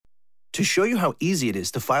To show you how easy it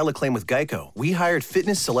is to file a claim with Geico, we hired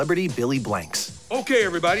fitness celebrity Billy Blanks. Okay,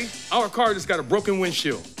 everybody, our car just got a broken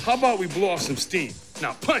windshield. How about we blow off some steam?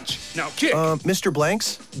 Now punch, now kick. Mr.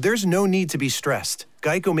 Blanks, there's no need to be stressed.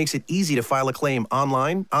 Geico makes it easy to file a claim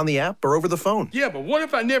online, on the app, or over the phone. Yeah, but what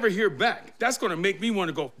if I never hear back? That's gonna make me want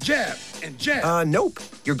to go jab and jab. Nope.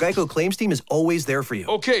 Your Geico claims team is always there for you.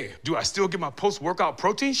 Okay, do I still get my post-workout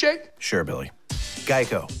protein shake? Sure, Billy.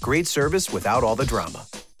 Geico, great service without all the drama.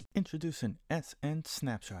 Introducing SN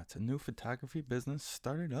Snapshots, a new photography business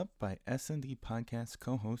started up by SND Podcast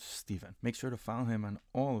co-host Steven. Make sure to follow him on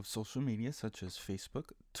all of social media such as Facebook,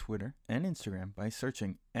 Twitter, and Instagram by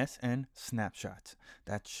searching SN Snapshots.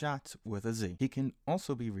 That's shots with a Z. He can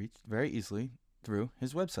also be reached very easily through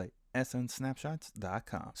his website,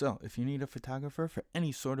 snsnapshots.com. So, if you need a photographer for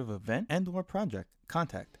any sort of event and or project,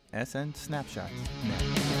 contact SN Snapshots now.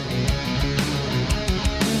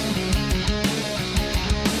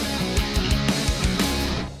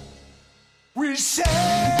 Welcome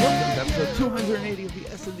to episode 280 of the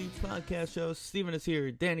S&D Podcast Show. Steven is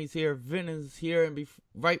here, Danny's here, Vin is here, and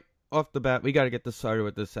right off the bat, we got to get this started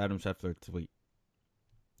with this Adam Schefter tweet.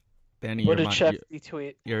 Danny, what did Schefter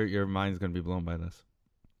tweet? Your mind's going to be blown by this.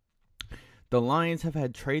 The Lions have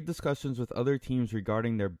had trade discussions with other teams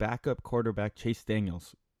regarding their backup quarterback, Chase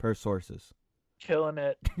Daniels, per sources. Killing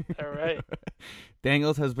it. All right.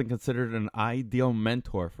 Daniels has been considered an ideal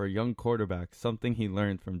mentor for young quarterbacks, something he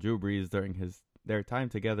learned from Drew Brees during their time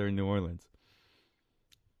together in New Orleans.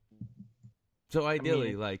 So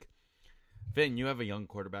ideally, Vin, you have a young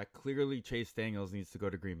quarterback. Clearly, Chase Daniels needs to go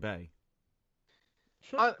to Green Bay.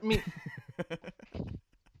 I mean, I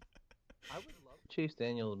would love Chase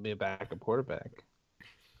Daniels to be a backup quarterback.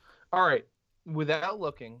 All right, without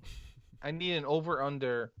looking, I need an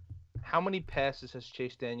over-under. How many passes has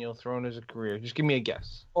Chase Daniel thrown as a career? Just give me a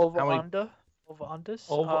guess. Over-unders?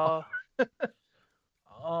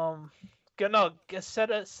 Set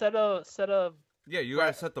a. Yeah, you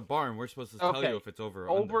gotta set the bar, and we're supposed to tell you if it's over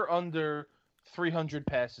or under. Over 300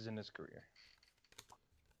 passes in his career.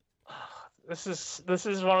 This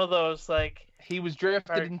is one of those he was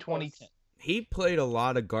drafted in 2010. He played a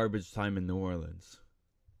lot of garbage time in New Orleans.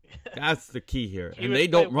 That's the key here, and they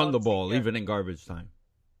don't run the ball even in garbage time.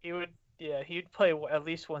 He'd play at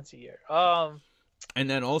least once a year. And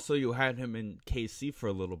then also you had him in KC for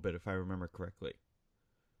a little bit, if I remember correctly.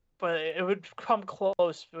 But it would come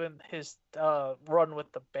close when his run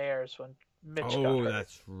with the Bears when Mitch got hurt. Oh,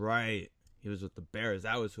 that's right. He was with the Bears.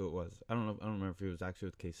 That was who it was. I don't remember if he was actually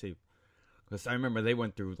with KC. Because I remember they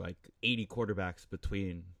went through 80 quarterbacks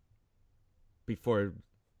before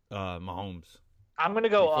Mahomes. I'm gonna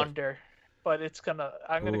go under, but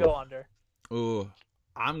I'm gonna go under. Ooh,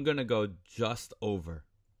 I'm gonna go just over.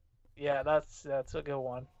 Yeah, that's a good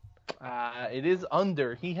one. It is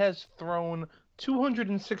under. He has thrown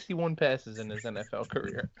 261 passes in his NFL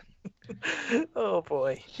career. Oh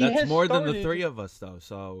boy, that's more than the three of us, though.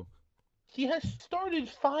 So he has started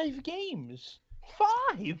 5 games.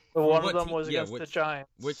 5. One of them was against the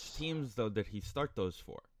Giants. Which teams though did he start those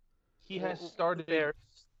for? He has started. Bears.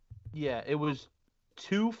 Yeah, it was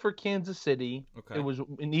 2 for Kansas City. Okay. It was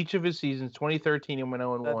in each of his seasons. 2013 he went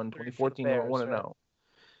 0-1. 2014 he went 1-0.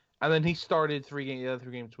 And then he started the other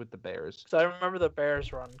 3 games with the Bears. So I remember the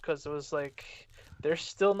Bears run because it was they're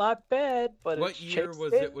still not bad. But what year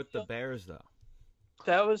was it with the Bears though?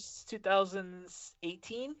 That was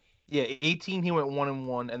 2018. Yeah, 18 he went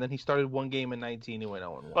 1-1, and then he started 1 game in 19 he went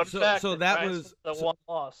 0-1. But so that was the one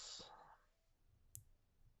loss.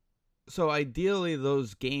 So ideally,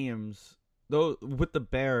 those games, though, with the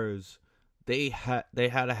Bears, they had to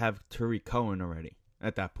have Tariq Cohen already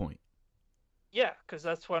at that point. Yeah, because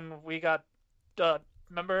that's when we got.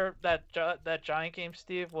 Remember that Giant game,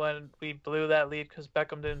 Steve, when we blew that lead because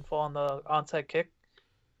Beckham didn't fall on the onside kick?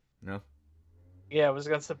 No. Yeah, it was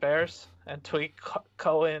against the Bears, and Tariq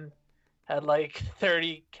Cohen had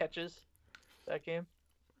 30 catches that game.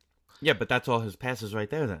 Yeah, but that's all his passes right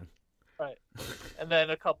there then. Right. And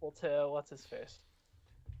then a couple to what's his face.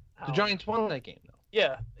 The Giants won that game though.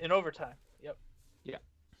 Yeah, in overtime. Yep. Yeah.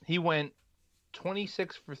 He went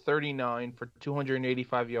 26 for 39 for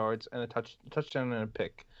 285 yards and a touchdown and a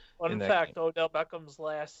pick. Well, in fact, Odell Beckham's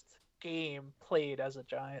last game played as a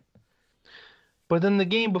Giant. But then the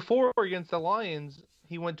game before against the Lions,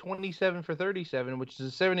 he went 27 for 37, which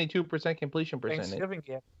is a 72% completion percentage. Thanksgiving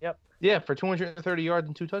game. Yep. Yeah, for 230 yards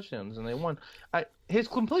and 2 touchdowns, and they won. His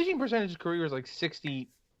completion percentage career is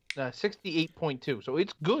 68.2, so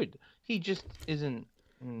it's good. He just isn't.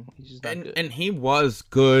 He's just not good. And he was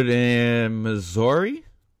good in Missouri.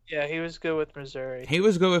 Yeah, he was good with Missouri.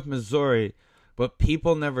 But But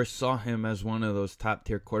people never saw him as one of those top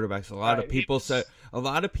tier quarterbacks. A lot of people said, if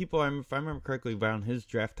I remember correctly, around his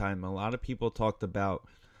draft time, a lot of people talked about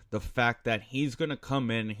the fact that he's going to come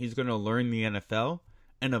in, he's going to learn the NFL,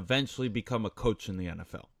 and eventually become a coach in the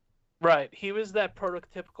NFL. Right. He was that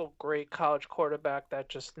prototypical great college quarterback that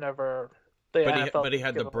just never. But he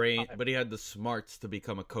had the brain, but he had the smarts to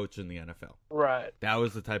become a coach in the NFL. Right. That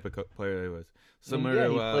was the type of player he was. Similar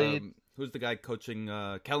to who's the guy coaching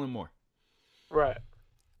Kellen Moore. Right.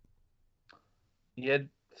 He had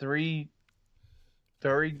 3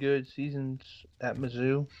 very good seasons at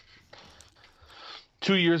Mizzou.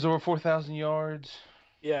 2 years over 4,000 yards.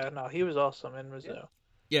 Yeah, no, he was awesome in Mizzou.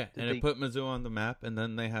 Yeah, and it put Mizzou on the map, and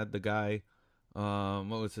then they had the guy, what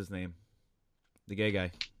was his name? The gay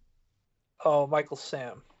guy. Oh, Michael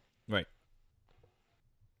Sam. Right.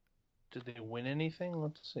 Did they win anything?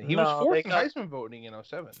 Let's see. He was fourth in Heisman voting in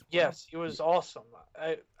 07. Yes, he was awesome.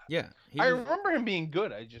 I remember him being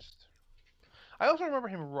good. I also remember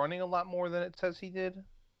him running a lot more than it says he did.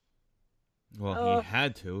 Well, he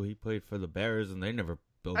had to. He played for the Bears, and they never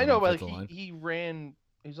built. I know, but he ran.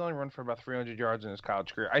 He's only run for about 300 yards in his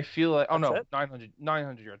college career. I feel like 900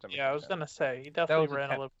 yards. Yeah, I was gonna say he definitely ran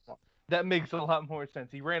a little more. That makes a lot more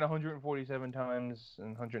sense. He ran 147 times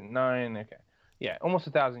and 109. Okay. Yeah, almost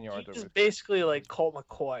 1,000 yards. He's basically like Colt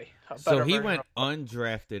McCoy. So he went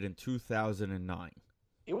undrafted in 2009.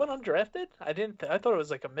 He went undrafted? I thought it was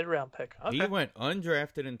like a mid-round pick. Okay. He went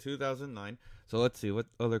undrafted in 2009. So let's see what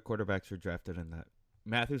other quarterbacks were drafted in that.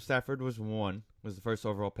 Matthew Stafford was the first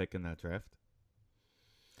overall pick in that draft.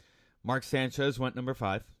 Mark Sanchez went number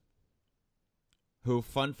 5. Who,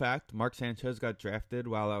 fun fact, Mark Sanchez got drafted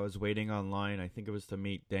while I was waiting online. I think it was to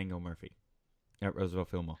meet Daniel Murphy at Roosevelt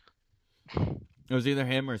Field Mall. It was either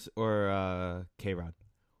him or K-Rod.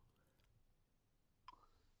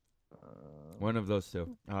 One of those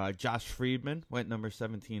two. Josh Friedman went number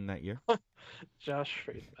 17 that year. Josh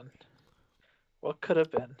Friedman. What could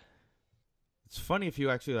have been? It's funny if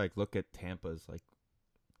you actually look at Tampa's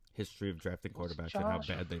history of drafting quarterbacks and how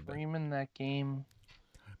bad they've been. Freeman that game.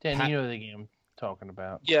 Dan, you know the game I'm talking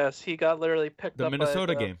about. Yes, he got literally picked up the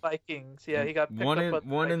Minnesota by the game. Vikings. Yeah, he got picked up by the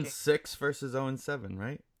Vikings. 1-6 versus 0-7,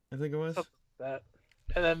 right? I think it was. That.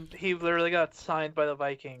 And then he literally got signed by the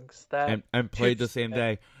Vikings. And played the same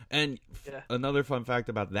day. And another fun fact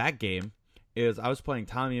about that game is I was playing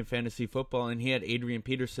Tommy in fantasy football, and he had Adrian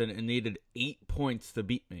Peterson and needed 8 points to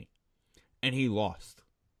beat me. And he lost.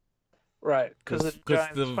 Right, because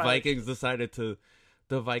the Vikings decided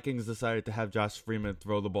to have Josh Freeman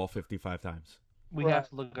throw the ball 55 times. We have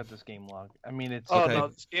to look at this game log. I mean, it's okay. No,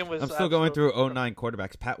 this game was. I'm still going through 09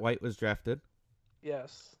 quarterbacks. Pat White was drafted.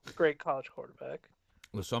 Yes, great college quarterback.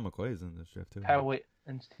 LaShawn McCoy is in this draft too. Pat White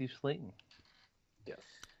and Steve Slayton. Yes.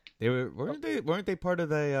 They weren't they part of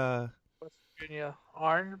the West Virginia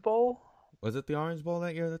Orange Bowl? Was it the Orange Bowl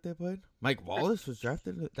that year that they played? Mike Wallace was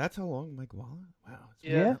drafted. That's how long Mike Wallace? Wow.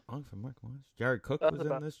 Yeah. Long for Mike Wallace. Jared Cook was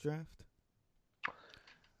in this draft.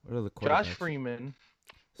 What are the quarterbacks? Josh Freeman.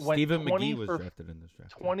 Stephen McGee was drafted in this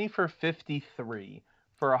draft. 20 for 53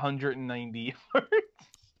 for 190 yards.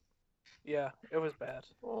 Yeah, it was bad.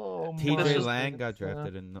 Oh, T.J. Lang got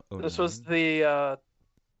drafted in 09. This was the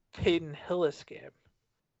Peyton Hillis game.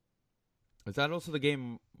 Was that also the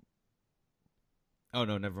game? Oh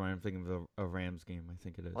no, never mind. I'm thinking of a Rams game. I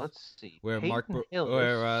think it is. Let's see. Where we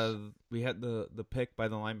had the pick by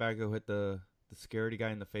the linebacker who hit the security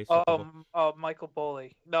guy in the face. Michael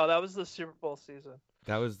Boley. No, that was the Super Bowl season.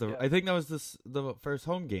 That was the. Yeah. I think that was the first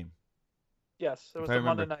home game. Yes, it was the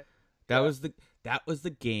Monday night. That was the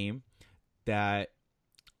game that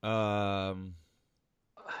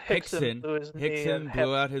Hickson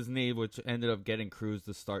blew out his knee, which ended up getting Cruz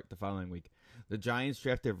to start the following week. The Giants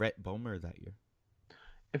drafted Rhett Bomer that year.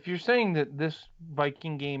 If you're saying that this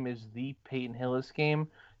Viking game is the Peyton Hillis game,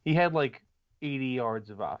 he had 80 yards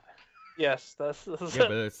of offense. Yes, that's yeah,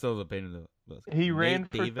 but it's still the Peyton Hillis. He ran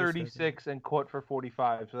for 36 and caught for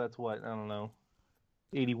 45, so that's what, I don't know,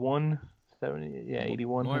 81, 70, yeah,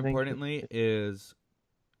 81. More importantly is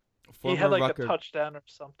he had a touchdown or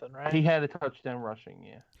something, right? He had a touchdown rushing,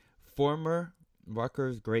 yeah. Former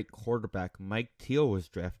Rutgers great quarterback Mike Teal was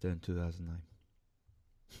drafted in 2009.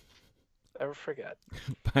 Never forget.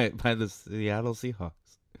 by the Seattle Seahawks.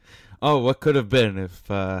 Oh, what could have been if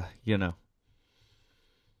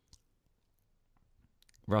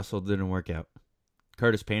Russell didn't work out.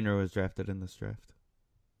 Curtis Painter was drafted in this draft.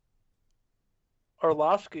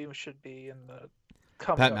 Orlovsky should be in the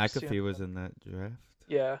Pat McAfee was in that draft.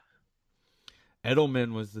 Yeah.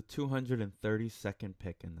 Edelman was the 232nd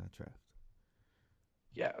pick in that draft.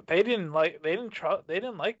 Yeah, they didn't like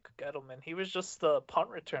Gettleman. He was just the punt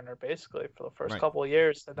returner basically for the first Right. couple of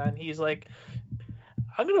years, and then he's like,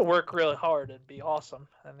 "I'm gonna work really hard and be awesome,"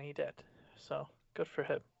 and he did. So good for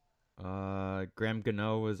him. Graham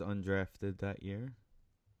Gano was undrafted that year.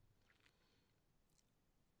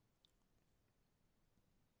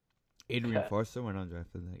 Adrian Okay. Forster went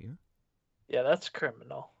undrafted that year. Yeah, that's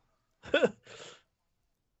criminal.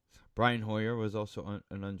 Brian Hoyer was also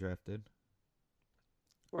an undrafted.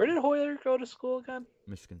 Where did Hoyer go to school again?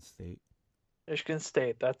 Michigan State. Michigan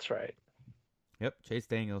State. That's right. Yep, Chase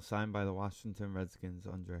Daniel signed by the Washington Redskins,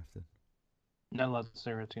 undrafted. Not allowed to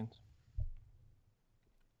say Redskins.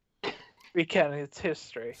 We can. It's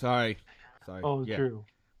history. Sorry. Oh, yeah, true.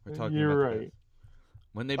 we're talking You're about the right. Bears.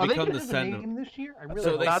 When they Are they become gonna the have a Sentinel, name this year? I really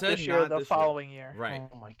So they Not said this year. not The this year. following year. Right?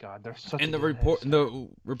 Oh my God, they're such. And a the good report, head. the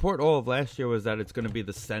report all of last year was that it's going to be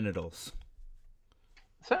the Sentinels.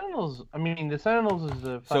 Sentinels. I mean, the Sentinels is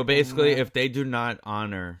the. So fucking, basically, if they do not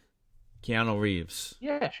honor Keanu Reeves,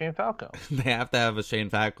 yeah, Shane Falco. they have to have a Shane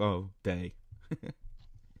Falco day.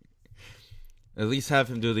 At least have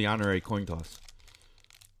him do the honorary coin toss.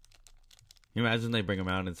 Can you imagine they bring him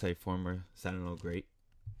out and say former Sentinel great?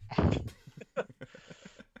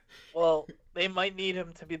 Well, they might need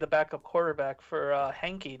him to be the backup quarterback for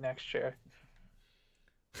Henke next year.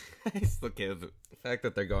 I still can't. The fact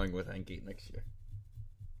that they're going with Henke next year.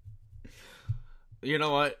 You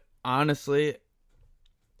know what? Honestly,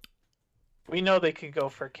 We know they could go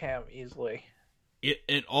for Cam easily.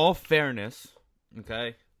 in all fairness,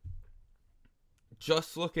 okay,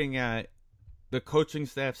 just looking at the coaching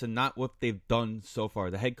staffs and not what they've done so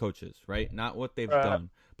far, the head coaches, right? Not what they've Right.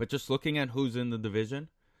 done, but just looking at who's in the division,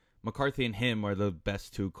 McCarthy and him are the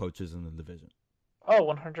best two coaches in the division, Oh,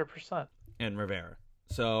 100%. and Rivera.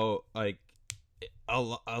 So, like, a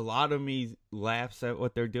lot of me laughs at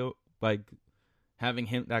what they're doing, like,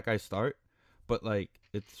 having that guy start, but, like,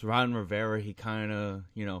 it's Ron Rivera. He kind of,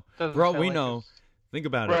 Doesn't bro, sound we like know. this. Think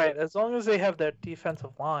about it. Right, as long as they have their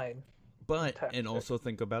defensive line. But, Tactic. and also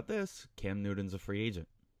think about this. Cam Newton's a free agent.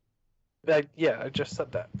 Yeah, I just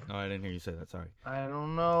said that. Oh, I didn't hear you say that. Sorry. I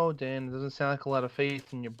don't know, Dan. It doesn't sound like a lot of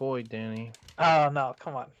faith in your boy, Danny. Oh, no,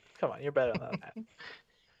 come on. You're better than that.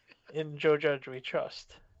 In Joe Judge, we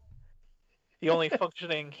trust. The only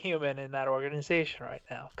functioning human in that organization right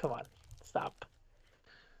now. Come on, stop.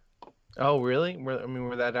 Oh, really?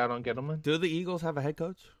 We're that out on Gettleman? Do the Eagles have a head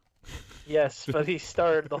coach? Yes, but he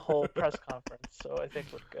started the whole press conference, so I think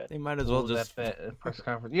we're good. They might as well Oh, just. that press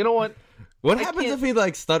conference. You know what? What I happens can't- if he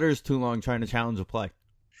like stutters too long trying to challenge a play?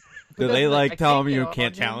 Do that's they the- like I tell can't him get you on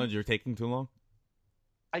can't him. challenge? You're taking too long.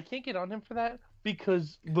 I can't get on him for that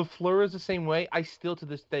because LaFleur is the same way. I still to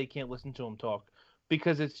this day can't listen to him talk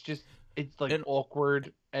because it's like And-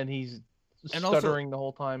 awkward and he's and also- stuttering the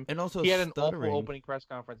whole time. And also He had an stuttering. awful opening press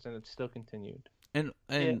conference and it still continued. And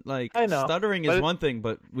Yeah, like I know, stuttering but is it- one thing,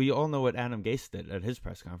 but we all know what Adam Gase did at his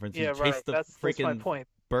press conference. Yeah, he right. chased the That's my freaking point.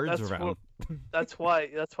 birds That's around. That's why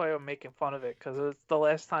I'm making fun of it because it's the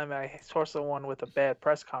last time I saw someone with a bad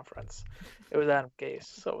press conference. It was Adam Gase,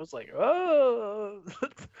 so it was like, oh,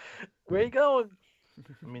 where you going?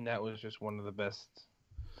 I mean, that was just one of the best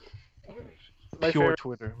My pure favorite,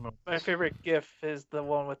 Twitter moments. my favorite GIF is the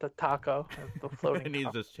one with the taco, the floating. and he's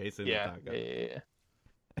taco. just chasing Yeah, the yeah,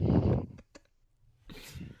 taco.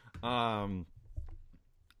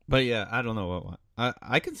 But yeah, I don't know what.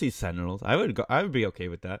 I can see Sentinels. I would be okay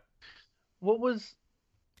with that. What was?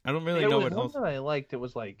 I don't really There know was what one else. that I liked. It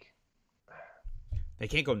was like They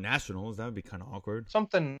can't go nationals. That would be kind of awkward.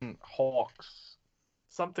 something Hawks.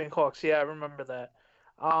 Something Hawks. Yeah, I remember that.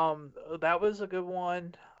 That was a good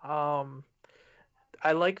one.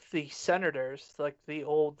 I like the Senators, like the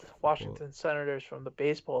old Washington Senators from the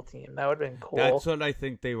baseball team. That would have been cool. That's what I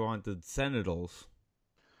think they wanted, Sentinels,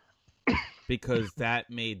 because that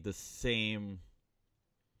made the same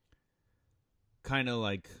kind of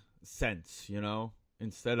like sense,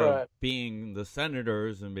 Instead of Right. being the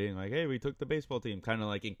Senators and being like, "Hey, we took the baseball team," kind of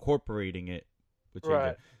like incorporating it. Which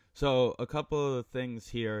Right. So a couple of things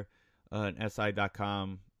here on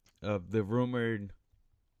SI.com of the rumored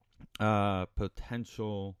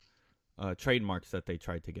potential trademarks that they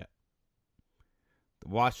tried to get. The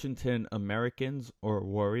Washington Americans or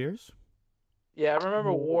Warriors. Yeah, I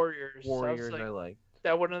remember Wa- Warriors. Warriors, I was I like, like.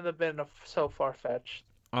 that wouldn't have been so far fetched.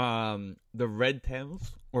 The Red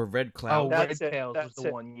Tails or Red Oh, Cloud. That's Red it, Tails was that's the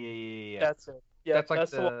it. one. Yeah. That's it. Yeah, That's like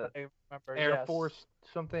that's the one the I remember. Air yes. Force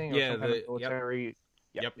something or Yeah, some kind the- of military.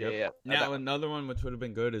 Yep. Yeah. Now another one which would have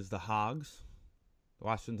been good is the Hogs, the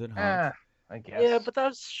Washington Hogs. Ah, I guess. Yeah, but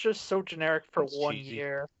that's just so generic for That's one cheesy.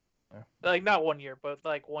 year. Yeah. Like not 1 year, but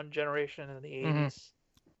like one generation in the Mhm. 80s.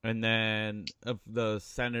 And then of the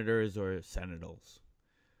Senators or Senators.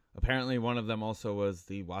 Apparently one of them also was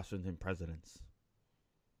the Washington Presidents.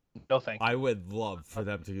 No thank you. I would love for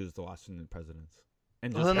them to use the Washington Presidents.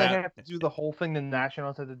 And Well, just then they have to do the whole thing the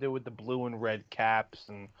Nationals had to do with the blue and red caps,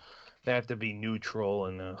 and they have to be neutral.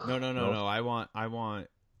 And No. I want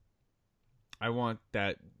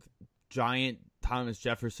that giant Thomas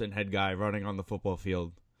Jefferson head guy running on the football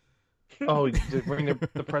field. Oh, to bring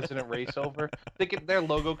the president race over. Their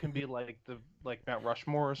logo can be like Mount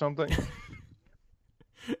Rushmore or something.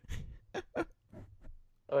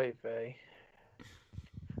 Oy vey.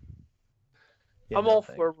 Yeah, I'm no all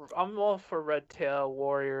thanks. for Red Tail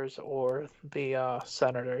Warriors or the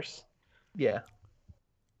Senators. Yeah.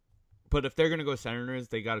 But if they're going to go Senators,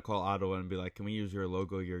 they got to call Ottawa and be like, can we use your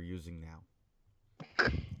logo you're using now?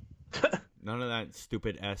 None of that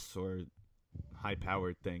stupid S or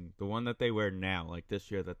high-powered thing. The one that they wear now, like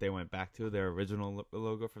this year that they went back to, their original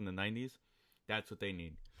logo from the 90s, that's what they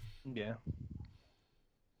need. Yeah.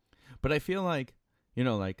 But I feel like,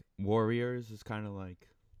 like Warriors is kind of like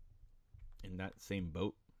in that same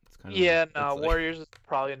boat. It's kind of Yeah, like, no, it's like- Warriors is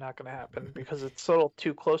probably not going to happen because it's a little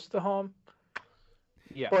too close to home.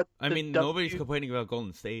 Yeah. But I the mean, W- nobody's complaining about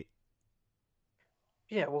Golden State.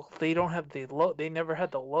 Yeah, well, they don't have the They never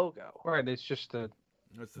had the logo. Right. It's just a.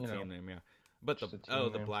 That's the You know, team name, yeah. But the just a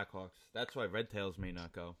team name. Blackhawks. That's why Red Tails may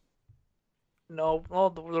not go. No, well,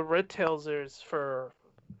 the Red Tails is for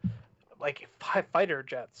like fighter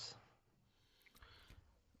jets.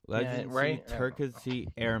 Legacy right? Turkey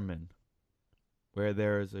Airmen, where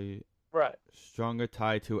there is a Right. stronger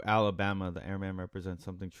tie to Alabama. The airman represents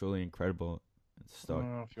something truly incredible and I stark.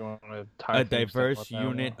 don't know if you want to A diverse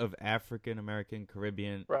unit of African American,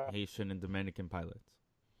 Caribbean, Right. Haitian, and Dominican pilots.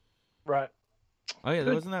 Right. Oh yeah,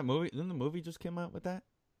 Good. wasn't that movie? Didn't the movie just came out with that?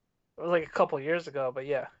 It was like a couple years ago, but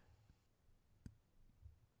yeah.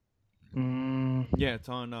 Yeah, it's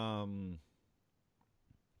on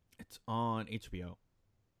HBO.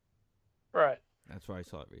 Right. That's where I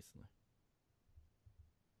saw it recently.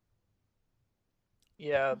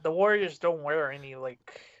 Yeah, the Warriors don't wear any they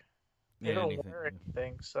Yeah, don't anything, wear yeah.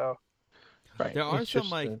 anything, so Right. There are it's some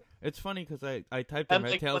just it's funny because I typed in And,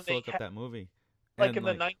 Red like, Tails when to they look up that movie. like and, in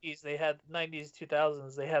the 90s they had 90s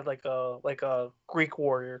 2000s they had like a Greek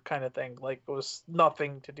warrior kind of thing, like it was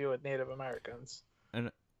nothing to do with Native Americans.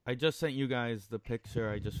 I just sent you guys the picture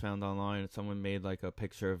I just found online. Someone made like a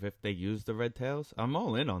picture of if they used the Red Tails. I'm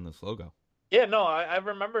all in on this logo. Yeah, no, I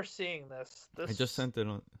remember seeing this. I just sent it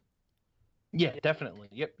on. Yeah, definitely.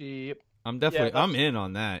 Yep. I'm definitely that's- I'm in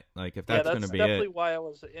on that. Like if Yeah, that's that's gonna be definitely it. why I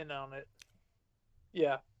was in on it.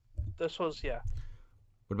 Yeah, this was What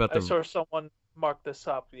about I the? saw someone mark this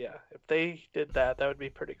up. Yeah, if they did that, that would be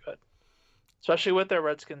pretty good. Especially with their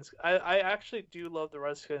Redskins. I actually do love the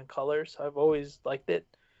Redskin colors. I've always liked it.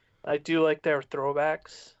 I do like their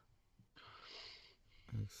throwbacks.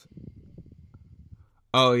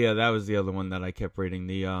 Oh yeah, that was the other one that I kept reading.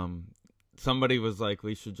 The somebody was like,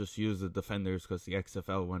 we should just use the Defenders because the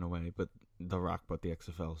XFL went away, but The Rock bought the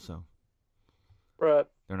XFL, so Right.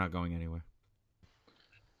 they're not going anywhere.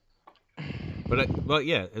 But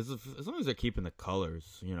yeah, as long as they're keeping the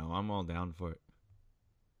colors, I'm all down for it.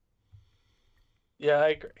 Yeah, I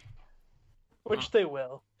agree. Which they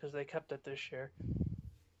will, because they kept it this year.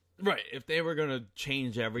 Right. If they were gonna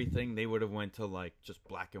change everything, they would have went to like just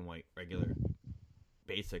black and white, regular,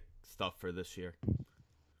 basic stuff for this year.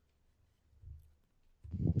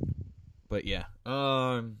 But yeah.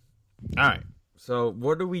 All right. So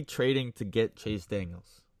what are we trading to get Chase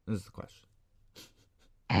Daniels? This is the question.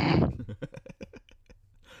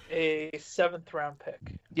 A 7th round pick.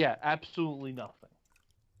 Yeah, absolutely nothing.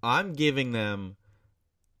 I'm giving them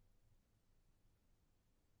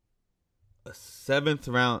a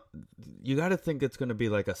 7th round. You got to think it's going to be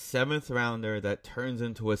like a 7th rounder that turns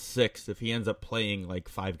into a 6th if he ends up playing like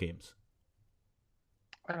 5 games.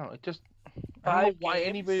 I don't know. I don't know 5 why games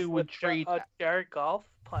anybody would with trade. Jared Goff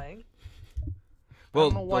playing. Well, I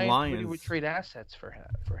don't know why the anybody Lions would trade assets for him.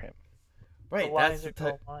 Right, The Lions that's are the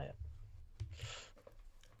going Lions.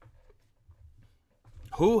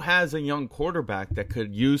 Who has a young quarterback that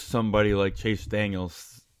could use somebody like Chase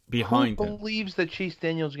Daniels behind Who him? believes that Chase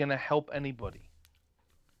Daniels is going to help anybody?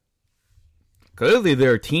 Clearly,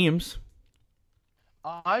 there are teams.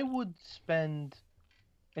 I would spend,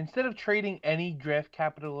 instead of trading any draft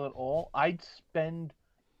capital at all, I'd spend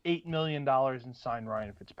 $8 million and sign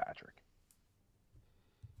Ryan Fitzpatrick.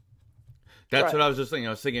 That's Right. what I was just thinking. I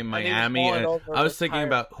was thinking And he was Miami. going And over I was the thinking tire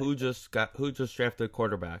about thing. who just drafted a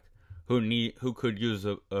quarterback who could use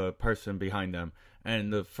a person behind them.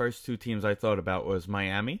 And the first 2 teams I thought about was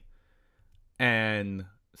Miami and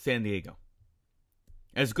San Diego.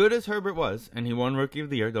 As good as Herbert was, and he won Rookie of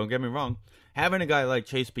the Year, don't get me wrong, having a guy like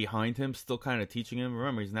Chase behind him, still kind of teaching him.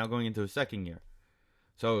 Remember, he's now going into his second year.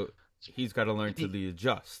 So he's got to learn to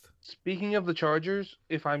adjust. Speaking of the Chargers,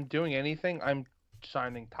 if I'm doing anything, I'm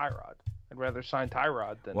signing Tyrod. I'd rather sign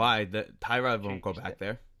Tyrod than... Why? Tyrod won't go back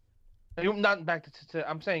there. Not back to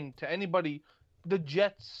I'm saying to anybody, the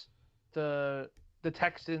Jets, the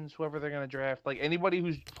Texans, whoever they're going to draft, like anybody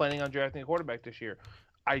who's planning on drafting a quarterback this year,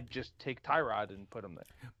 I just take Tyrod and put him there.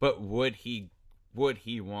 But would he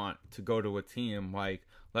want to go to a team like,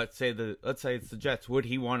 let's say it's the Jets? Would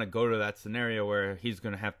he want to go to that scenario where he's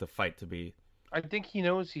going to have to fight to be? I think he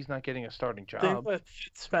knows he's not getting a starting job. The thing with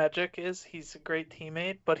Fitzmagic is he's a great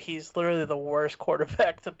teammate, but he's literally the worst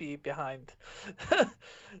quarterback to be behind.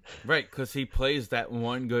 Right, because he plays that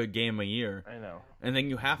one good game a year. I know. And then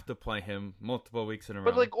you have to play him multiple weeks in a row.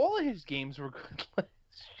 But like all of his games were good last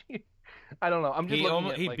year. I don't know. I'm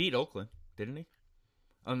just he beat Oakland, didn't he?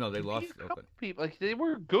 Oh no, they lost Oakland. People, like they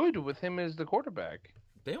were good with him as the quarterback.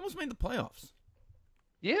 They almost made the playoffs.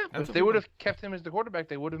 Yeah, if they would have kept him as the quarterback,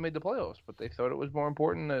 they would have made the playoffs. But they thought it was more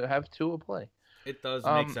important to have Tua play. It does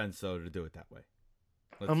make sense though to do it that way.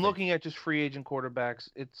 I'm looking at just free agent quarterbacks.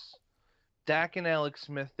 It's Dak and Alex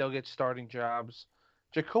Smith. They'll get starting jobs.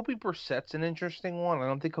 Jacoby Brissett's an interesting one. I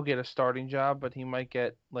don't think he'll get a starting job, but he might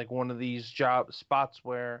get like one of these job spots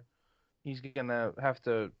where he's gonna have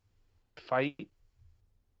to fight.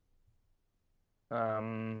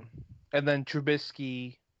 And then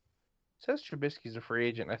Trubisky. It says Trubisky's a free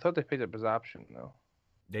agent. I thought they picked up his option though.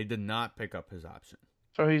 They did not pick up his option.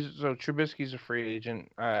 So Trubisky's a free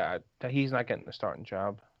agent. He's not getting a starting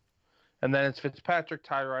job. And then it's Fitzpatrick,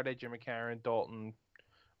 Tyrod, AJ McCarron, Dalton,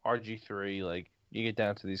 RG3. Like you get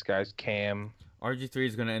down to these guys. Cam. RG3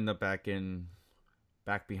 is going to end up back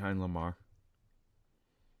behind Lamar.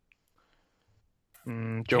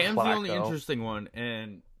 Joe Cam's Flacco. the only interesting one,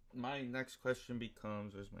 and my next question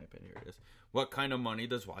becomes: where's my pen? Here it is. What kind of money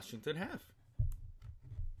does Washington have?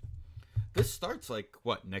 This starts like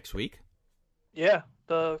what, next week? Yeah,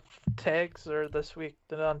 the tags are this week.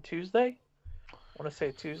 Then on Tuesday. I want to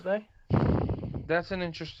say Tuesday. That's an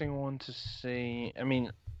interesting one to see. I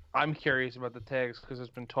mean, I'm curious about the tags because there's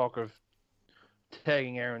been talk of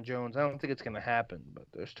tagging Aaron Jones. I don't think it's going to happen, but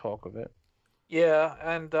there's talk of it. Yeah,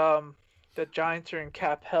 and the Giants are in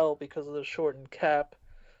cap hell because of the shortened cap.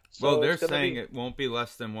 So well, they're saying it won't be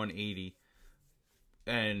less than 180.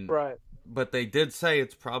 And right. But they did say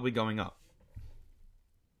it's probably going up.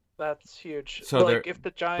 That's huge. So like if the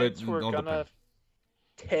Giants were gonna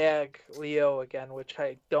tag Leo again, which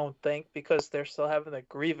I don't think because they're still having a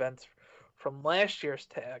grievance from last year's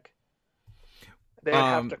tag. They'd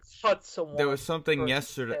have to cut someone. There was something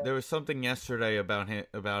yesterday. There was something yesterday about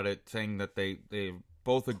it saying that they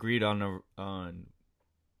both agreed on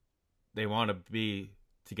they want to be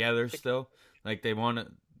together still. Like they want to.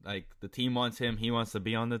 Like, the team wants him, he wants to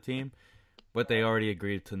be on the team, but they already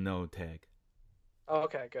agreed to no tag.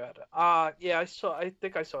 Okay, good. Yeah, I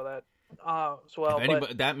think I saw that as well.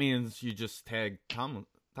 But that means you just tag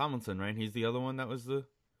Tomlinson, right? He's the other one that was the...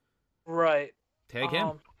 Right. Tag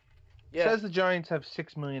him? Yeah. It says the Giants have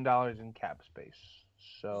 $6 million in cap space,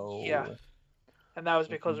 so... Yeah. And that was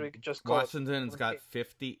because we could just... Washington's got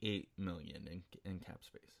 $58 million in cap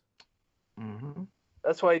space. Mm-hmm.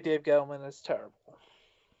 That's why Dave Gettleman is terrible.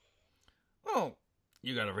 Well,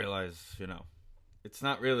 you got to realize, it's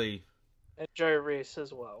not really... And Jerry Reese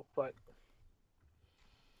as well, but...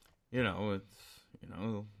 they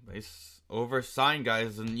oversign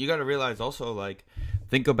guys, and you got to realize also, like,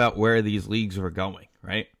 think about where these leagues were going,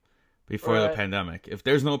 right? Before the pandemic. If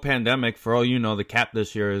there's no pandemic, for all you know, the cap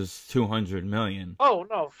this year is $200 million. Oh,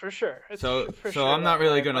 no, for sure. So I'm not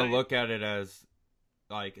really going to look at it as,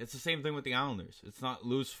 like, it's the same thing with the Islanders. It's not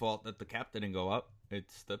Lou's fault that the cap didn't go up.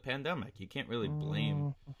 It's the pandemic. You can't really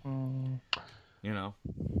blame,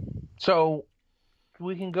 So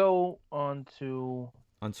we can go on to...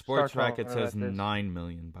 On Sportrack, it says $9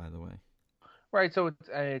 million, by the way. Right, so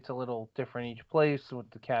it's a little different each place, what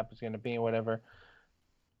the cap is going to be and whatever.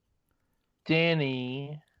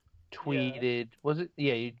 Danny tweeted... Yeah. Was it?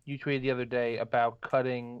 Yeah, you tweeted the other day about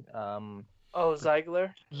cutting...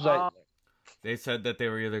 Ziegler? They said that they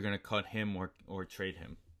were either going to cut him or trade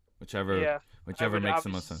him. Whichever makes the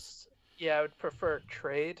most sense. Yeah, I would prefer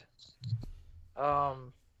trade. I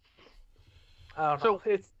don't know.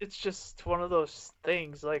 It's just one of those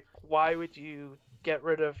things. Like, why would you get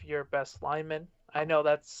rid of your best lineman? I know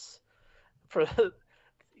that's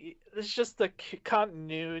it's just the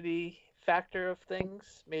continuity factor of things.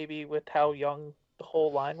 Maybe with how young the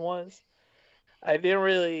whole line was. I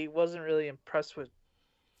wasn't really impressed with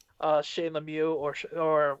Shane Lemieux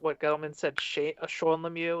or what Gettleman said, Sean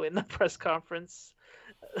Lemieux in the press conference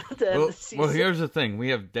to end the season. Well, here's the thing: we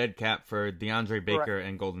have dead cap for DeAndre Baker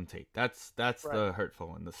and Golden Tate. That's the hurtful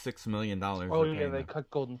one. The $6 million. Oh yeah, they cut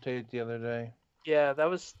Golden Tate the other day. Yeah, that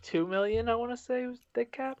was $2 million. I want to say was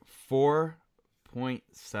dead cap.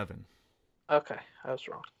 4.7. Okay, I was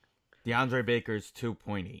wrong. DeAndre Baker's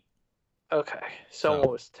 2.8. Okay, so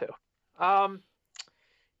what was 2?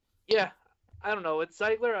 Yeah, I don't know. With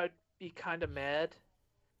Zeitler, I'd be kind of mad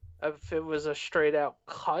if it was a straight out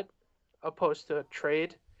cut opposed to a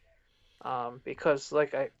trade. Because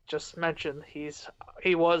like I just mentioned, he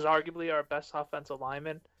was arguably our best offensive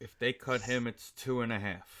lineman. If they cut him, it's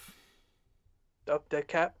 2.5. Up dead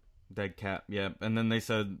cap? Dead cap, yeah. And then they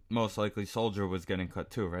said most likely Soldier was getting cut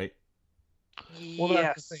too, right? Well,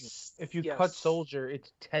 that's the thing. If you cut Soldier,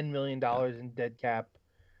 it's $10 million in dead cap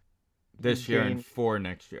this year and 4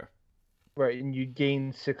 next year. Right, and you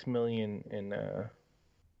gain $6 million in.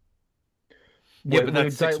 Yeah, but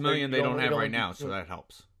that's $6 million they don't have right now, so that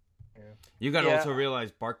helps. Yeah. You got to also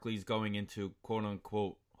realize Barkley's going into quote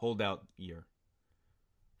unquote holdout year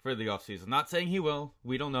for the offseason. Not saying he will.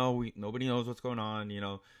 We don't know. Nobody knows what's going on. You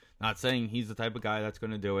know, not saying he's the type of guy that's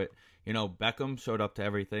going to do it. You know, Beckham showed up to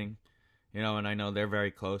everything. You know, and I know they're very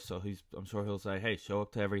close, so I'm sure he'll say, "Hey, show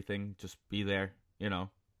up to everything. Just be there." You know,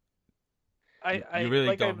 you really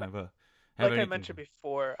like don't have a. Like I mentioned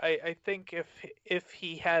before, I think if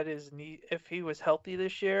he had his knee, if he was healthy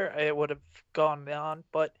this year, it would have gone on.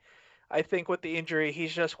 But I think with the injury,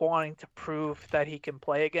 he's just wanting to prove that he can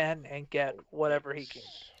play again and get whatever he can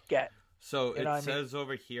get. So it says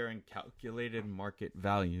over here in calculated market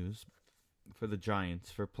values for the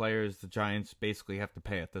Giants, for players the Giants basically have to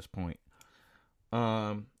pay at this point.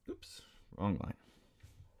 Oops, wrong line.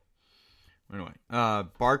 Anyway,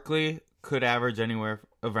 Barkley could average anywhere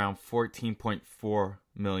around 14.4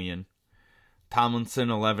 million. Tomlinson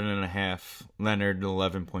 11.5. Leonard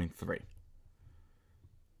 11.3.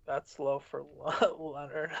 That's low for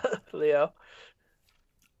Leonard, Leo.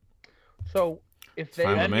 So if they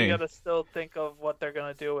and you gotta still think of what they're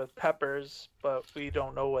gonna do with Peppers, but we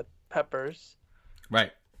don't know what Peppers.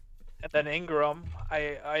 Right. And then Ingram,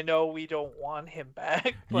 I know we don't want him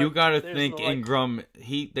back. But you gotta think Ingram.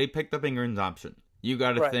 They picked up Ingram's option. You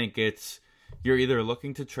gotta think you're either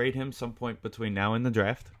looking to trade him some point between now and the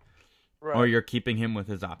draft, or you're keeping him with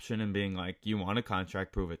his option and being like, you want a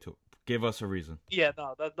contract, prove it to him. Give us a reason. Yeah,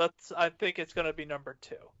 no, that's. I think it's gonna be number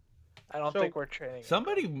 2. I don't think we're trading.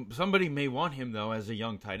 Somebody may want him though as a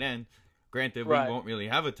young tight end. Granted, we won't really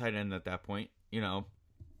have a tight end at that point. You know.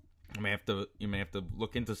 You may have to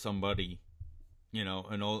look into somebody, you know,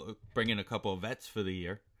 and bring in a couple of vets for the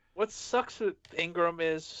year. What sucks with Ingram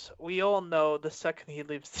is we all know the second he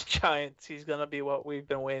leaves the Giants, he's gonna be what we've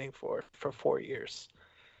been waiting for 4 years.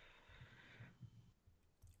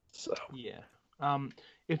 So yeah,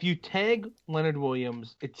 if you tag Leonard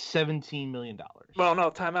Williams, it's $17 million. Well, no,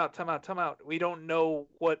 time out. We don't know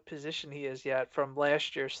what position he is yet from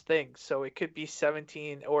last year's thing, so it could be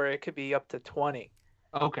 17 or it could be up to 20.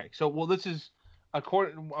 Okay, so this is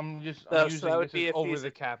according. I'm using that would be if over he's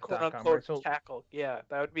the cap. Quote unquote tackle. Yeah,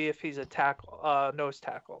 that would be if he's a tackle, nose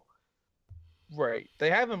tackle. Right. They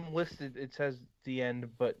have him listed. It says the end,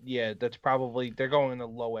 but yeah, that's probably they're going on the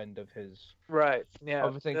low end of his. Right.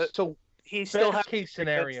 Yeah. So he's still having case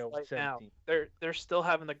scenario right now. They're still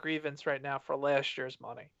having the grievance right now for last year's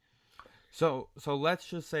money. So let's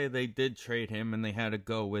just say they did trade him and they had to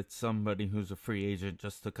go with somebody who's a free agent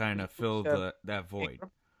just to kind of fill that void.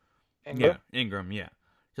 Ingram? Yeah, Ingram, yeah.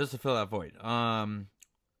 Just to fill that void.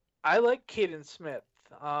 I like Kaden Smith.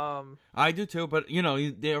 I do too, but you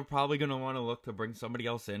know, they're probably going to want to look to bring somebody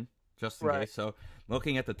else in just in case. So,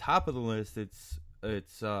 looking at the top of the list, it's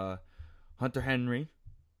Hunter Henry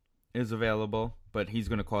is available, but he's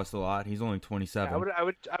going to cost a lot. He's only 27. I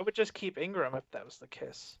would just keep Ingram if that was the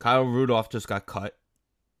case. Kyle Rudolph just got cut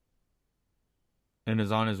and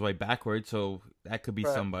is on his way backwards, so that could be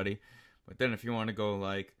somebody. But then if you want to go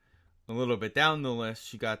like a little bit down the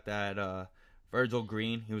list, you got that Virgil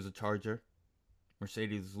Green. He was a Charger.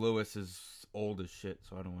 Mercedes Lewis is old as shit,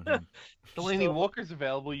 so I don't want him. Delaney Walker's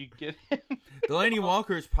available. You get him. Delaney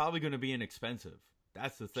Walker is probably going to be inexpensive.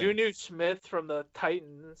 That's the thing. Juju Smith from the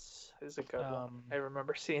Titans is a good one. I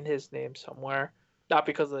remember seeing his name somewhere. Not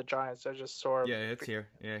because of the Giants. I just saw him. Yeah, it's here.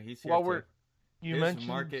 Yeah, he's here. Well, you his mentioned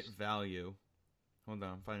market value. Hold on,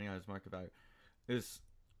 I'm finding out his market value. Is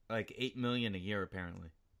like $8 million a year apparently.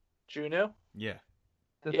 Juju? Yeah.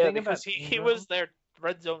 Because he was their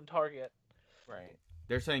red zone target. Right.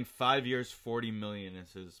 They're saying 5 years, $40 million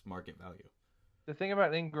is his market value. The thing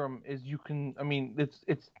about Ingram is you can. I mean,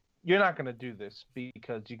 it's you're not going to do this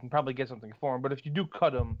because you can probably get something for him. But if you do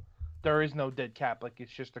cut him, there is no dead cap. Like,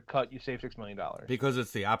 it's just a cut. You save $6 million. Because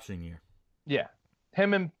it's the option year. Yeah.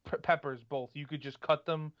 Him and Peppers both. You could just cut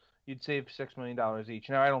them. You'd save $6 million each.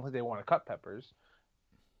 Now, I don't think they want to cut Peppers.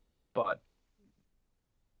 But,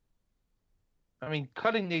 I mean,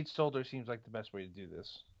 cutting Nate Solder seems like the best way to do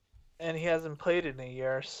this. And he hasn't played in a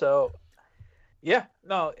year, so... Yeah,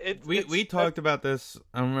 no, we talked about this.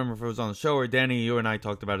 I don't remember if it was on the show or Danny, you and I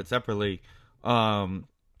talked about it separately. There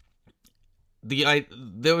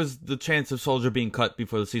was the chance of Soldier being cut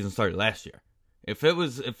before the season started last year. If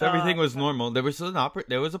everything was normal, there was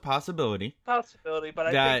a possibility. But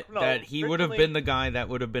I think that he would have been the guy that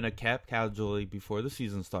would have been a cap casualty before the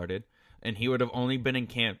season started, and he would have only been in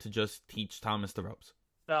camp to just teach Thomas the ropes.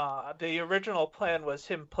 No, the original plan was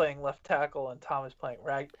him playing left tackle and Thomas playing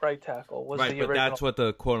right tackle. But that's what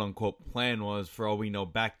the quote-unquote plan was, for all we know,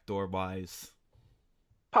 backdoor-wise.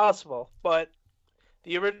 Possible, but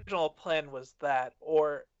the original plan was that,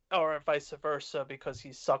 or vice versa, because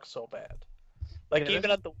he sucks so bad. Like,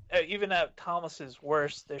 even at Thomas's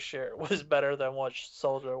worst this year, it was better than what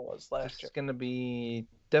Soldier was last year. It's going to be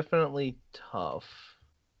definitely tough.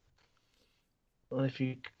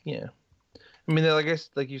 I mean, I guess,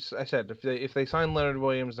 I said, if they sign Leonard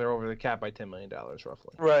Williams, they're over the cap by $10 million,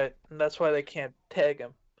 roughly. Right, and that's why they can't tag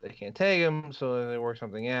him. They can't tag him, so they work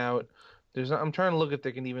something out. I'm trying to look if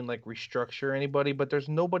they can even restructure anybody, but there's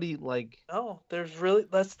nobody No, there's really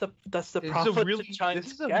that's the problem with the Giants.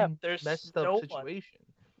 This is a cap. There's messed up situation.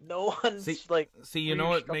 No one's See, you know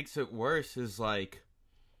what makes it worse is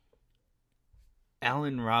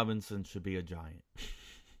Allen Robinson should be a Giant.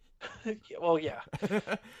 Well, yeah.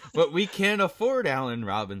 But we can't afford Allen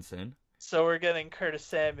Robinson. So we're getting Curtis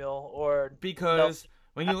Samuel because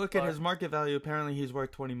when you look at his market value, apparently he's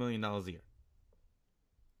worth $20 million a year.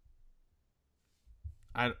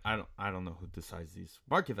 I don't know who decides these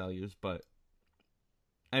market values, but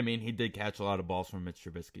I mean, he did catch a lot of balls from Mitch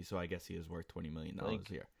Trubisky, so I guess he is worth $20 million a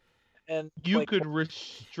year. And you could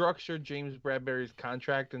restructure James Bradbury's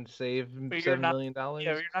contract and save $7 million. Yeah,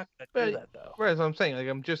 you're not going to do that, though. Right, that's what I'm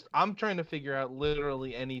saying. I'm trying to figure out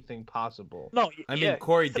literally anything possible. No, I mean,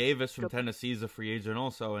 Corey Davis from Tennessee is a free agent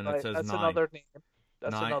also, and it says that's another name.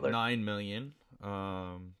 That's $9 million.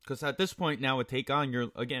 Because at this point now with Take On,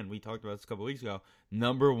 we talked about this a couple weeks ago,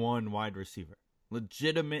 number one wide receiver.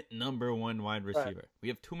 Legitimate number one wide receiver. Right. We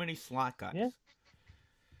have too many slot guys. Yeah.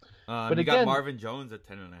 But you got Marvin Jones at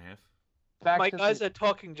 10.5. My guys at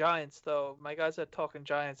Talking Giants, though,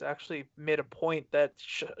 actually made a point that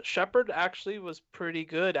Shepard actually was pretty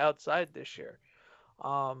good outside this year.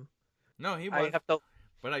 No, he was.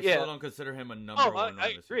 But I still don't consider him a number one.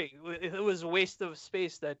 I agree. It was a waste of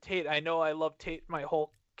space that Tate. I know I love Tate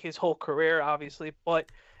his whole career, obviously,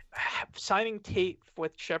 but signing Tate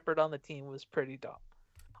with Shepard on the team was pretty dumb.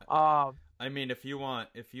 I mean, if you want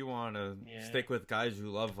to stick with guys you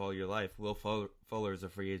love all your life, Will Fuller's a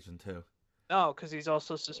free agent too. No, because he's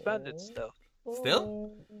also suspended still.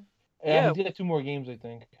 Still? Yeah, he did 2 more games, I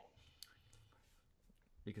think.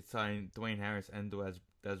 You could sign Dwayne Harris and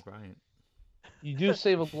Des Bryant. You do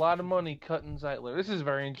save a lot of money cutting Zeitler. This is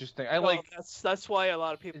very interesting. That's why a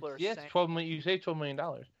lot of people are saying. $12 million. You save $12 million.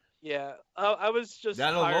 Yeah, I was just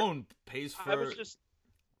that tired. Alone pays for. I was just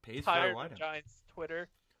tired of Giants Twitter,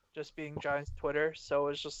 just being Giants Twitter. So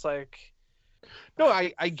it's just No,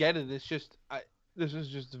 I get it. It's just this is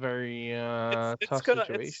just a very tough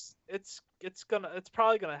situation. It's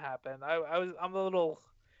probably gonna happen. I'm a little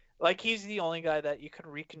he's the only guy that you can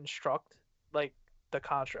reconstruct the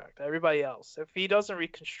contract. Everybody else, if he doesn't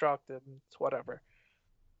reconstruct it, it's whatever.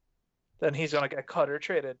 Then he's gonna get cut or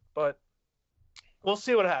traded. But we'll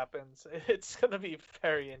see what happens. It's gonna be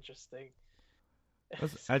very interesting.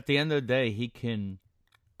 At the end of the day, he can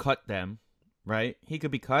cut them, right? He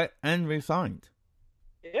could be cut and re-signed.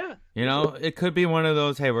 Yeah. You know, it could be one of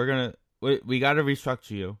those, hey, we got to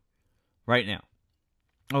restructure you right now.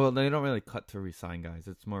 Oh, well, they don't really cut to re-sign guys.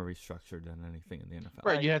 It's more restructured than anything in the NFL.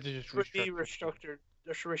 Right, you have to just restructured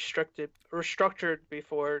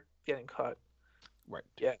before getting cut. Right.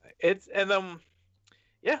 Yeah.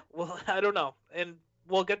 Well, I don't know. And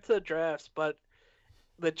we'll get to the drafts, but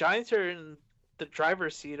the Giants are in the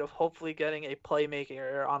driver's seat of hopefully getting a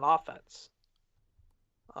playmaker on offense.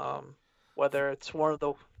 Whether it's one of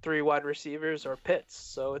the 3 wide receivers or Pitts.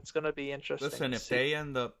 So it's going to be interesting. Listen, if they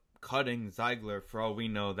end up cutting Ziegler, for all we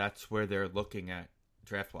know, that's where they're looking at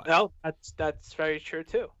draft-wise. No, that's very true,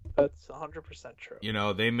 too. That's 100% true. You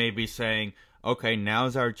know, they may be saying, okay,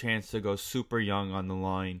 now's our chance to go super young on the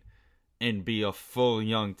line and be a full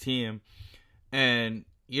young team. And,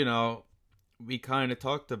 you know, we kind of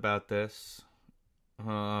talked about this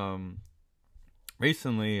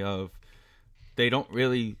recently of they don't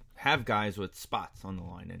really have guys with spots on the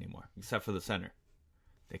line anymore, except for the center.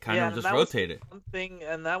 They kind of just rotate it.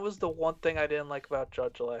 And that was the one thing I didn't like about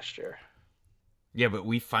Judge last year. Yeah, but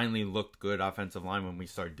we finally looked good offensive line when we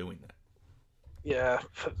started doing that. Yeah.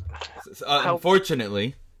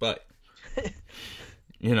 Unfortunately, but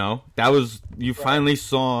that was you finally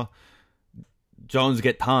saw Jones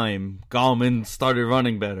get time. Gallman started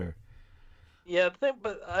running better. Yeah,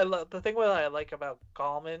 the thing what I like about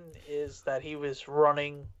Gallman is that he was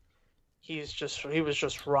running. He was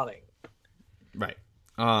just running. Right.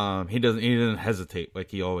 He didn't hesitate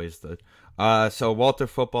like he always did. So Walter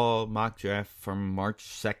Football mock draft from March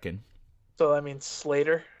 2nd. So I mean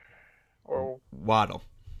Slater or Waddle.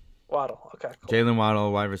 Okay. Cool. Jalen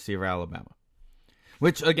Waddle, wide receiver, Alabama.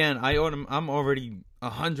 Which again, I'm already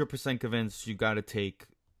 100% convinced you got to take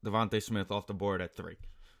Devontae Smith off the board at 3.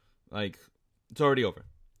 Like it's already over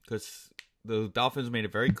because the Dolphins made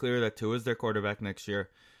it very clear that Tua is their quarterback next year.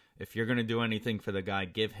 If you're gonna do anything for the guy,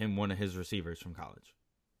 give him one of his receivers from college.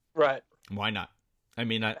 Right. Why not? I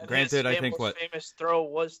mean, granted, I think his famous throw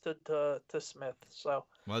was to Smith. So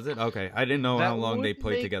was it? Okay, I didn't know how long they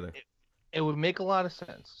played together. It would make a lot of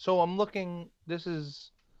sense. So I'm looking. This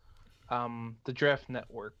is the Draft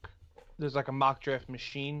Network. There's like a mock draft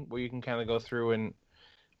machine where you can kind of go through and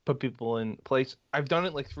put people in place. I've done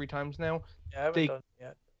it like 3 times now. Yeah, I haven't done it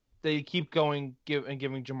yet. They keep going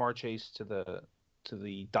giving Jamar Chase to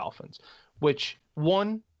the Dolphins, which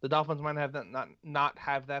the Dolphins might have that not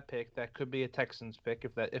have that pick. That could be a Texans pick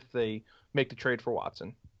if they make the trade for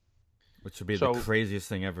Watson. Which would be the craziest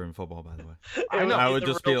thing ever in football, by the way. I know. That would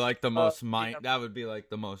just be like the most that would be like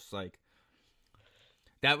the most like.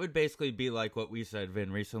 That would basically be like what we said,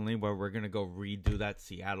 Vin, recently, where we're gonna go redo that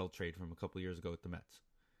Seattle trade from a couple years ago with the Mets.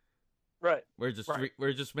 Right. We're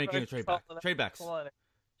just making a trade back. Trade backs.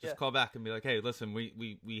 Just call back and be like, hey, listen,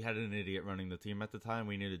 we had an idiot running the team at the time.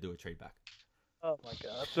 We need to do a trade back. Oh my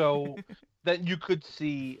God. So then you could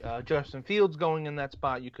see Justin Fields going in that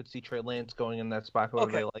spot. You could see Trey Lance going in that spot.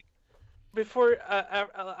 Whoever they like. Before I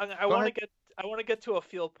want to get to a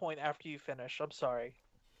field point after you finish. I'm sorry.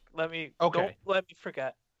 Don't let me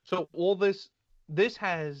forget. So all this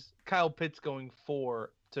has Kyle Pitts going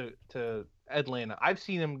to Atlanta. I've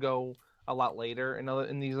seen him go a lot later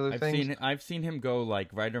in these other things. I've seen him go like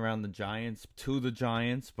right around the Giants to the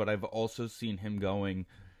Giants, but I've also seen him going,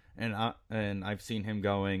 and I've seen him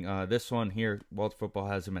going. This one here, World Football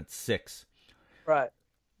has him at 6. Right.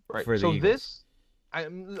 For the so Eagles.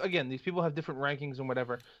 Again, these people have different rankings and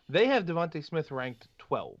whatever. They have Devontae Smith ranked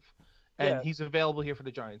 12, and he's available here for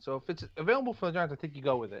the Giants. So if it's available for the Giants, I think you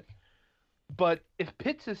go with it. But if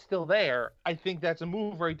Pitts is still there, I think that's a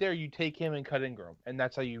move right there. You take him and cut Ingram, and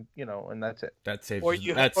that's how and that's it. That saves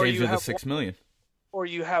you the $6 million. Or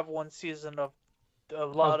you have one season of a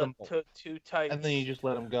lot of two tights, and then you just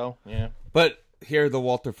let him go. Yeah. But here, the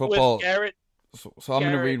Walter Football. With Garrett. So I'm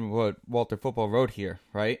going to read what Walter Football wrote here,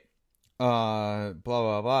 right? Blah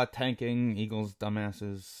blah blah, tanking, Eagles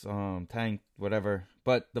dumbasses, tank, whatever.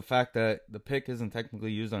 But the fact that the pick isn't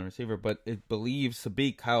technically used on receiver, but it believes to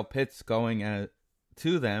be Kyle Pitts going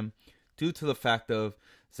to them due to the fact of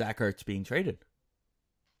Zach Ertz being traded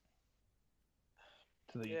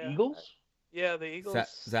to the Eagles. Yeah, the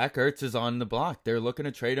Eagles. Zach Ertz is on the block. They're looking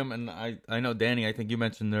to trade him, and I know Danny. I think you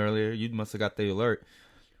mentioned earlier. You must have got the alert.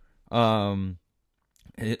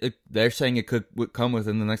 They're saying it could come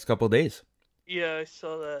within the next couple of days. Yeah, I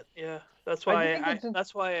saw that. Yeah, that's why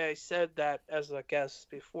that's why I said that as a guest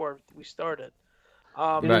before we started.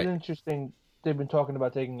 It is interesting. They've been talking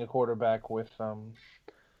about taking a quarterback with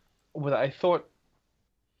I thought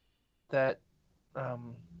that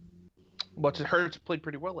Hurts played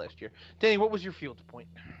pretty well last year. Danny, what was your field point?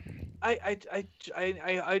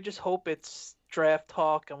 I just hope it's draft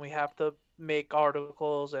talk and we have to make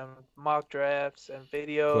articles and mock drafts and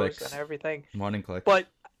videos and everything. Morning clicks. But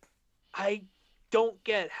I don't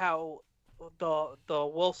get how the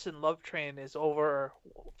Wilson love train is over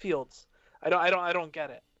Fields. I don't get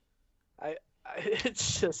it.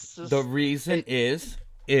 It's just the reason is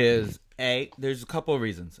there's a couple of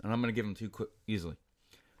reasons, and I'm gonna give them to you easily.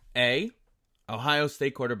 Ohio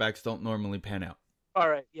State quarterbacks don't normally pan out. All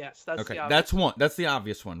right. Yes, that's okay. The That's one. That's the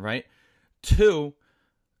obvious one, right? 2,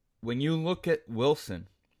 when you look at Wilson,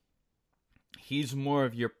 he's more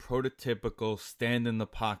of your prototypical stand in the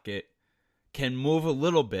pocket, can move a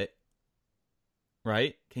little bit,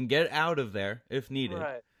 right? Can get out of there if needed.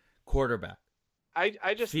 Right. Quarterback.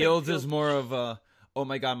 I just Fields is more of a, oh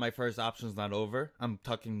my God, my first option's not over. I'm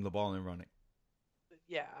tucking the ball and running.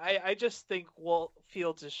 Yeah, I just think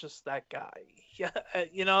Fields is just that guy. Yeah,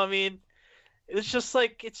 you know what I mean? It's just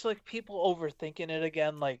like people overthinking it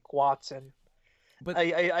again, like Watson. But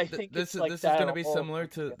I think this it's like this is that going to be all similar over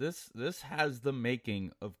to again. this has the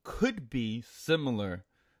making of could be similar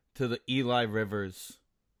to the Eli Rivers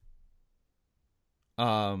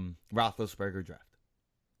Roethlisberger draft.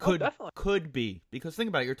 Definitely. Could be, because think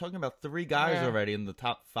about it, you're talking about 3 guys Yeah. already in the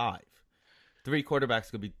top 5. 3 quarterbacks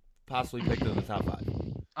could be possibly picked in the top 5.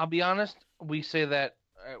 I'll be honest, we say that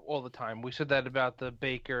all the time. We said that about the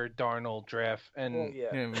Baker Darnold draft, and Well, yeah.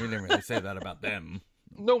 Yeah, we didn't really say that about them.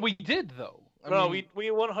 no, we did though. No, mean, we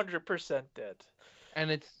 100% did.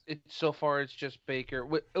 and it's so far it's just Baker.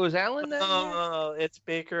 Was Allen that? year? No, it's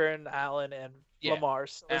Baker and Allen and Yeah, Lamar.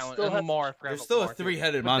 So it Allen still and has- Lamar. I forgot There's about still a Lamar, too.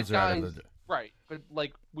 3-headed But the monster out of guys- the... Right, but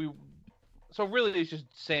like so really it's just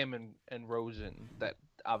Sam and Rosen that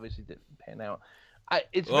obviously didn't pan out.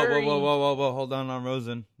 It's Whoa, very whoa, hold on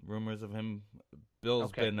Rosen. Rumors of him.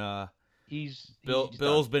 Bill's Okay. been he's Bill's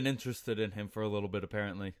done. been interested in him for a little bit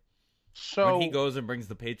apparently. So When he goes and brings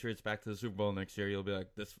the Patriots back to the Super Bowl next year, you'll be like,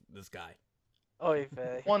 this guy. Oy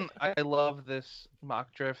vey. one, I love this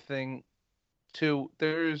mock draft thing. 2,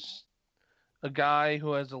 there's a guy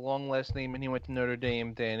who has a long last name and he went to Notre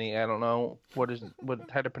Dame. Danny, I don't know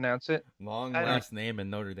how to pronounce it. Long I know. last name in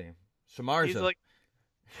Notre Dame. Shamarza. He's like,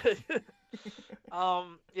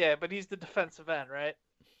 yeah, but he's the defensive end, right?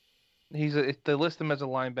 They list him as a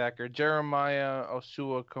linebacker. Jeremiah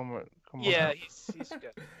Osua Yeah, he's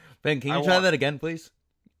good. Ben, can you I try want- that again, please?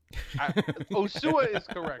 Osua is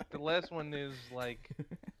correct. The last one is like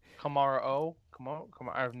Kamara O. Kamara.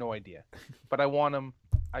 I have no idea, but I want him.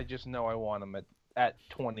 I just know I want him at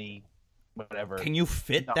 20, whatever. Can you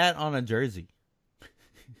fit No. that on a jersey?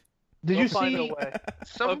 Did We'll you find see a way.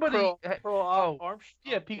 somebody? Armstrong.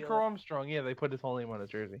 Yeah, Pete Armstrong. Yeah, they put his whole name on a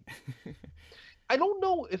jersey. I don't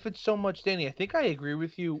know if it's so much Danny. I think I agree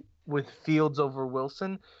with you with Fields over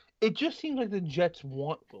Wilson. It just seems like the Jets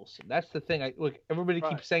want Wilson. That's the thing. Everybody Right,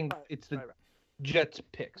 keeps saying right, it's the right. Jets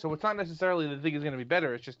pick. So it's not necessarily the thing is going to be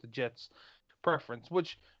better. It's just the Jets preference,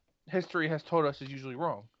 which history has told us is usually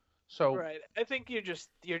wrong. So Right. I think you're just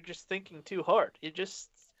thinking too hard.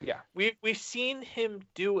 yeah, We've seen him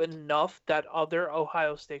do enough that other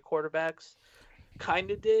Ohio State quarterbacks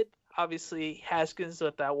kind of did. Obviously Haskins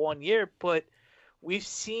with that 1 year, but we've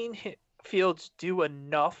seen Fields do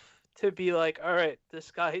enough to be like, all right, this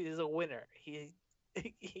guy is a winner.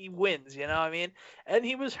 He wins, you know what I mean? And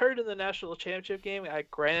he was hurt in the national championship game.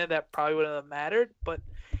 Granted, that probably wouldn't have mattered, but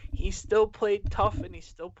he still played tough and he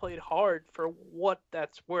still played hard for what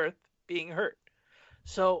that's worth being hurt.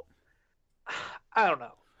 So, I don't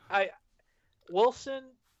know. Wilson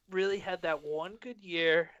really had that one good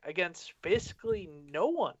year against basically no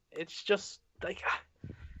one. It's just like,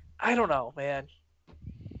 I don't know, man.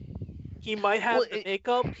 He might have the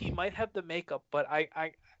makeup. He might have the makeup, but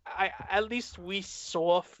I at least we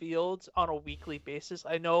saw Fields on a weekly basis.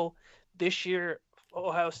 I know this year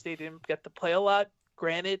Ohio State didn't get to play a lot,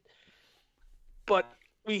 granted, but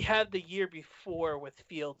we had the year before with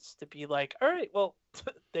Fields to be like, all right, well,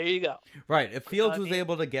 there you go. Right. If Fields was mean-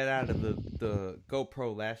 able to get out of the go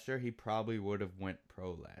pro last year, he probably would have went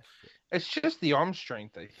pro last year. it's just the arm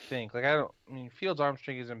strength. I think. I mean, Fields' arm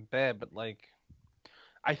strength isn't bad, but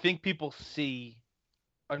I think people see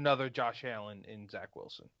another Josh Allen in Zach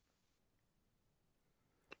Wilson.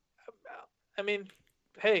 I mean,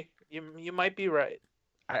 hey, you might be right.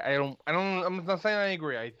 I'm not saying I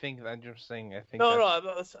agree. I'm just saying I think No,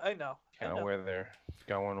 that's I know. kind of where they're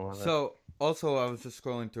going with it. So, also, I was just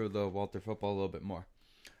scrolling through the Walter football a little bit more.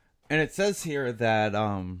 And it says here that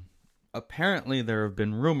apparently there have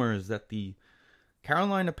been rumors that the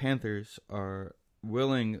Carolina Panthers are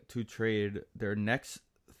willing to trade their next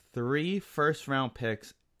 3 first-round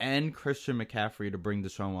picks and Christian McCaffrey to bring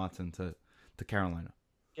Deshaun Watson to Carolina.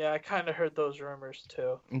 Yeah, I kind of heard those rumors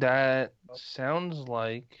too. That sounds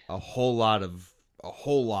like A whole lot. a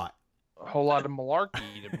whole lot of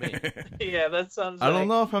malarkey to me. Yeah, that sounds. I don't like-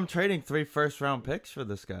 know if I'm trading 3 first-round picks for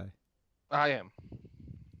this guy. I am.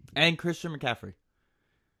 And Christian McCaffrey.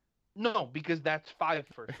 No, because that's 5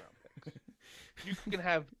 first-round picks. You can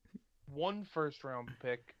have 1 first-round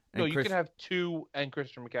pick. No, And you can have 2 and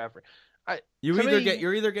Christian McCaffrey. You're To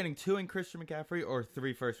me- either getting 2 in Christian McCaffrey or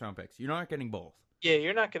 3 first-round picks. You're not getting both. Yeah,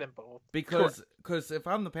 you're not getting both. Because if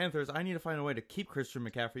I'm the Panthers, I need to find a way to keep Christian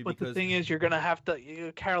McCaffrey But because the thing is, you're gonna have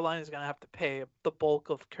to. Carolina's gonna have to pay the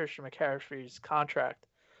bulk of Christian McCaffrey's contract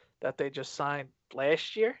that they just signed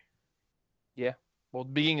last year. Well,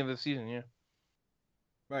 beginning of the season, yeah.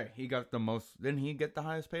 right, he got the most. Didn't he get the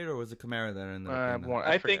highest paid, or was it Kamara that ended up getting that? One-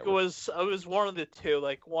 I forget think it was one of the two.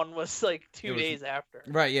 Like one was like It 2 was- days after.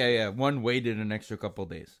 Right, yeah. One waited an extra couple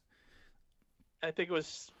days. I think it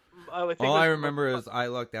was All I remember is I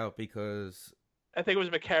lucked out because I think it was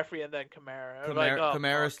McCaffrey and then Kamara.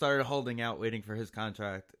 Kamara started holding out, waiting for his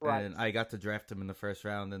contract, Right. and I got to draft him in the first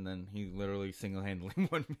round, and then he literally single-handedly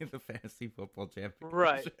won me the fantasy football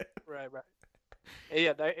championship. Right.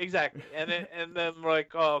 Yeah, exactly. And then we're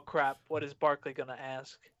like, oh crap, what is Barkley gonna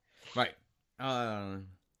ask? Right.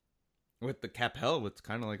 With the cap hell, it's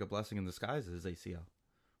kind of like a blessing in disguise is ACL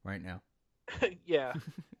right now. Yeah.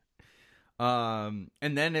 And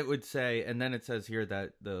then it says here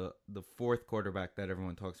that the fourth quarterback that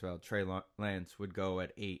everyone talks about, Trey Lance, would go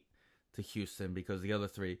at 8 to Houston because the other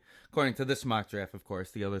 3, according to this mock draft, of course,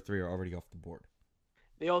 the other 3 are already off the board.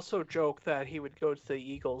 They also joke that he would go to the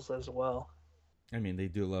Eagles as well. I mean, they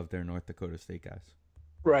do love their North Dakota State guys.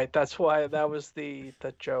 Right, that's why that was the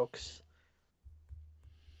jokes.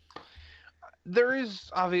 There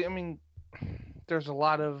is there's a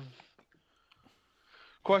lot of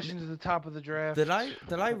questions at the top of the draft. Did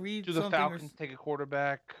I read Do the something Falcons take a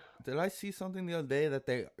quarterback? Did I see something the other day that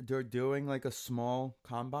they're doing like a small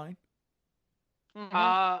combine? Mm-hmm.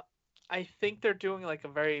 I think they're doing like a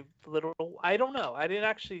very literal. I don't know.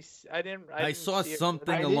 I saw see it.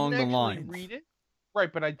 something along the lines. I didn't read it.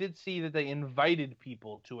 Right, but I did see that they invited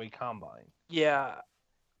people to a combine. Yeah.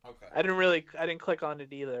 Okay. I didn't click on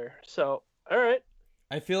it either. So, all right.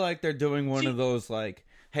 I feel like they're doing one of those like,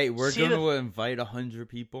 hey, we're going to invite 100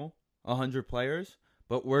 people, 100 players,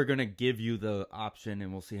 but we're going to give you the option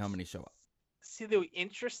and we'll see how many show up. See, the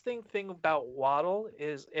interesting thing about Waddle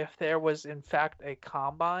is if there was in fact a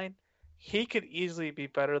combine, he could easily be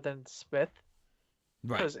better than Smith.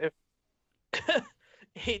 Right. Because if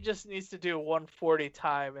he just needs to do 140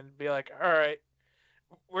 time and be like, all right,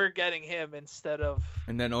 we're getting him instead of.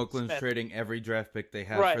 And then Oakland's Smith. Trading every draft pick they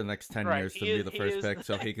have Right, for the next 10 right. years to be the first pick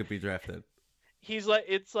so he could be drafted.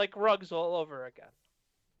 It's like Ruggs all over again.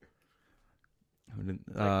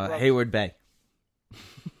 Hayward Bay.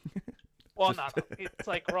 Well, no, it's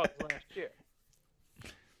like Ruggs last year.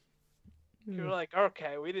 You're like,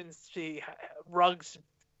 okay, we didn't see Ruggs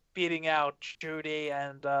beating out Judy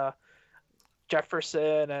and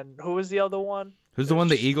Jefferson, and who was the other one? Who's the one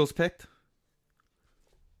the Eagles picked?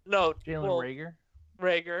 No, Jalen Rager.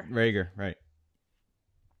 Rager, right.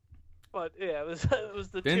 But yeah, it was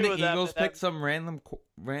the Didn't two the of them. Eagles pick some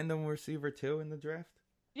random receiver too in the draft?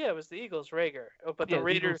 Yeah, it was the Eagles, Rager. But Yeah, the the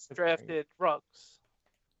Raiders Eagles picked drafted Ruggs.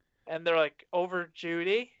 And they're like, over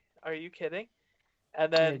Judy? Are you kidding?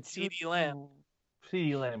 And then CeeDee Lamb.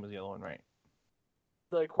 CeeDee Lamb was the other one, right?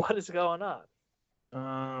 Like, what is going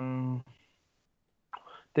on?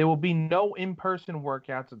 There will be no in-person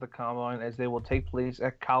workouts at the Combine as they will take place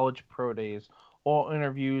at college pro days. All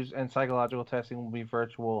interviews and psychological testing will be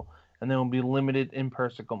virtual, and there will be limited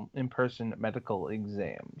in-person medical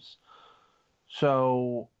exams.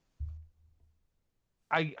 So,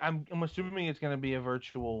 I'm assuming it's going to be a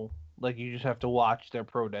virtual, like you just have to watch their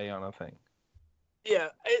pro day on a thing. Yeah,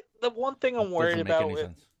 the one thing I'm worried Doesn't make about. any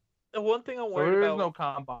sense. The one thing I'm So worried there is about. no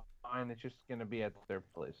Combine. It's just going to be at their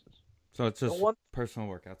places. So it's just one- personal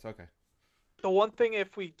workouts. Okay. The one thing,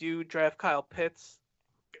 if we do draft Kyle Pitts,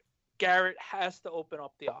 Garrett has to open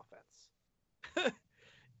up the offense.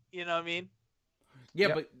 You know what I mean? Yeah,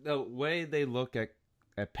 Yep. but the way they look at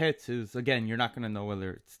Pitts is, again, you're not going to know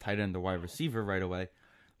whether it's tight end or wide receiver right away.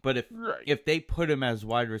 But if they put him as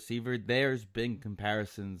wide receiver, there's been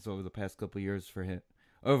comparisons over the past couple of years for him,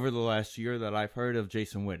 over the last year that I've heard of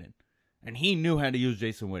Jason Witten. And he knew how to use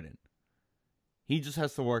Jason Witten. He just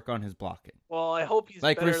has to work on his blocking. Well, I hope he's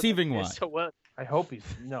Like better receiving than wise. So what? I hope he's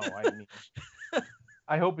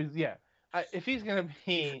I hope he's if he's gonna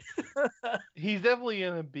be, he's definitely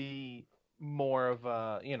gonna be more of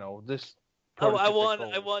a this. Oh, I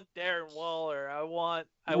prototypical- want Darren Waller. I want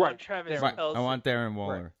Right, Travis Darren- Kelce. I want Darren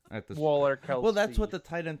Waller at this. Waller, Kelce. Well, that's what the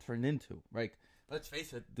tight end turned into. Like, let's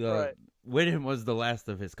face it, Witten was the last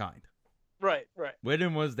of his kind. Right.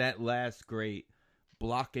 Witten was that last great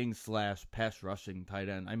blocking / pass rushing tight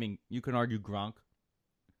end. I mean, you can argue Gronk.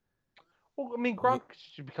 Well, I mean, Gronk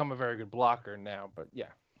should become a very good blocker now, but yeah.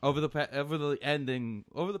 Over the past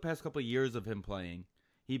couple of years of him playing,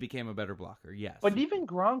 he became a better blocker. Yes, But even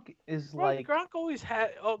Gronk is Gronk always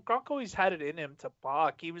had it in him to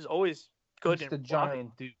block. He was always good just in a blocking.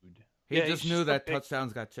 giant dude. he yeah, just he's knew so that big.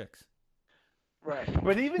 touchdowns got chicks. Right.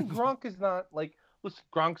 But even Gronk is not like. Listen,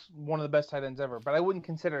 Gronk's one of the best tight ends ever, but I wouldn't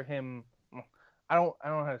consider him. I don't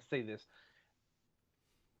know how to say this.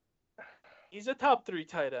 He's a top 3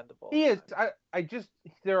 tight end of all. He is. time. I just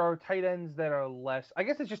there are tight ends that are less. I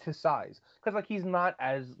guess it's just his size, because like he's not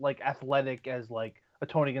as like athletic as like a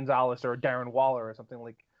Tony Gonzalez or a Darren Waller or something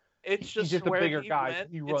like. It's he's just just a where bigger he guy.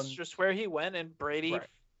 went. He It's runs- just where he went, and Brady Right.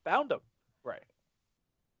 found him. Right.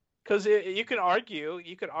 Because you can argue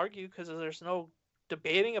because there's no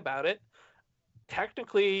debating about it.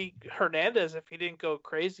 Technically, Hernandez, if he didn't go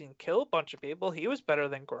crazy and kill a bunch of people, he was better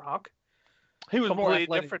than Gronk. He was more Completely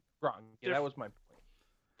athletic different- than Gronk. Yeah, that was my point.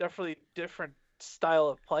 Definitely different style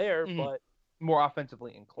of player, Mhm. but More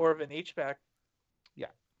offensively inclined. more of an H-back.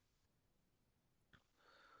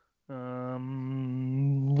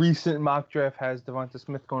 Recent mock draft has Devonta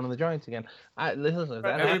Smith going to the Giants again. Listen, is that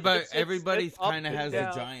Right. Everybody it's up kind of and has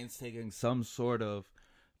down. the Giants taking some sort of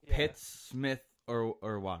Yeah. Pitts, Smith,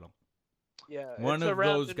 or Waddle. Yeah, One it's of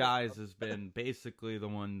around those in- guys has been basically the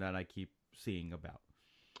one that I keep seeing about.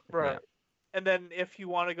 Right. Yeah. And then if you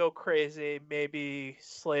want to go crazy, maybe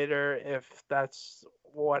Slater if that's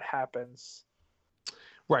what happens.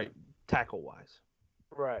 right tackle wise?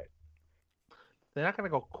 Right. They're not going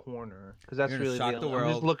to go corner because that's You're gonna really shock the I'm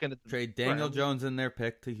world. just looking at Trade Daniel right, Jones in their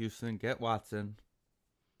pick to Houston, get Watson.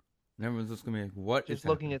 And everyone's just going to be like, what is Just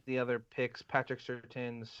looking happening? at the other picks, Patrick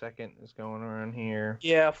Surtain, the second is going around here.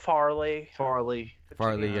 Yeah, Farley. Farley.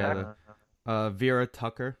 Farley, Virginia yeah. Tech. Vera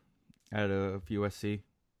Tucker out of USC.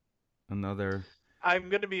 Another. I'm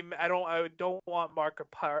gonna be. I don't want Mark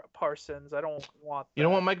Parsons. I don't want. You don't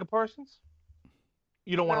that. want Micah Parsons?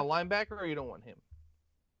 You don't want a No. linebacker, or you don't want him?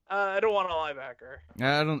 I don't want a linebacker.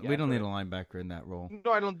 We don't need a right. linebacker in that role.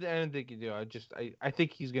 No, I don't think you do. I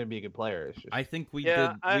think he's going to be a good player. It's just, I think we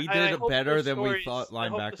Yeah, I did hope better those than we stories- thought I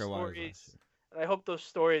hope the linebacker wise last stories- year. And I hope those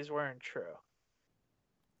stories weren't true.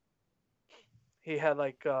 He had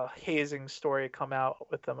like a hazing story come out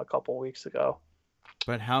with him a couple weeks ago.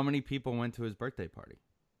 But how many people went to his birthday party?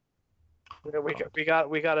 We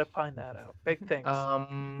got to find that out. Big things.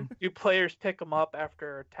 Do players pick him up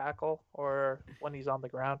after a tackle or when he's on the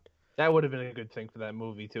ground? that would have been a good thing for that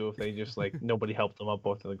movie too. If they just like nobody helped them up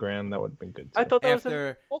off to the ground, that would have been good. Too. I thought that was a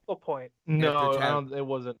After focal point. no, after I don't, it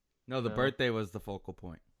wasn't. no, the No. birthday was the focal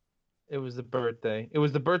point. It was the birthday. It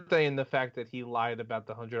was the birthday and the fact that he lied about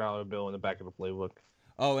the $100 bill in the back of the playbook.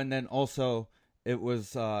 Oh, and then also it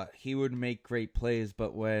was he would make great plays,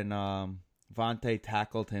 but when Vontae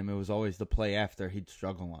tackled him, it was always the play after he'd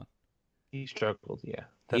struggle on. He struggled. Yeah,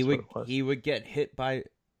 that's He what would it was. he would get hit by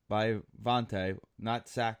Vontae, not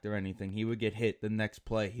sacked or anything. He would get hit. The next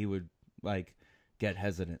play, he would like get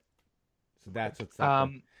hesitant. So that's what's up.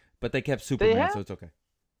 But they kept Superman, have- so it's okay.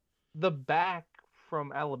 The back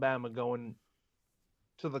from Alabama going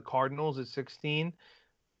to the Cardinals at 16.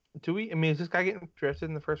 Do we? I mean, is this guy getting drafted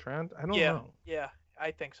in the first round? I don't know. Yeah,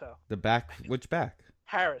 I think so. The back, which back?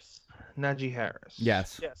 Harris. Najee Harris.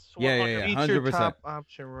 Yes. Yes. Yeah, 100. yeah. Feature 100%. top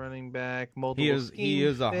option running back. Multiple He is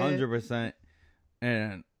scheme fit. 100%.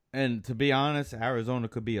 And to be honest, Arizona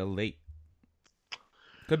could be late.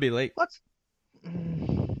 Could be late. Let's.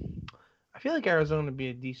 I feel like Arizona would be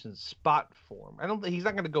a decent spot for him. I don't think he's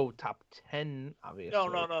not going to go top 10, obviously.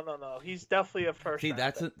 No. He's definitely a first. See,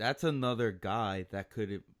 round pick. that's another guy that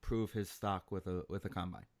could improve his stock with a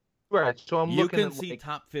combine. Right. So I'm You looking can at see like,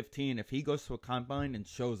 top 15 if he goes to a combine and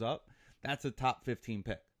shows up. That's a top 15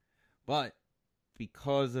 pick. But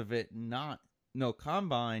because of it not no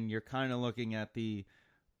combine, you're kind of looking at the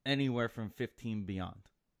anywhere from 15 beyond.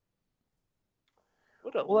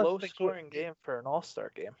 What a Well, let's low think- scoring game for an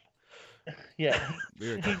All-Star game. yeah. We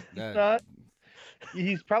were he's, talking- not,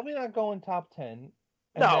 he's probably not going top 10.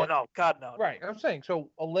 And No, then- God, no. Right. I'm saying so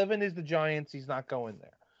 11 is the Giants. He's not going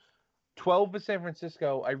there. 12 is San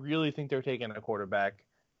Francisco. I really think they're taking a quarterback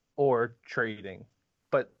or trading,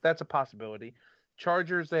 but that's a possibility.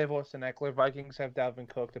 Chargers, they have Austin Eckler. Vikings have Dalvin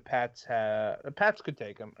Cook. The Pats could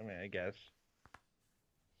take him. I mean, I guess.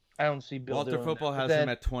 I don't see Bill Walter doing Football that. But has then- him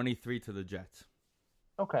at 23 to the Jets.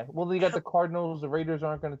 Okay. Well, then you got the Cardinals. The Raiders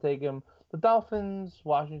aren't going to take him. The Dolphins,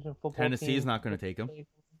 Washington football Tennessee's team, not going to take him.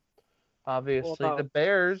 Obviously, Well, no. the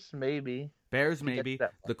Bears maybe. Bears To get maybe.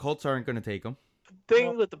 that one. The Colts aren't going to take him. The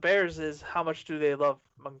thing with the Bears is how much do they love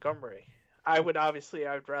Montgomery? I'd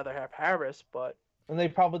rather have Harris, but And they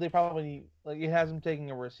probably like it has him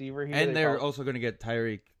taking a receiver here. And They they're probably- also going to get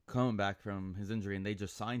Tyreek coming back from his injury, and they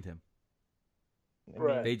just signed him. I mean,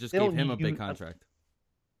 Right. They just They gave don't him a use- big contract.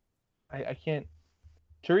 I can't.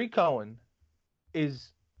 Tariq Cohen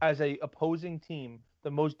is, as a opposing team,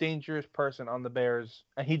 the most dangerous person on the Bears,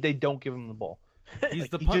 and they don't give him the ball. He's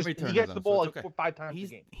the He punt just- returner. He gets though, the ball so it's like okay. 5 times a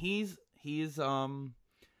game. He's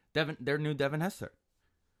their new Devin Hester.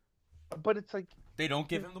 But it's like They don't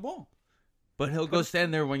give him the ball. But he'll go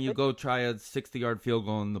stand there when you go try a 60-yard field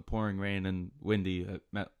goal in the pouring rain and windy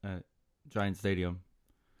at Giant Stadium.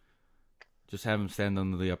 Just have him stand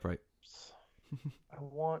under the upright. I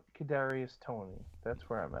want Kadarius Toney. That's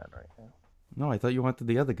where I'm at right now. No, I thought you wanted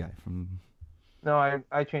the other guy from. No,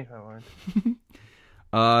 I changed my mind.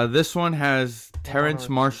 This one has Terrence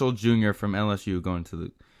Marshall Jr. from LSU going to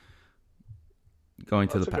the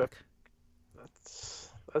Pack.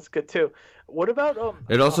 That's good too. What about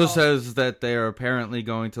It also says that they are apparently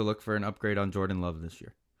going to look for an upgrade on Jordan Love this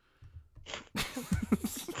year.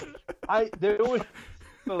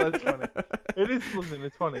 So that's funny. Listen,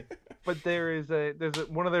 it's funny. But there's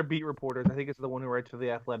one of their beat reporters, I think it's the one who writes for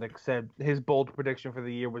The Athletic, said his bold prediction for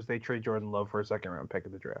the year was they trade Jordan Love for a second round pick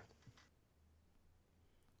of the draft.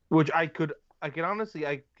 Which I could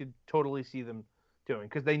totally see them doing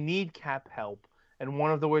because they need cap help, and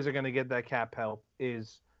one of the ways they're going to get that cap help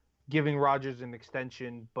is giving Rodgers an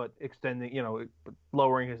extension, but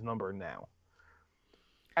lowering his number now.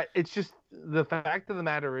 It's just the fact of the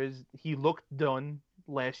matter is he looked done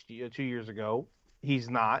last year, 2 years ago. He's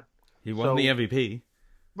not. He won the MVP.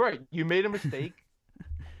 Right. You made a mistake.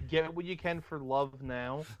 Get what you can for Love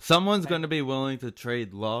now. Someone's going to be willing to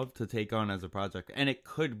trade Love to take on as a project. And it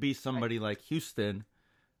could be somebody like Houston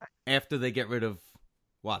after they get rid of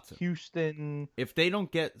Watson. Houston. If they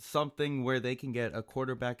don't get something where they can get a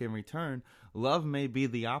quarterback in return, Love may be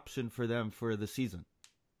the option for them for the season.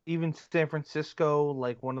 Even San Francisco,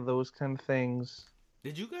 like one of those kind of things.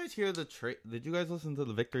 Did you guys hear Did you guys listen to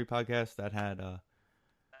the Victory podcast that had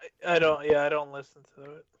I don't listen to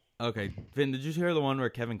it. Okay, Vin, did you hear the one where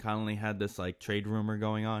Kevin Connolly had this like trade rumor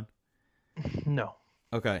going on? No.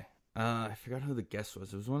 Okay. I forgot who the guest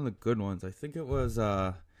was. It was one of the good ones. I think it was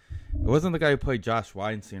it wasn't the guy who played Josh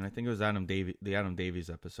Weinstein. I think it was the Adam Davies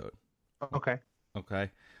episode. Okay. Okay.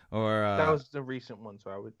 Or that was the recent one, so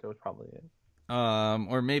that was probably it.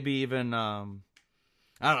 Or maybe even I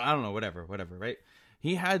don't know, whatever, right?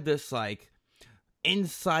 He had this like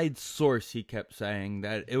inside source, he kept saying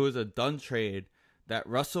that it was a done trade, that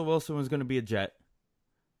Russell Wilson was going to be a Jet,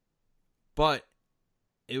 but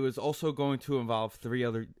it was also going to involve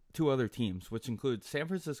two other teams, which include San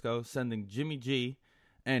Francisco sending Jimmy G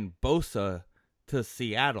and Bosa to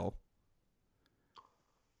Seattle.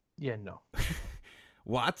 Yeah, no.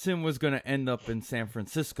 Watson was going to end up in San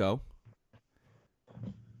Francisco.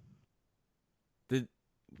 The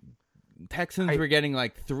Texans were getting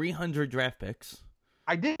like 300 draft picks.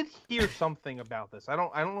 I did hear something about this. I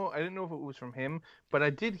don't know. I didn't know if it was from him, but I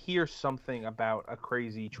did hear something about a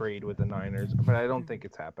crazy trade with the Niners, but I don't think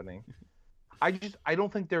it's happening. I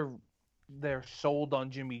don't think they're sold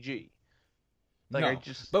on Jimmy G. Like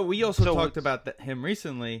no, but we also talked about him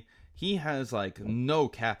recently. He has like no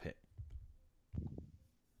cap hit.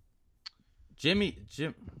 Jim.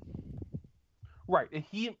 Right.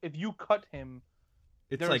 If you cut him,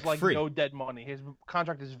 there's like free. No dead money. His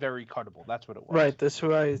contract is very cuttable. That's what it was. Right. That's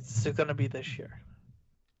why it's going to be this year.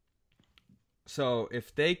 So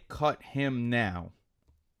if they cut him now,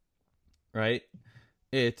 right,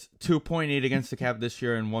 it's 2.8 against the cap this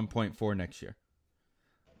year and 1.4 next year.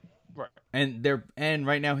 Right. And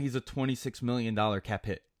right now he's a $26 million cap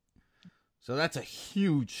hit. So that's a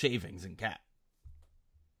huge savings in cap.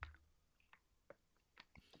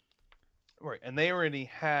 Right, and they already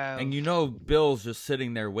have... And Bill's just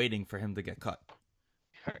sitting there waiting for him to get cut.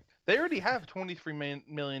 They already have $23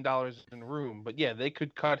 million in room, but yeah, they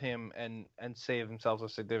could cut him and save themselves a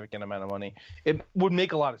significant amount of money. It would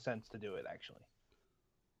make a lot of sense to do it, actually.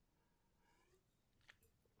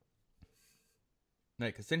 Right,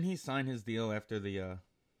 because didn't he sign his deal after the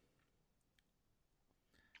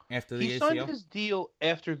ACL? He signed his deal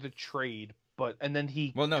after the trade, and then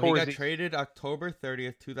he... Well, no, he got traded October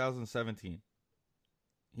 30th, 2017.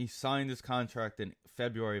 He signed his contract in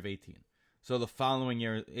February of 18. So the following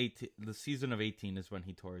year, the season of 18 is when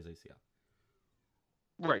he tore his ACL.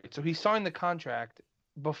 Right, so he signed the contract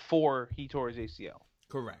before he tore his ACL.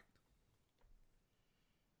 Correct.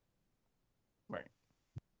 Right.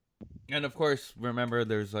 And of course, remember,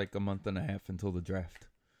 there's like a month and a half until the draft.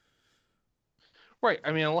 Right,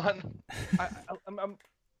 I mean, a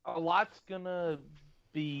lot's gonna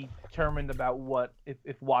be determined about what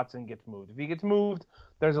if Watson gets moved. If he gets moved,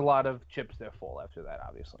 there's a lot of chips that fall after that,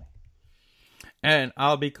 obviously. And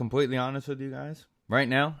I'll be completely honest with you guys right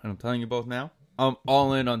now, and I'm telling you both now, I'm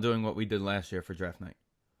all in on doing what we did last year for draft night.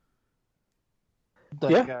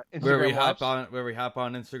 Where we hop on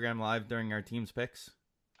Instagram Live during our team's picks.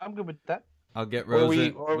 I'm good with that. I'll get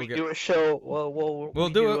Rosen. Or we do a show. We'll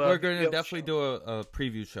do it. We're going to definitely do a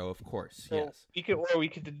preview show, of course. So yes. We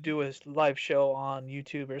could do a live show on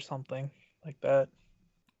YouTube or something like that.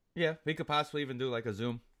 Yeah, we could possibly even do like a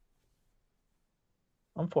Zoom.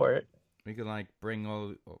 I'm for it. We could like bring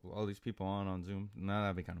all these people on Zoom. No,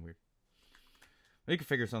 that'd be kind of weird. We could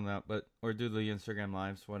figure something out, or do the Instagram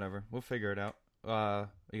lives, whatever. We'll figure it out.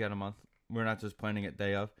 We got a month. We're not just planning it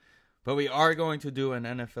day of, but we are going to do an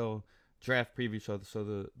NFL draft preview show. So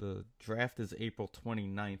the draft is April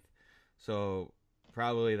 29th. So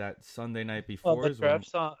probably that Sunday night before. Oh,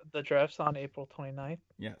 the draft's on April 29th?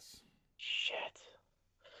 Yes. Shit.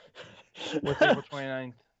 What's April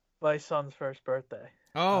 29th? My son's first birthday.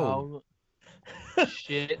 Oh.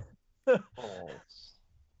 Shit.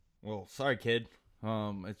 Well, sorry, kid.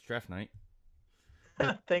 It's draft night.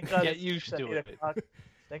 Thank God Get used to it.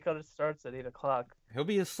 Thank God it starts at 8 o'clock. He'll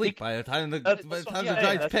be asleep by the time the That's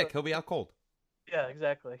Giants pick. He'll be out cold. Yeah,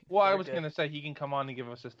 exactly. Well, I was going to say he can come on and give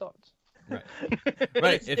us his thoughts. Right.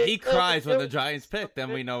 Right. If he cries when the Giants pick,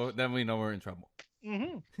 then we know we're in trouble.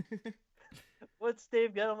 Mm-hmm. What's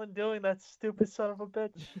Dave Gettleman doing? That stupid son of a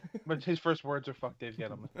bitch. But his first words are "fuck Dave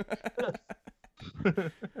Gettleman."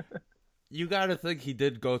 You got to think he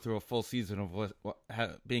did go through a full season of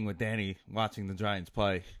being with Danny, watching the Giants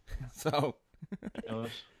play. So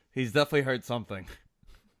he's definitely heard something.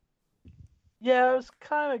 Yeah, it was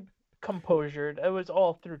kind of composured. It was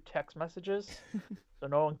all through text messages, so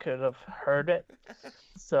no one could have heard it.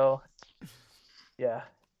 So, yeah.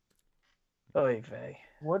 Oy vey.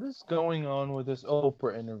 What is going on with this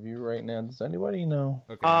Oprah interview right now? Does anybody know?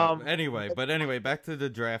 Okay. Anyway, back to the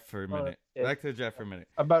draft for a minute.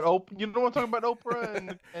 About Oprah. You don't want to talk about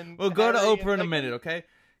Oprah and we'll go to Harry Oprah in a and minute, okay?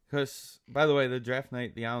 Because, by the way, the draft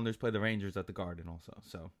night, the Islanders play the Rangers at the Garden also.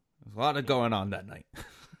 So there's a lot going on that night.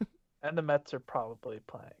 And the Mets are probably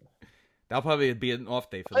playing. That'll probably be an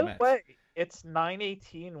off day for the Mets. By the way, it's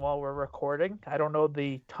 9:18 while we're recording. I don't know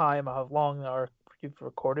the time of how long you've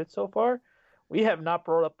recorded so far. We have not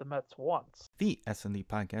brought up the Mets once. The S&D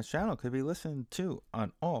Podcast channel could be listened to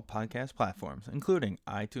on all podcast platforms, including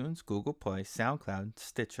iTunes, Google Play, SoundCloud,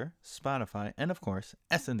 Stitcher, Spotify, and of course,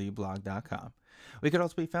 sndblog.com. We could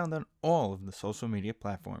also be found on all of the social media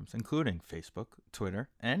platforms, including Facebook, Twitter,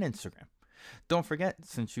 and Instagram. Don't forget,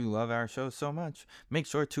 since you love our show so much, make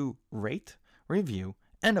sure to rate, review,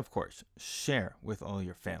 and of course, share with all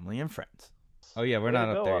your family and friends. Oh yeah, we're not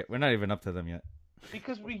up there yet. We're not even up to them yet.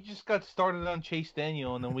 Because we just got started on Chase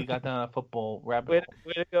Daniel, and then we got down on football rabbit hole.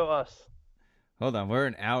 Way to go, us. Hold on, we're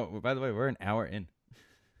an hour. By the way, we're an hour in.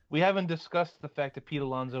 We haven't discussed the fact that Pete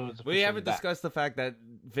Alonso is. We haven't discussed the fact that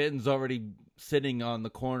Vin's already sitting on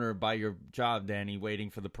the corner by your job, Danny,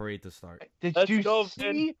 waiting for the parade to start. Did you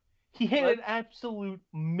see? He hit an absolute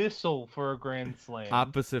missile for a grand slam.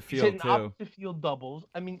 Opposite field, he's hitting too. Opposite field doubles.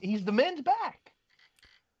 I mean, he's the man's back.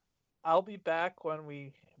 I'll be back when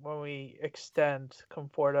we extend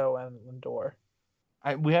Conforto and Lindor.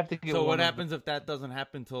 We have to get. So what happens if that doesn't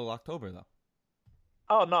happen until October, though?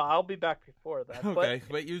 Oh no, I'll be back before that. Okay,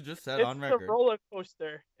 but you just said on record. It's a roller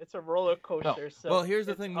coaster. It's a roller coaster. No. So well, here's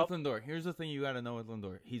the thing with Lindor. Here's the thing you got to know with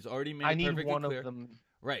Lindor. He's already made it perfectly clear. Of them.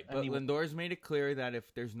 Right, but Lindor's made it clear that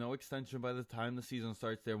if there's no extension by the time the season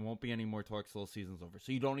starts, there won't be any more talks till the season's over.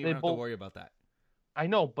 So you don't even have to worry about that. I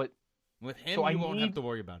know, but with him, you won't have to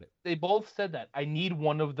worry about it. They both said that. I need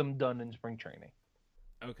one of them done in spring training.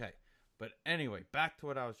 Okay. But anyway, back to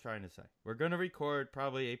what I was trying to say. We're going to record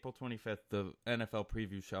probably April 25th, the NFL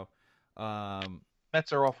preview show.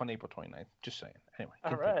 Mets are off on April 29th. Just saying. Anyway.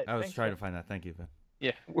 All right. I was trying to find that. Thank you, Vin.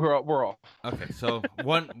 Yeah, we're off. Okay, so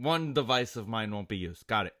one device of mine won't be used.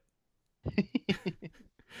 Got it.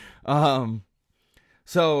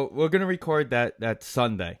 So we're going to record that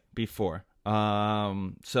Sunday before.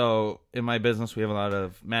 So in my business, we have a lot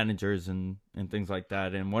of managers and things like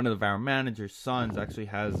that. And one of our managers' sons actually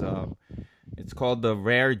has, it's called the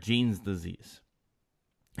rare genes disease.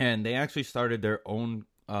 And they actually started their own,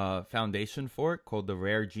 foundation for it called the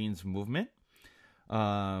Rare Genes Movement.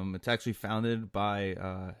 It's actually founded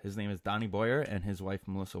by, his name is Donnie Boyer and his wife,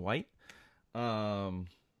 Melissa White. And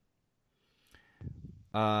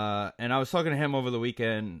I was talking to him over the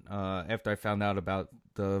weekend, after I found out about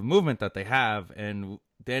the movement that they have, and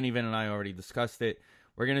Danny, Vin, and I already discussed it.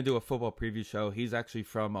 We're going to do a football preview show. He's actually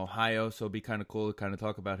from Ohio, so it'd be kind of cool to kind of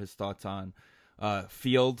talk about his thoughts on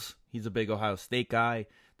Fields. He's a big Ohio State guy.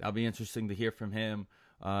 That'll be interesting to hear from him.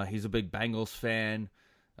 He's a big Bengals fan.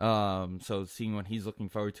 So seeing what he's looking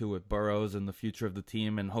forward to with Burrows and the future of the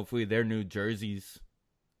team, and hopefully their new jerseys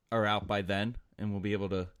are out by then, and we'll be able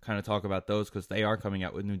to kind of talk about those because they are coming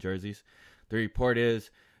out with new jerseys. The report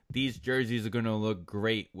is these jerseys are going to look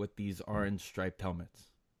great with these orange striped helmets.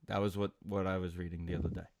 That was what I was reading the other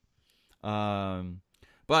day.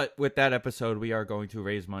 But with that episode, we are going to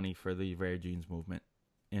raise money for the Rare Genes movement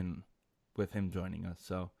with him joining us.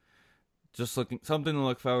 So just something to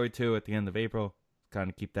look forward to at the end of April. Kind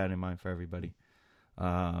of keep that in mind for everybody.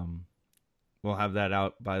 We'll have that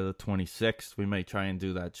out by the 26th. We may try and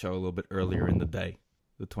do that show a little bit earlier in the day,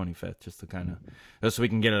 the 25th, just so we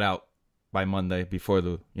can get it out by Monday before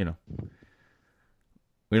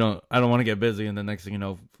I don't want to get busy, and the next thing you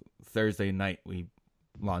know, Thursday night we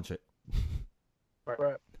launch it.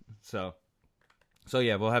 Right. So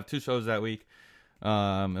yeah, we'll have 2 shows that week.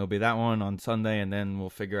 It'll be that one on Sunday, and then we'll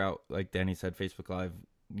figure out, like Danny said, Facebook Live,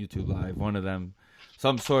 YouTube Live, one of them,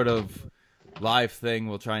 some sort of live thing.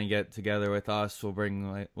 We'll try and get together with us. We'll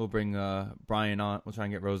bring Brian on. We'll try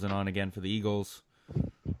and get Rosen on again for the Eagles,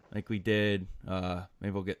 like we did.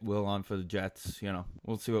 Maybe we'll get Will on for the Jets.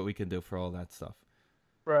 We'll see what we can do for all that stuff.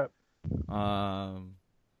 Right.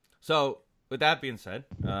 So with that being said,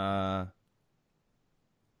 are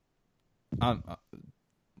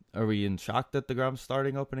we in shock that DeGrom's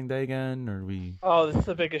starting opening day again? Or are we? Oh, this is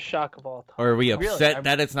the biggest shock of all time. Or are we upset Really?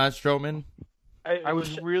 that it's not Stroman? I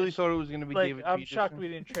was really thought it was going to be David I'm Peterson. shocked we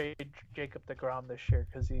didn't trade Jacob DeGrom this year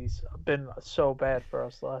because he's been so bad for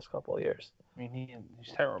us the last couple of years. I mean,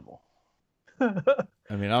 he's terrible. I mean, I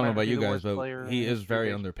don't know Might about be you the guys, worst but player he in is very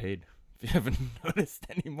history. underpaid. If you haven't noticed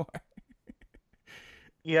anymore.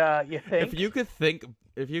 Yeah, you think? If you could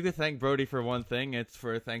thank Brody for one thing, it's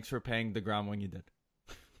for thanks for paying DeGrom when you did.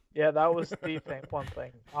 Yeah, that was the thing. One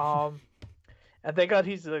thing. And thank God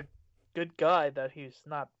he's a good guy that he's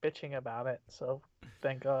not bitching about it. So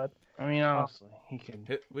thank God. I mean, honestly, he can.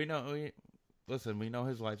 We know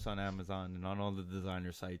his wife's on Amazon and on all the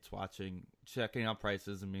designer sites, checking out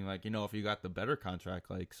prices and being like, if you got the better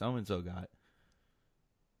contract like so and so got.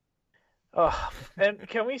 And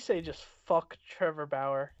can we say just fuck Trevor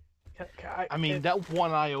Bauer? I mean, that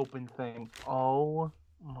one eye open thing. Oh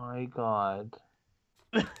my God.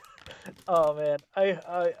 Oh man,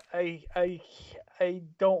 I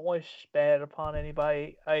don't wish bad upon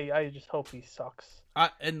anybody. I just hope he sucks.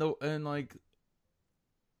 And the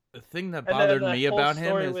thing that And then bothered that me whole about him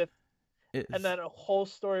story is, with- And then a whole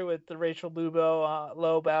story with the Rachel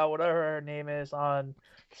Lobau, whatever her name is, on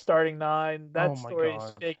starting 9. That Oh my story is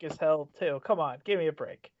God. fake as hell too. Come on, give me a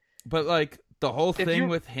break. but like the whole If thing you're-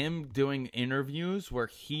 with him doing interviews where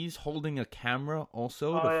he's holding a camera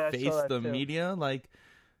also Oh, to yeah, I saw face that the too. media, like,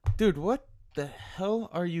 dude, what the hell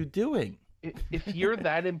are you doing? If you're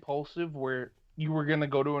that impulsive, where you were gonna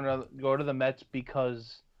go to the Mets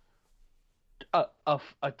because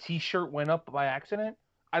a T-shirt went up by accident,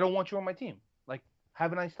 I don't want you on my team. Like,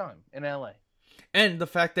 have a nice time in LA. And the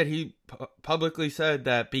fact that he publicly said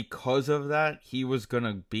that because of that, he was going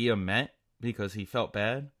to be a Met because he felt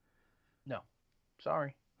bad. No,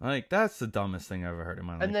 sorry. Like, that's the dumbest thing I've ever heard in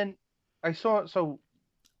my life. And then I saw,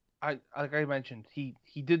 like I mentioned, he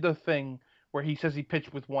did the thing where he says he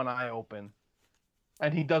pitched with one eye open,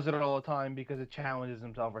 and he does it all the time because it challenges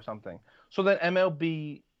himself or something. So then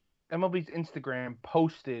MLB's Instagram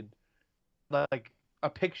posted like a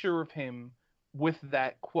picture of him with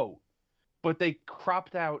that quote, but they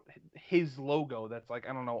cropped out his logo that's like,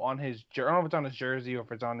 I don't know, on his I don't know if it's on his jersey or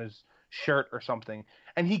if it's on his shirt or something.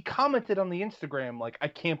 And he commented on the Instagram like, I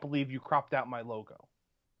can't believe you cropped out my logo.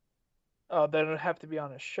 Then it'd have to be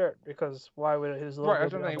on his shirt because why would his logo? Right,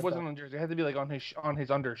 that's be what I'm saying. on It the wasn't back? on jersey. It had to be like on his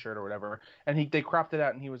undershirt or whatever. And they cropped it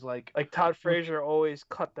out, and he was like, Like Todd Frazier always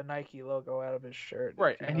cut the Nike logo out of his shirt.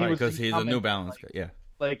 Right, If you and know. he was because he's a New commenting, Balance like- guy. Yeah.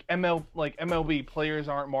 like MLB players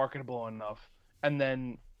aren't marketable enough, and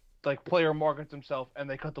then like player markets himself, and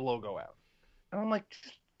they cut the logo out. And I'm like,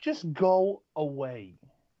 just go away.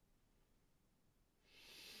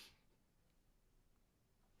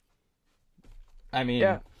 I mean,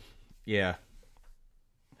 Yeah. yeah.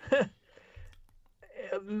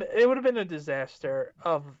 It would have been a disaster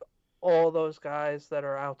of all those guys that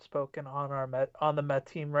are outspoken on the Met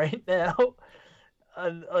team right now.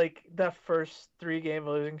 And like that first 3-game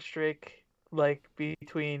losing streak, like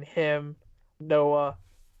between him, Noah,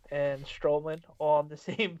 and Stroman all on the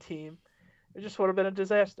same team, it just would have been a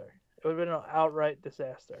disaster. It would have been an outright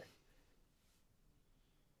disaster.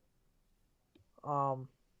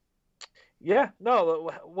 Yeah, no.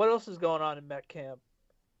 What else is going on in Met camp?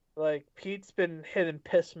 Like Pete's been hitting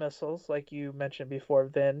piss missiles, like you mentioned before,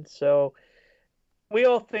 Vin. So we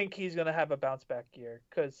all think he's gonna have a bounce back year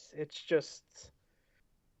because it's just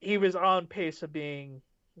he was on pace of getting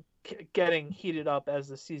heated up as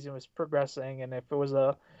the season was progressing, and if it was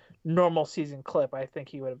a normal season clip, I think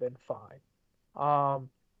he would have been fine. I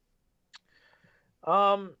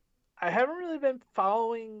haven't really been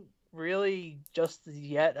following really just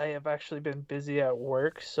yet. I have actually been busy at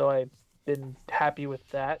work, so I've been happy with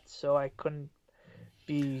that. So I couldn't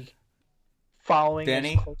be following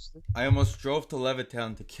Danny? as closely. I almost drove to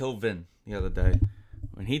Levittown to kill Vin the other day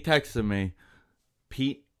when he texted me,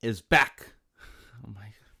 Pete is back. I'm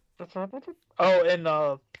like, Oh,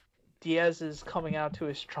 and Diaz is coming out to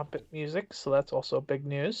his trumpet music, so that's also big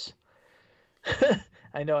news.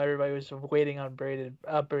 I know everybody was waiting on braided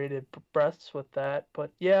breasts with that,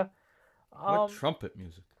 but yeah. What trumpet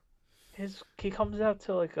music? He comes out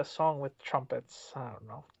to like a song with trumpets. I don't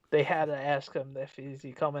know. They had to ask him if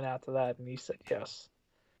he coming out to that, and he said yes.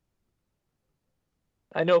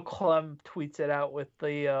 I know Clem tweets it out with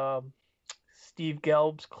the Steve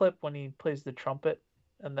Gelb's clip when he plays the trumpet,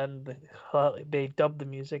 and then they dub the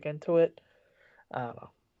music into it. I don't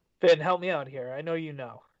know. Ben, help me out here. I know you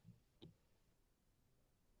know.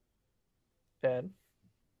 Ben?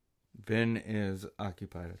 Vin is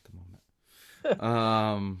occupied at the moment.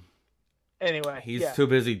 Anyway, he's too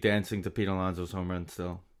busy dancing to Pete Alonso's home run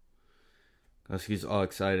still. Because he's all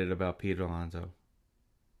excited about Pete Alonso.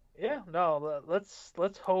 Yeah, no, let's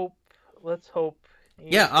hope.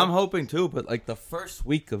 Yeah, I'm hoping too, but like the first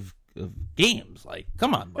week of games, like,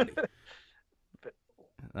 come on, buddy.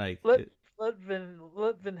 Like let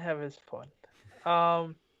Vin have his fun.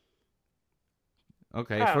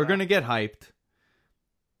 Okay, if we're gonna get hyped,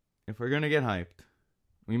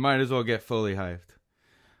 we might as well get fully hyped.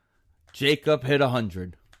 Jacob hit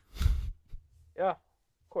 100. Yeah,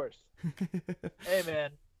 of course. Hey,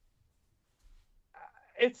 man.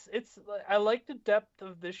 It's I like the depth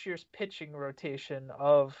of this year's pitching rotation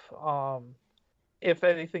of if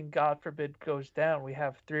anything, God forbid, goes down, we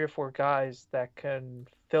have 3 or 4 guys that can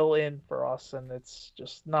fill in for us, and it's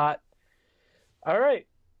just not all right.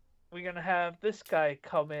 We're gonna have this guy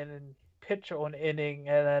come in and pitch one inning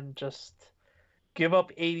and then just give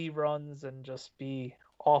up 80 runs and just be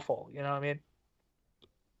awful. You know what I mean?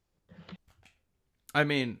 I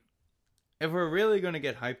mean, if we're really gonna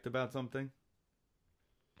get hyped about something,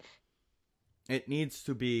 it needs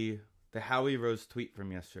to be the Howie Rose tweet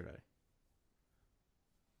from yesterday.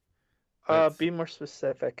 Be more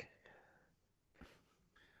specific.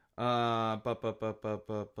 Where'd it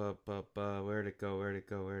go?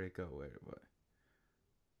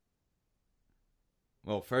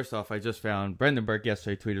 Well, first off, I just found Brendan Burke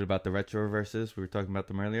yesterday tweeted about the retro reverses. We were talking about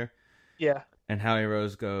them earlier. Yeah. And Howie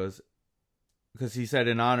Rose goes, because he said,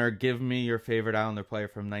 in honor, give me your favorite Islander player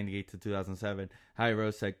from 98 to 2007. Howie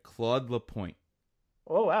Rose said, Claude LaPointe.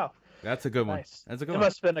 Oh, wow. That's a good Nice. one. That's a good It one.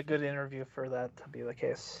 must have been a good interview for that to be the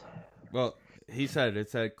case. Well, he said, it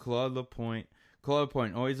said Claude LaPointe. Claude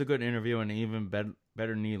LaPointe, always a good interview and an even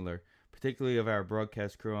better needler, particularly of our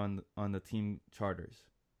broadcast crew on the team charters.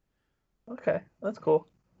 Okay, that's cool.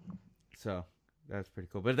 So, that's pretty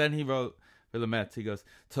cool. But then he wrote for the Mets, he goes,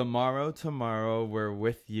 tomorrow, we're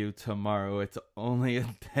with you tomorrow. It's only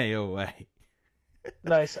a day away.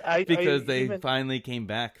 Nice. Because they finally came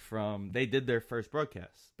back they did their first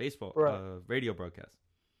broadcast, baseball, right. Radio broadcast.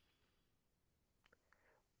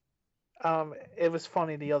 It was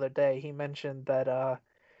funny the other day. He mentioned that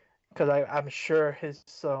because I'm sure his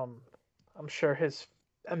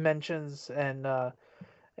mentions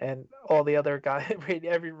and all the other guys,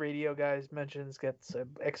 every radio guy's mentions gets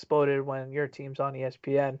exploded when your team's on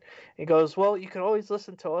ESPN. He goes, well, you can always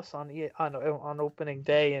listen to us on opening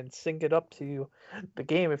day and sync it up to the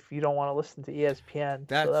game if you don't want to listen to ESPN.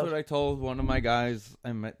 That's what I told one of my guys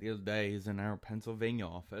I met the other day. He's in our Pennsylvania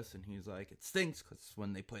office, and he's like, it stinks because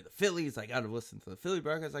when they play the Phillies, I got to listen to the Philly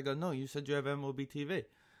broadcast. I go, no, you said you have MLB TV.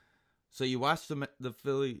 So you watch the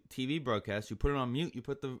Philly TV broadcast, you put it on mute, you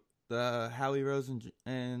put the Howie Rose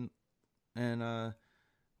and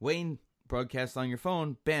Wayne broadcast on your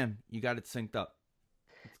phone, bam, you got it synced up.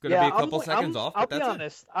 It's going to be a couple seconds off, but that's it. I'll be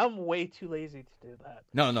honest, I'm way too lazy to do that.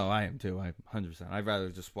 No, I am too. I'm 100%. I'd rather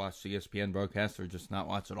just watch the ESPN broadcast or just not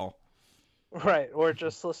watch at all. Right, or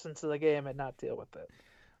just listen to the game and not deal with it.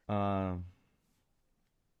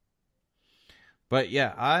 But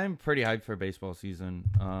yeah, I'm pretty hyped for baseball season.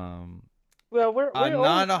 Well,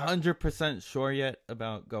 I'm not 100% sure yet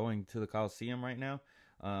about going to the Coliseum right now.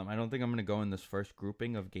 I don't think I'm going to go in this first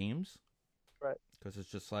grouping of games. Right. Because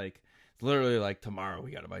it's just like, it's literally like tomorrow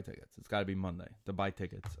we got to buy tickets. It's got to be Monday to buy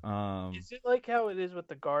tickets. Is it like how it is with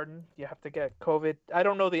the Garden? You have to get COVID. I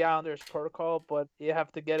don't know the Islanders protocol, but you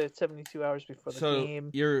have to get it 72 hours before the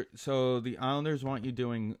game. So the Islanders want you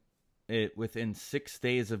doing it within 6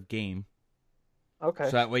 days of game. Okay.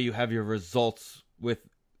 So that way you have your results within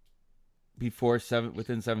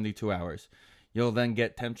 72 hours. You'll then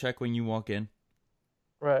get temp check when you walk in.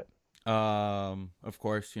 Right. Of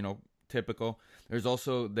course, typical. There's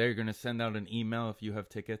also, they're going to send out an email if you have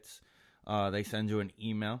tickets. They send you an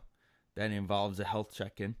email that involves a health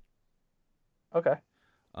check-in. Okay.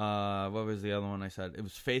 What was the other one I said? It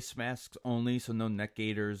was face masks only, so no neck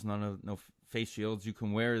gaiters, no face shields. You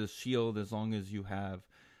can wear the shield as long as you have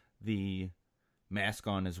the mask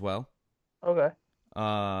on as well. Okay.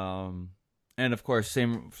 And And of course,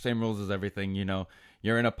 same rules as everything.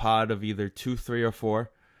 You're in a pod of either 2, 3, or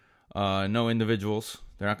 4. No individuals.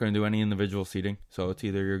 They're not going to do any individual seating. So it's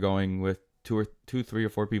either you're going with 2, 3, or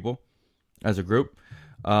 4 people as a group.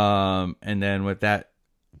 And then with that,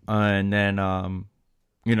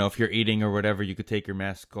 if you're eating or whatever, you could take your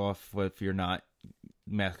mask off. If you're not,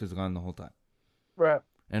 mask is on the whole time. Right.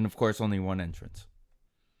 And of course, only one entrance.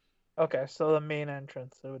 Okay, so the main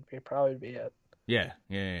entrance would probably be it. Yeah,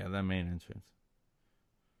 that main entrance.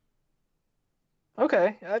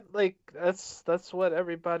 Okay, that's what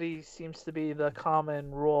everybody seems to be the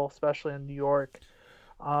common rule, especially in New York.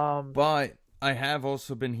 But I have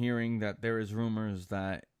also been hearing that there is rumors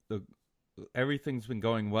that everything's been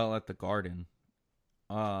going well at the Garden.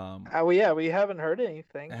 We haven't heard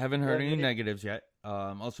anything. I haven't heard any negatives yet.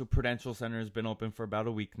 Also, Prudential Center has been open for about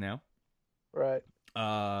a week now. Right.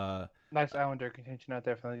 Nice Islander contention out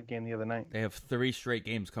there for the game the other night. They have 3 straight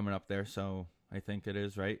games coming up there, so I think it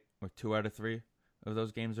is, right? Or 2 out of 3 of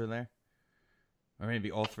those games are there. Or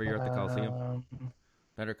maybe all 3 are at the Coliseum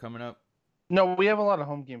that are coming up. No, we have a lot of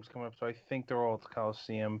home games coming up, so I think they're all at the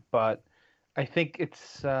Coliseum, but I think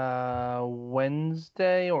it's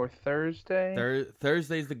Wednesday or Thursday.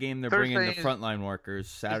 Thursday's the game they're bringing the frontline workers.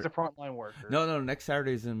 It's the frontline workers. No, next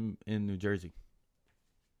Saturday's in New Jersey.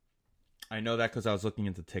 I know that because I was looking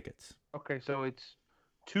into tickets. Okay, so it's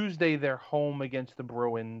Tuesday they're home against the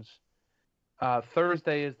Bruins.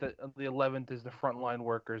 Thursday is the 11th is the frontline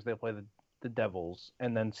workers. They play the Devils,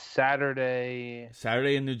 and then Saturday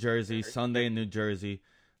in New Jersey, Sunday in New Jersey,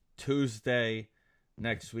 Tuesday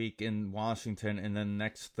next week in Washington, and then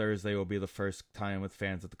next Thursday will be the first time with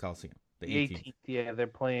fans at the Coliseum. The 18th. Yeah, they're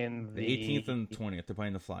playing the 18th and 20th. They're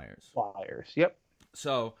playing the Flyers. Yep.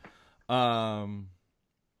 So, the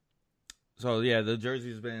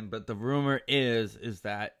jersey's been, but the rumor is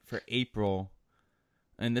that for April,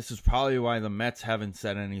 and this is probably why the Mets haven't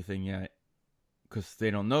said anything yet, because they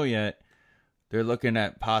don't know yet. They're looking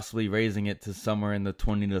at possibly raising it to somewhere in the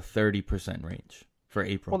 20 to 30% range for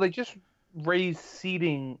April. Well, they just raised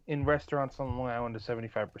seating in restaurants on Long Island to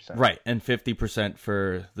 75%. Right, and 50%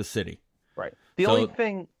 for the city. Right. The only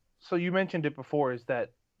thing, so you mentioned it before, is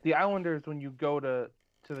that the Islanders, when you go to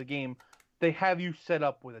the game, they have you set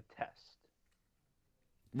up with a test.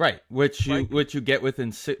 Right, which you get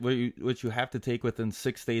within which you have to take within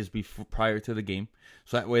 6 days prior to the game,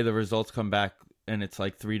 so that way the results come back and it's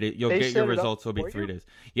like 3 days. You'll get your results. It'll be 3 days.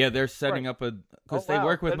 Yeah, they're setting up because they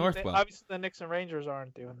work with Northwell. Obviously, the Knicks and Rangers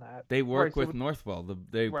aren't doing that. They work with Northwell.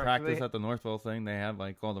 They practice at the Northwell thing. They have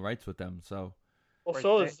like all the rights with them. So,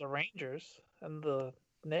 so does the Rangers and the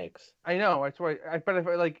Knicks. I know. That's why. But if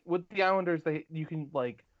like with the Islanders, you can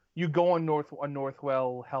you go on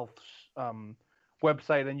Northwell Health's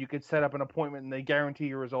website and you could set up an appointment and they guarantee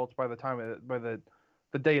your results by the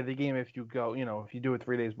day of the game if you go, if you do it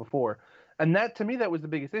 3 days before. And that, to me, that was the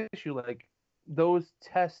biggest issue. Like, those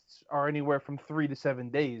tests are anywhere from 3 to 7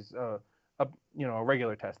 days, a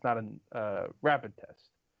regular test, not a rapid test.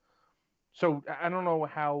 So I don't know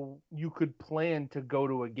how you could plan to go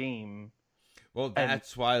to a game. Well,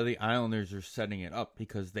 that's why the Islanders are setting it up,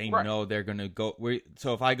 because they know they're going to go.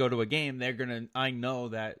 So if I go to a game, I know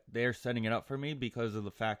that they're setting it up for me because of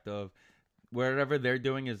the fact of whatever they're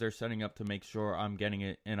doing is they're setting up to make sure I'm getting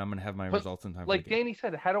it and I'm going to have my results in time. Like Danny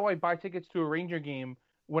said, how do I buy tickets to a Ranger game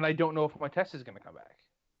when I don't know if my test is going to come back?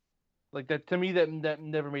 Like that, to me, that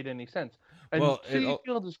never made any sense. And Citi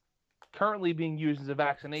Field is currently being used as a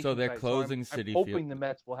vaccination So they're site, closing so I'm Citi Field. hoping the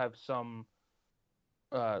Mets will have some,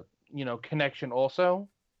 connection also.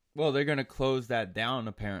 Well, they're going to close that down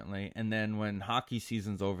apparently, and then when hockey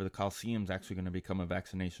season's over, the Coliseum's actually going to become a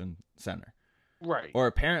vaccination center. Right. Or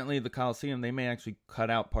apparently the Coliseum, they may actually cut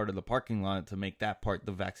out part of the parking lot to make that part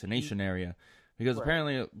the vaccination area. Because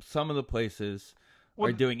apparently some of the places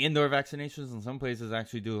are doing indoor vaccinations and some places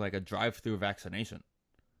actually do like a drive-through vaccination.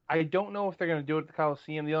 I don't know if they're going to do it at the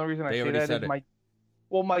Coliseum. The only reason I say that is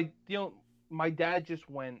my dad just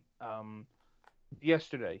went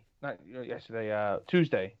Tuesday.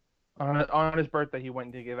 On his birthday, he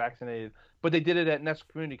went to get vaccinated. But they did it at Ness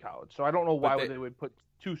Community College. So I don't know why they would put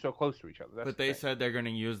two so close to each other. They said they're going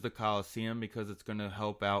to use the Coliseum because it's going to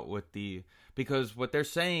help out with because what they're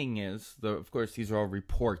saying is, of course, these are all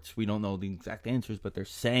reports. We don't know the exact answers, but they're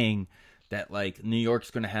saying that like New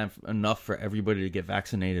York's going to have enough for everybody to get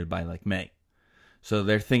vaccinated by like May. So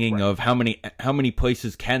they're thinking of how many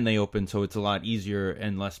places can they open so it's a lot easier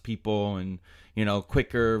and less people and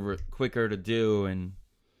quicker to do. And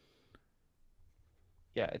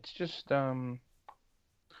yeah, it's just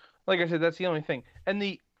like I said, that's the only thing. And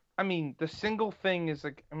the single thing is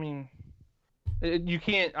You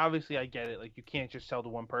can't. Obviously, I get it. Like, you can't just sell to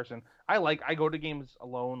one person. I go to games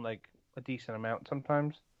alone, like a decent amount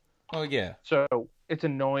sometimes. Oh yeah. So it's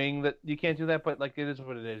annoying that you can't do that, but like it is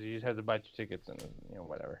what it is. You just have to buy 2 tickets and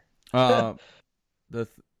whatever.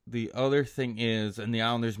 The other thing is, and the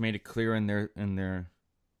Islanders made it clear in their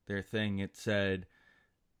thing. It said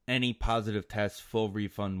any positive test, full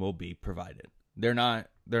refund will be provided. They're not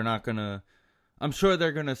gonna. I'm sure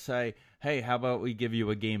they're gonna say, "Hey, how about we give you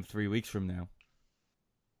a game 3 weeks from now?"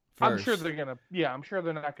 I'm sure they're gonna. Yeah, I'm sure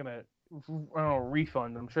they're not gonna.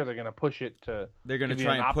 Refund. I'm sure they're gonna push it to. They're gonna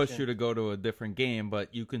try and push you to go to a different game,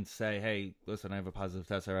 but you can say, "Hey, listen, I have a positive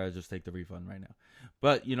test. I'd rather just take the refund right now."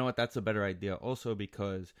 But you know what? That's a better idea, also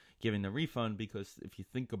because giving the refund. Because if you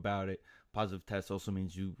think about it, positive test also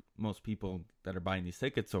means most people that are buying these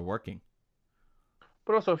tickets are working.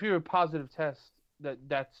 But also, if you have a positive test,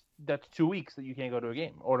 that's 2 weeks that you can't go to a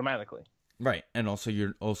game automatically. Right, and also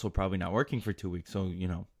you're also probably not working for 2 weeks, so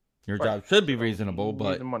your job should be reasonable,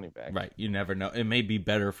 but the money back. Right, you never know. It may be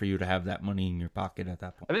better for you to have that money in your pocket at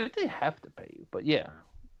that point. I think they have to pay you, but yeah,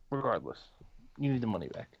 regardless, you need the money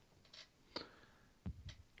back.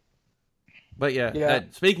 But yeah.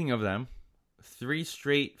 Speaking of them, 3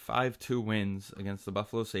 straight 5-2 wins against the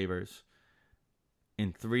Buffalo Sabres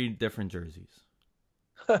in 3 different jerseys.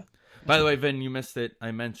 By the way, Vin, you missed it.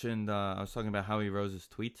 I mentioned I was talking about Howie Rose's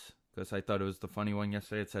tweets because I thought it was the funny one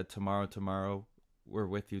yesterday. It said, tomorrow. We're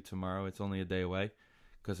with you tomorrow. It's only a day away,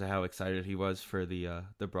 because of how excited he was for the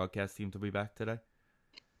broadcast team to be back today.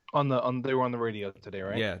 They were on the radio today,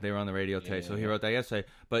 right? Yeah, they were on the radio today. So he wrote that yesterday.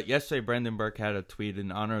 But yesterday, Brendan Burke had a tweet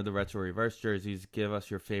in honor of the retro reverse jerseys. Give us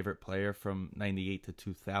your favorite player from '98 to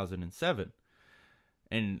 2007.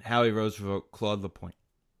 And Howie Rose wrote Claude Lapointe.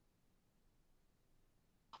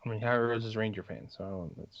 I mean, Howie Rose is Ranger fan,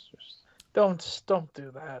 so that's just don't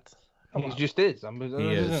do that. He just is.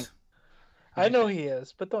 He is. I know he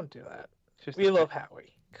is, but don't do that. We love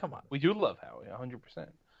Howie. Come on. We do love Howie, 100%.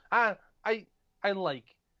 I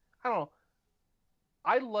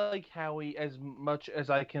like Howie as much as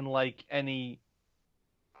I can like any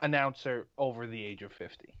announcer over the age of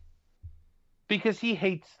 50. Because he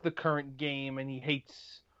hates the current game and he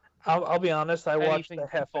hates... I'll be honest, I watched the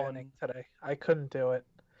half inning today. I couldn't do it.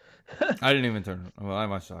 I didn't even turn it. Well, I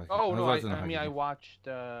watched hockey. I watched...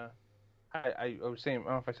 I was saying, I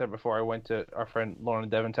don't know if I said it before, I went to our friend Lauren and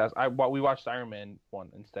Devin's house. We watched Iron Man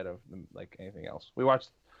 1 instead of like anything else. We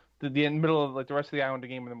watched the middle of like the rest of the Islander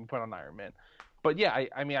game, and then we put on Iron Man. But yeah,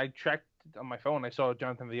 I tracked on my phone. I saw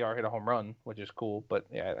Jonathan VR hit a home run, which is cool. But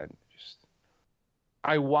yeah,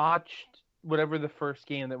 I watched whatever the first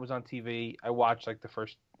game that was on TV. I watched like the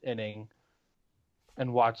first inning,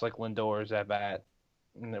 and watched like Lindor's at bat,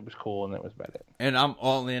 and it was cool, and that was about it. And I'm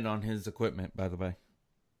all in on his equipment, by the way.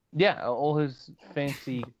 Yeah, all his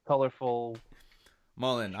fancy, colorful.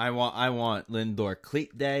 Mullen, I want Lindor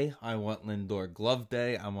cleat day. I want Lindor glove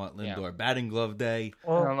day. I want Lindor batting glove day.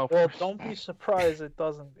 Well, I don't know. Well, don't be surprised it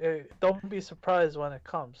doesn't. Don't be surprised when it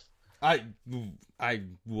comes. I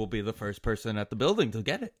will be the first person at the building to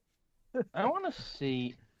get it. I want to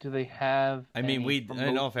see. Do they have? I mean,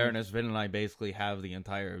 in all fairness, Vin and I basically have the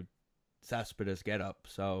entire Cespedes get up.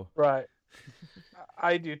 So right,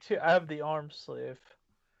 I do too. I have the arm sleeve.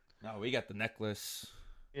 No, we got the necklace.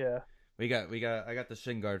 Yeah. I got the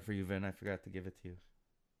shin guard for you, Vin. I forgot to give it to you.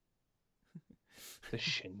 The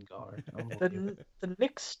shin guard. The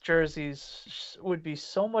Knicks jerseys would be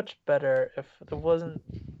so much better if there wasn't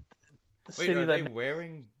the city are that they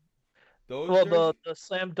wearing those? Well, the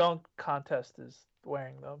slam dunk contest is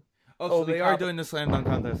wearing them. Oh, so they are doing the slam dunk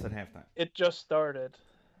contest at halftime. It just started.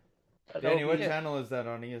 Danny, what channel is that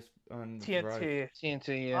on TNT. Verizon?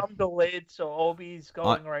 TNT, yeah. I'm delayed, so Obi's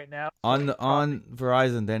going right now. On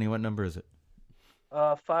Verizon, Danny, what number is it?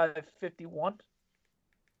 551.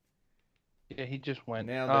 Yeah, he just went.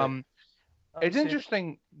 It's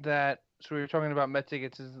interesting that we were talking about Met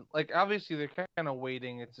tickets. Is like obviously they're kind of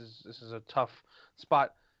waiting. This is a tough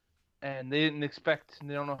spot, and they didn't expect.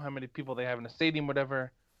 They don't know how many people they have in the stadium,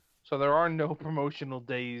 whatever. So there are no promotional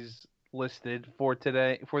days listed for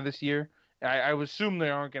this year. I would assume they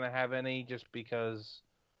aren't going to have any just because,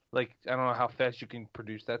 like, I don't know how fast you can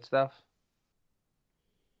produce that stuff.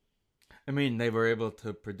 I mean, they were able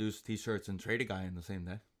to produce T-shirts and trade a guy in the same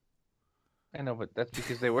day. I know, but that's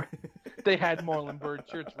because they had Marlon Bird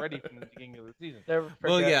shirts ready from the beginning of the season.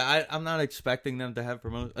 Well, yeah, I'm not expecting them to have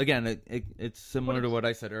promotion. Again, it's similar to what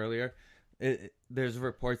I said earlier. There's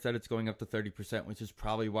reports that it's going up to 30%, which is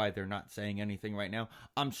probably why they're not saying anything right now.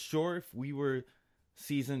 I'm sure if we were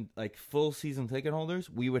full season ticket holders,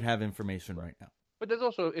 we would have information right now. But there's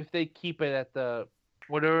also, if they keep it at the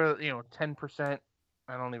whatever 10%,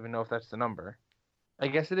 I don't even know if that's the number. I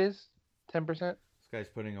guess it is 10%. This guy's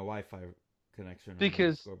putting a Wi-Fi connection on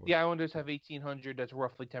Because the scoreboard. the Islanders have 1,800. That's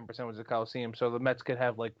roughly 10% was the Coliseum. So the Mets could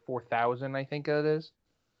have like 4,000. I think it is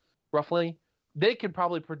roughly. They could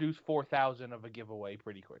probably produce 4,000 of a giveaway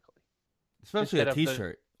pretty quickly. Especially a instead of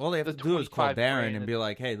T-shirt. All they have the to do is call 25 Darren grand and be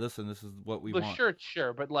like, "Hey, listen, this is what we The want." shirt,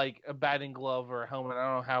 sure, but like a batting glove or a helmet,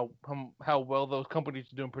 I don't know how well those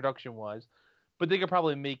companies are doing production-wise, but they could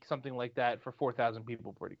probably make something like that for 4,000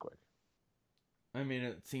 people pretty quick. I mean,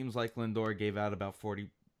 it seems like Lindor gave out about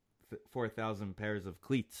 4,000 pairs of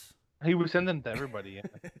cleats. He was sending them to everybody.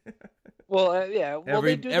 Yeah. Well, yeah. Well,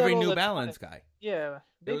 they do that every all New the Balance time. guy. Yeah,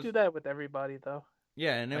 they do that with everybody though.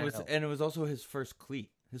 Yeah, and I it know. was also his first cleat,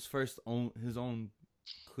 his own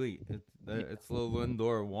cleat. It's the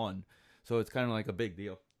Lindor 1, so it's kind of like a big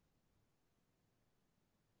deal.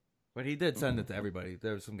 But he did send it to everybody.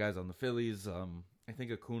 There were some guys on the Phillies. I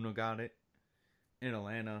think Acuna got it in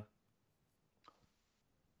Atlanta.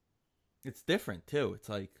 It's different too. It's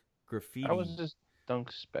like graffiti. That was just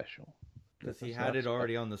dunk special. Because he had it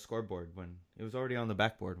already on the scoreboard when it was already on the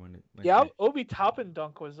backboard when it. Yeah, Obi Toppin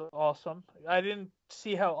dunk was awesome. I didn't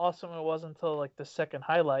see how awesome it was until like the second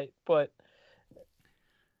highlight, but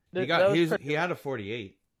he had a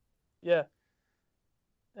 48. Yeah,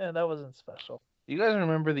 that wasn't special. You guys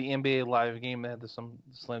remember the NBA Live game that had some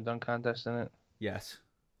slam dunk contest in it? Yes.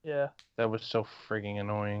 Yeah. That was so frigging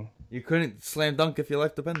annoying. You couldn't slam dunk if your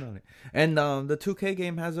life depended on it. And the 2K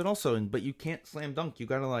game has it also, but you can't slam dunk. You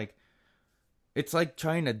gotta like, it's like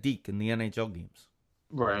trying to deke in the NHL games.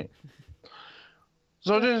 Right.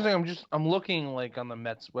 So it's interesting. I'm looking like on the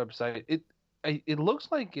Mets website. It looks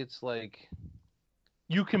like it's like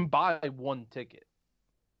you can buy one ticket.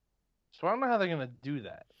 So I don't know how they're gonna do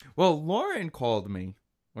that. Well, Lauren called me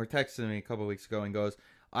or texted me a couple weeks ago and goes,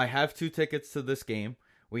 "I have 2 tickets to this game.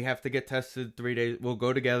 We have to get tested 3 days. We'll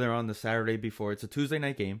go together on the Saturday before. It's a Tuesday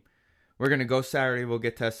night game. We're gonna go Saturday. We'll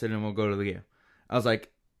get tested and we'll go to the game." I was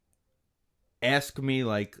like, "Ask me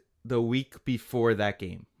like the week before that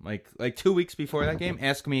game, like 2 weeks before that game.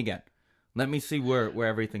 Ask me again. Let me see where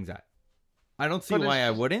everything's at. I don't see why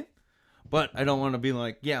I wouldn't, but I don't want to be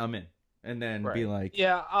like, yeah, I'm in." And then be like,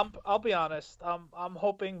 yeah, I'll be honest. I'm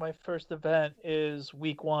hoping my first event is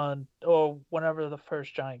week 1 or whenever the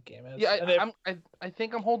first Giant game is. Yeah, I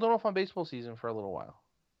think I'm holding off on baseball season for a little while.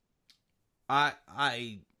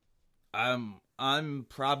 I'm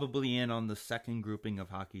probably in on the second grouping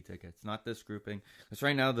of hockey tickets, not this grouping. Because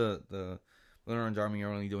right now the Little Orange Army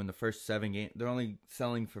are only doing the first 7 games. They're only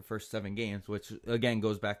selling for first 7 games, which again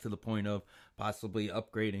goes back to the point of possibly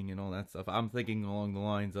upgrading and all that stuff. I'm thinking along the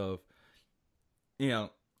lines of, you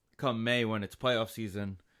know, come May when it's playoff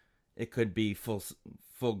season, it could be full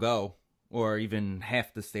go, or even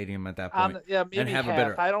half the stadium at that point. Yeah, maybe and have half.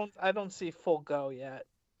 a better. I don't see full go yet.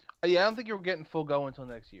 Yeah, I don't think you're getting full go until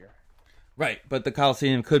next year. Right, but the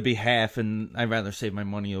Coliseum could be half, and I'd rather save my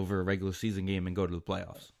money over a regular season game and go to the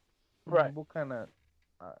playoffs. Right. What kind of?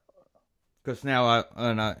 Because now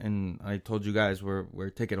I told you guys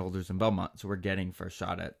we're ticket holders in Belmont, so we're getting first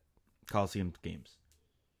shot at Coliseum games.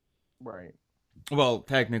 Right. Well,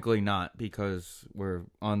 technically not, because we're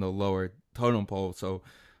on the lower totem pole. So,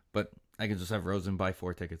 but I can just have Rosen buy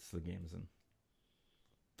 4 tickets to the games and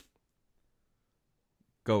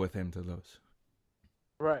go with him to those.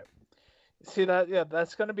 Right. See that? Yeah,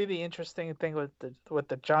 that's going to be the interesting thing with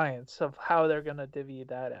the Giants of how they're going to divvy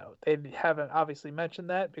that out. They haven't obviously mentioned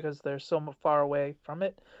that because they're so far away from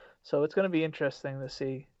it. So it's going to be interesting to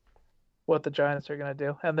see what the Giants are going to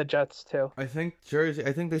do, and the Jets too. I think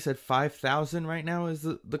they said 5,000 right now is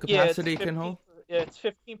the capacity it can hold. Yeah, it's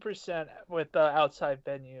 15% with outside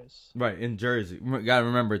venues. Right, in Jersey. You gotta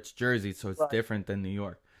remember it's Jersey, so it's different than New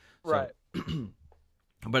York. So, right.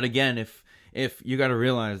 But again, if you gotta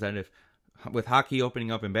realize that if with hockey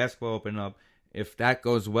opening up and basketball opening up, if that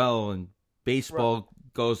goes well and baseball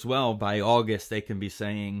goes well, by August they can be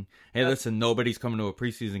saying, "Hey, listen, nobody's coming to a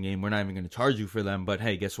preseason game. We're not even going to charge you for them, but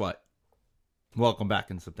hey, guess what? Welcome back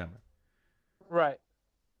in September." Right.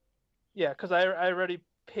 Yeah, because I already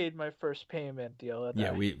paid my first payment the other day.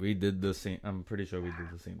 Yeah, we did the same. I'm pretty sure we did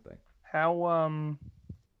the same thing. How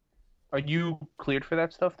are you cleared for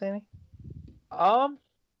that stuff, Danny?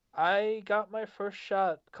 I got my first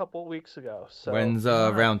shot a couple weeks ago. So when's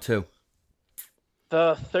round 2?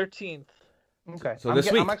 The 13th. Okay. So this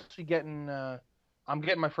week. I'm actually getting I'm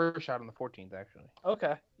getting my first shot on the 14th, actually.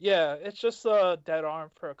 Okay. Yeah, it's just a dead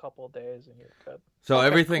arm for a couple of days and you're good. So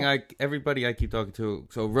everybody I keep talking to,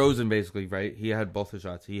 so Rosen basically, right? He had both the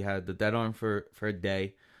shots. He had the dead arm for a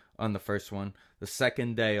day on the first one. The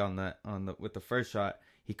second day with the first shot,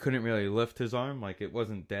 he couldn't really lift his arm. Like, it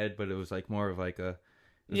wasn't dead, but it was like more of like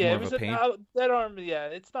more it of was a pain. dead arm. Yeah,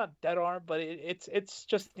 it's not dead arm, but it's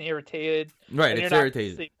just irritated. Right, and it's you're not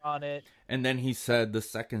irritated. sleep on it. And then he said the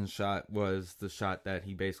second shot was the shot that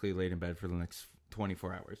he basically laid in bed for the next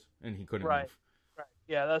 24 hours, and he couldn't Right. move. Right.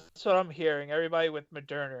 Yeah, that's what I'm hearing. Everybody with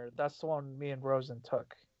Moderna, that's the one me and Rosen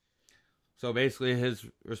took. So basically, his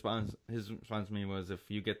response to me was, if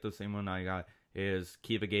you get the same one I got, is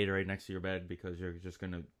keep a Gatorade next to your bed, because you're just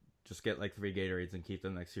gonna get like 3 Gatorades and keep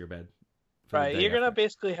them next to your bed. for the Right, day you're gonna after.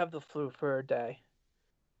 basically have the flu for a day.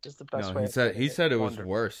 Is the best way. No, he said it was Wonderful.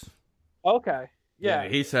 worse. Okay. Yeah.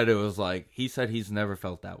 He said it was like, he said he's never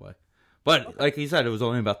felt that way. But like he said, it was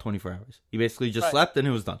only about 24 hours. He basically just Right. slept and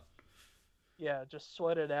it was done. Yeah, just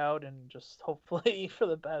sweat it out and just hopefully for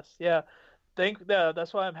the best. Yeah,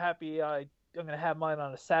 that's why I'm happy. I'm gonna have mine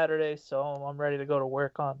on a Saturday, so I'm ready to go to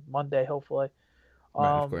work on Monday, hopefully. Right,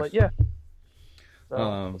 of course. But yeah, so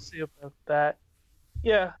Um, we'll see about that.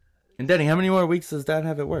 Yeah. And Denny, how many more weeks does Dad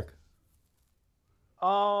have at work?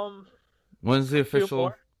 When's the Few official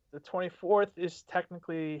more. The 24th is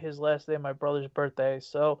technically his last day of my brother's birthday,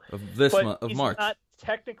 so of this but month of he's March? not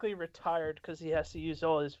technically retired because he has to use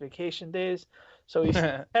all his vacation days, so he's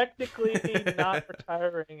technically not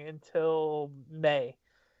retiring until May.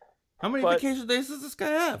 How many but- vacation days does this guy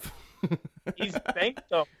have? He's banked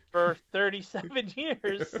them for 37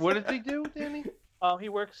 years. What does he do, Danny? He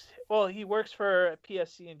works for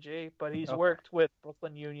PSC&G, but he's Okay. worked with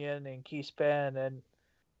Brooklyn Union and Keyspan and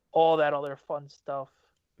all that other fun stuff.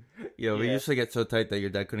 Yo, we Yeah. used to get so tight that your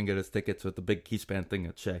dad couldn't get his tickets with the big Keyspan thing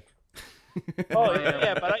at Shea. Oh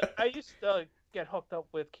yeah, but I used to get hooked up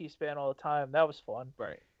with Keyspan all the time. That was fun.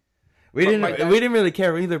 Right. We But my didn't dad- we didn't really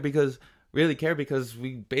care either because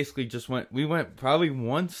we basically just went probably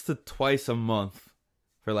once to twice a month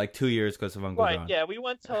for like 2 years because of Uncle Right, John. yeah, we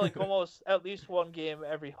went to like almost at least one game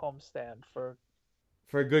every homestand for.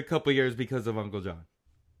 For a good couple years because of Uncle John.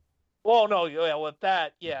 Well, no, yeah, with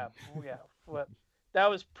that, yeah. That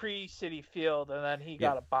was pre-City Field, and then he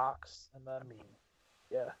got a box, and then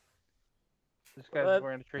yeah. This guy's But-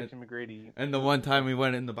 wearing a Tracy McGrady. And the one time we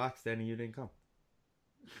went in the box, Danny, you didn't come.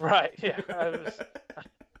 Right, yeah,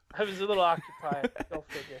 I was a little occupied. Go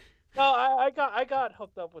figure. No, I got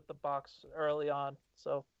hooked up with the box early on,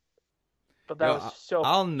 so. But that Yo, was so.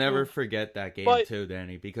 I'll never forget that game But- too,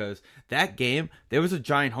 Danny, because that game, there was a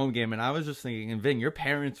giant home game, and I was just thinking, and Vin, your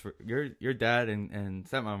parents, your dad and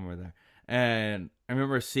stepmom were there, and I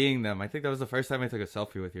remember seeing them. I think that was the first time I took a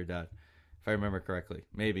selfie with your dad, if I remember correctly.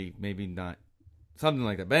 Maybe not, something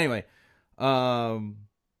like that. But anyway,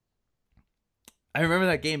 I remember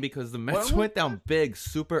that game because the Mets went down big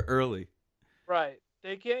super early. Right.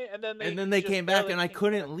 They came, and then they just came back, barely and I came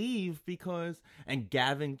couldn't back. leave and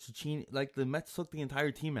Gavin Cicchini, like the Mets took the entire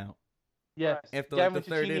team out. Yes. After, like, Gavin the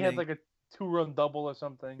third Cicchini inning. had like a 2-run double or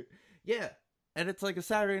something. Yeah, and it's like a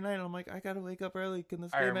Saturday night, and I'm like, I gotta wake up early. Can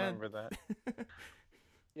this I game end? remember that.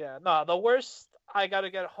 Yeah, no, the worst I got to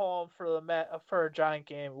get home for a Giant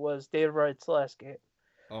game was David Wright's last game.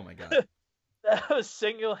 Oh my god. That was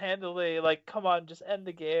single-handedly like, come on, just end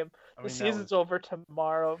the game. I The mean, that season's over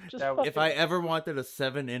tomorrow. Just that was- If I ever wanted a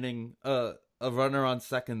 7-inning, a runner on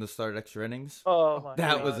second to start extra innings, oh my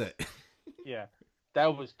that God. was it. yeah,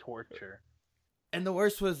 that was torture. And the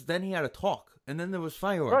worst was then he had a talk, and then there was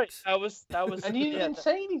fireworks. Right, that was, And he yeah, didn't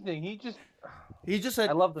say anything. He just, He just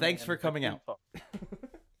said, I love the "Thanks man. for coming out."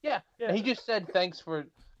 Yeah, Yeah. and he just said thanks for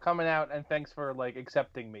coming out and thanks for like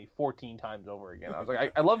accepting me 14 times over again. I was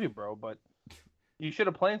like, I love you, bro, but you should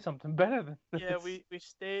have planned something better than this. Yeah,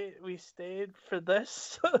 we stayed for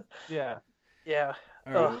this. yeah. Yeah.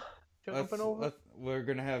 All right, Ugh. Jumping over. we're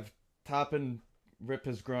gonna have Toppin rip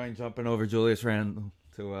his groin jumping over Julius Randle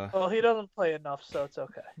to. Well, he doesn't play enough, so it's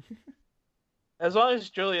okay. As long as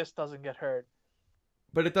Julius doesn't get hurt.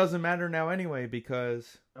 But it doesn't matter now anyway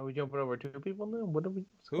because Are we jumping over 2 people now? What are we?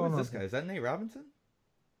 What's who going is this on guy? Is that Nate Robinson?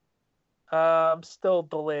 I'm still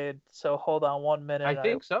delayed, so hold on 1 minute. I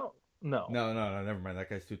think so. No. No, never mind. That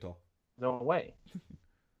guy's too tall. No way.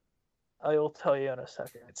 I will tell you in a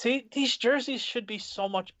second. See, these jerseys should be so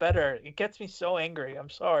much better. It gets me so angry. I'm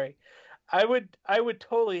sorry. I would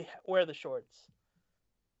totally wear the shorts.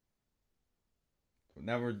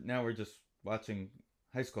 Now we're just watching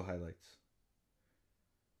high school highlights.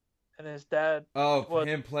 And his dad, Oh, Well,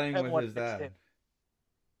 him playing with M1 his dad. mixtape.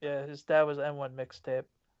 Yeah, his dad was M1 mixtape.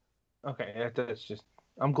 Okay, that's just.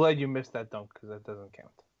 I'm glad you missed that dunk because that doesn't count.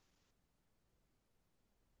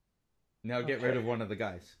 Now get rid Okay. of one of the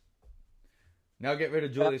guys. Now get rid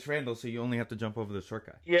of Julius Randle, so you only have to jump over the short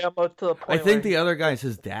guy. Yeah, but to the I point. think where the other guy's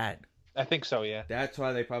his dad. I think so. Yeah. That's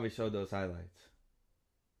why they probably showed those highlights.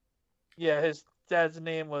 Yeah, his dad's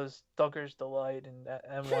name was Dunker's Delight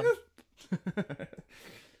and M1.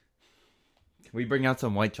 we bring out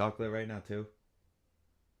some white chocolate right now too?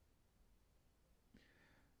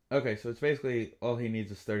 Okay, so it's basically all he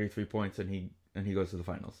needs is 33 points, and he goes to the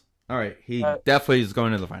finals. All right, he definitely is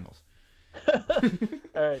going to the finals. All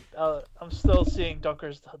right, I'm still seeing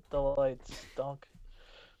Dunker's delights. Dunk.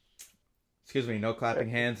 Excuse me, no clapping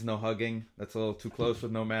hands, no hugging. That's a little too close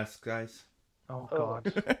with no mask, guys. Oh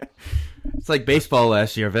God. It's like baseball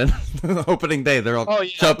last year, Vin. Opening day, they're all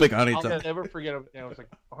jumping on each other. I'll never forget. I was like,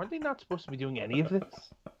 aren't they not supposed to be doing any of this?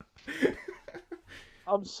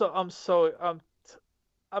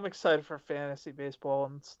 I'm excited for fantasy baseball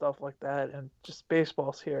and stuff like that, and just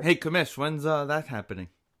baseball's here. Hey, Kamish, when's that happening?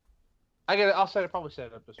 I'll probably set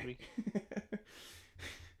it up this week.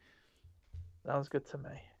 Sounds good to me.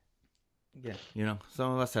 Yeah,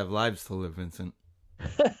 some of us have lives to live, Vincent.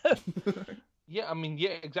 Yeah,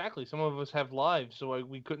 exactly. Some of us have lives, so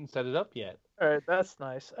we couldn't set it up yet. All right, that's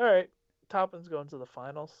nice. All right, Toppin's going to the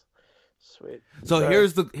finals. Sweet. So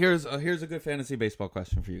here's a good fantasy baseball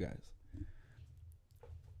question for you guys.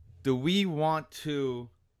 Do we want to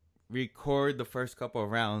record the first couple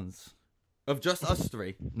of rounds of just us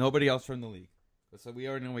three, nobody else from the league? So we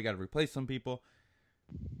already know we got to replace some people.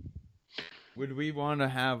 Would we want to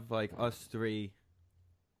have like us three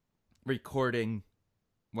recording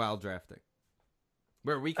while drafting,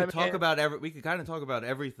 where we could talk about we could kind of talk about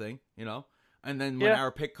everything, you know, and then when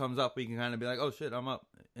our pick comes up, we can kind of be like, oh shit, I'm up,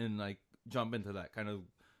 and like jump into that, kind of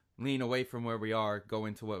lean away from where we are, go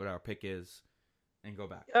into what our pick is, and go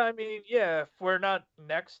back. If we're not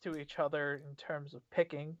next to each other in terms of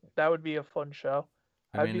picking, that would be a fun show.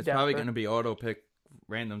 It's probably going to be auto pick,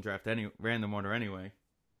 random draft, random order anyway.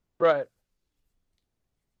 Right.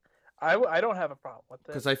 I don't have a problem with it.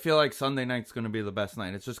 Because I feel like Sunday night's going to be the best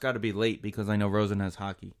night. It's just got to be late because I know Rosen has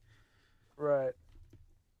hockey. Right.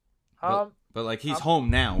 But like he's home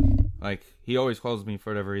now. Like he always calls me for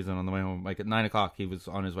whatever reason on the way home. Like at 9 o'clock he was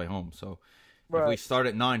on his way home. So if we start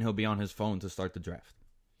at 9, he'll be on his phone to start the draft.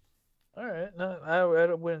 All right. No, I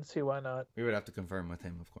wouldn't see why not. We would have to confirm with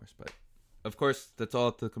him, of course. But of course, that's all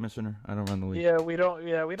up to the commissioner. I don't run the league. Yeah, we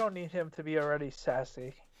don't need him to be already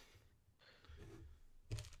sassy.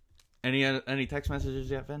 Any text messages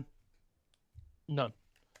yet, Vin? None.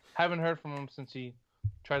 Haven't heard from him since he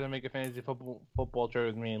tried to make a fantasy football trade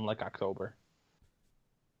with me in like October.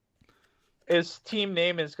 His team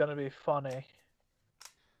name is gonna be funny.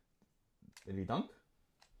 Did he dunk?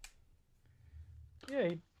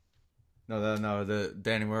 Yeah. No.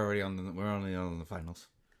 Danny, we're only on the finals.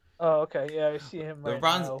 Oh, okay. Yeah, I see him right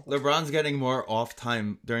now. LeBron's getting more off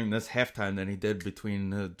time during this halftime than he did between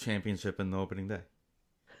the championship and the opening day.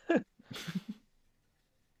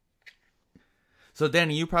 So,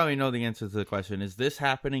 Danny, you probably know the answer to the question. Is this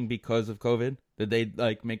happening because of COVID? Did they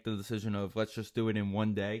like make the decision of let's just do it in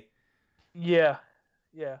one day? Yeah.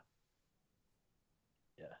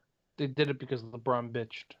 They did it because LeBron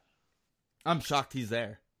bitched. I'm shocked he's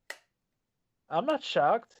there. I'm not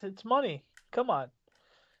shocked. It's money. Come on.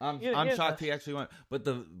 I'm shocked he actually went. But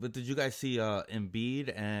did you guys see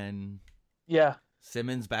Embiid and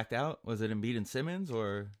Simmons backed out? Was it Embiid and Simmons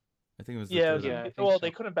or? I think it was well, they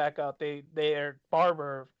couldn't back out. Their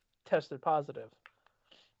barber tested positive.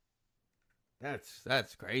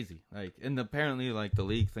 That's crazy. Like, and apparently, like the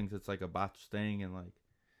league thinks it's like a botched thing, and like,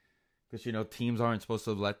 because teams aren't supposed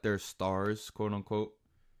to let their stars, quote unquote.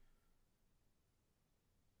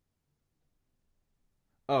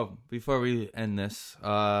 Oh, before we end this,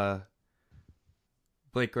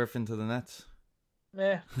 Blake Griffin to the Nets.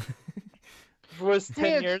 Meh. If it was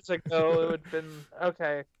 10 years ago, it would have been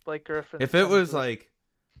okay. Blake Griffin. If it was like,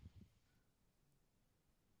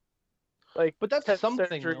 but that's something.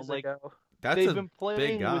 Like they've been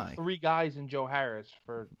playing with 3 guys and Joe Harris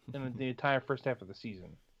in the entire first half of the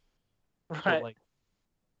season. Right. So, like,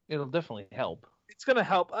 it'll definitely help. It's gonna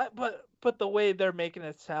help, but the way they're making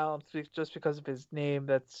it sound, just because of his name,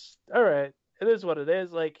 that's all right. It is what it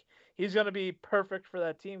is. Like. He's going to be perfect for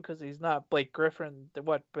that team because he's not Blake Griffin,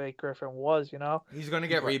 what Blake Griffin was, He's going to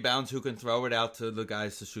get rebounds who can throw it out to the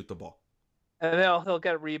guys to shoot the ball. And then he'll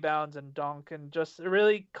get rebounds and dunk, and just it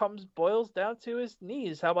really boils down to his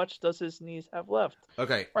knees. How much does his knees have left?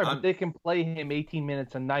 Okay. Right, but they can play him 18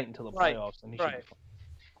 minutes a night until the playoffs. And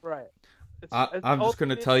Right. I'm just going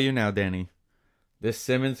to tell you now, Danny. This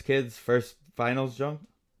Simmons kid's first finals jump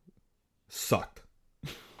sucked.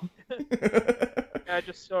 I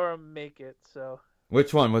just saw him make it, so.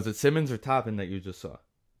 Which one? Was it Simmons or Toppin that you just saw?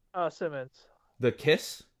 Simmons. The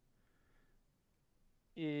kiss?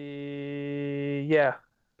 Yeah.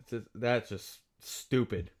 That's just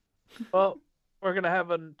stupid. Well, we're going to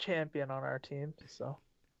have a champion on our team, so.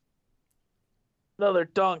 Another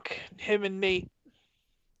dunk. Him and Nate.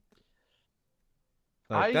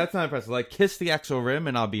 Like, that's not impressive. Like, kiss the actual rim,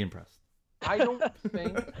 and I'll be impressed. I don't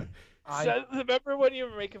think. So, remember when you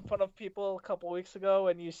were making fun of people a couple weeks ago,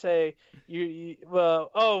 and you say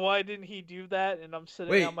why didn't he do that? And I'm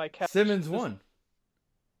sitting on my couch. Simmons won.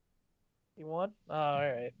 He won? Oh, all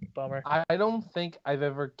right. Bummer. I don't think I've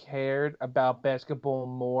ever cared about basketball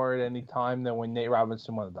more at any time than when Nate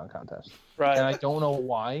Robinson won the dunk contest. Right. And I don't know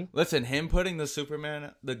why. Listen, him putting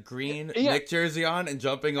the green Knick jersey on and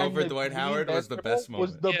jumping over Dwight Howard was the best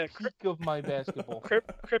moment. Was the peak of my basketball.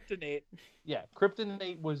 Kryptonite. Yeah,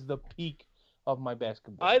 Kryptonite was the peak of my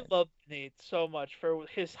basketball. I loved Nate so much for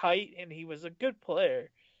his height, and he was a good player.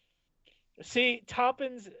 See,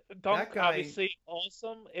 Toppin's dunk obviously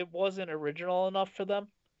awesome. It wasn't original enough for them.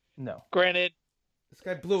 No. Granted, this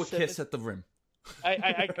guy blew a kiss at the rim.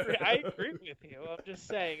 I agree with you. I'm just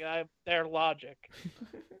saying their logic.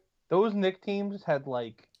 Those Knick teams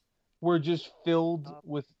were just filled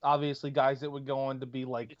with obviously guys that would go on to be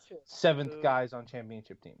like seventh guys on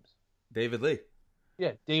championship teams. David Lee.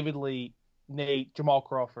 Yeah, David Lee, Nate, Jamal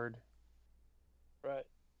Crawford. Right.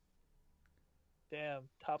 Damn,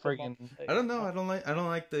 Friggin'. I don't know. I don't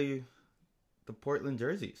like the Portland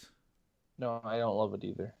jerseys. No, I don't love it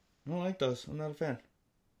either. I don't like those. I'm not a fan.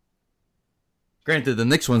 Granted, the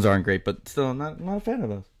Knicks ones aren't great, but still, I'm not a fan of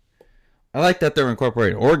those. I like that they're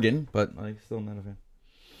incorporated Oregon, but I'm still not a fan.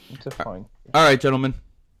 It's a fine. All right, gentlemen.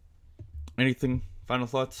 Anything? Final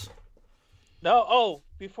thoughts? No. Oh,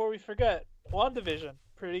 before we forget, WandaVision,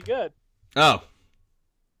 pretty good. Oh,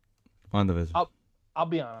 WandaVision. I'll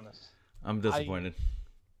be honest. I'm disappointed.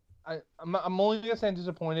 I'm only gonna say I'm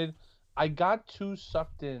disappointed. I got too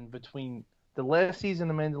sucked in between the last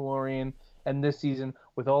season of Mandalorian and this season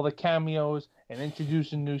with all the cameos and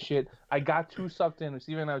introducing new shit. I got too sucked in.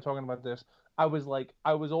 Steven and I were talking about this. I was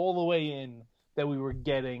all the way in that we were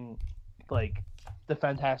getting like the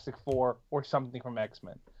Fantastic Four or something from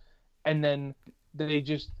X-Men, and then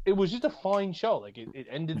it was just a fine show. Like it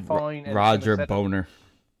ended fine. Roger Boner.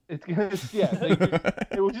 It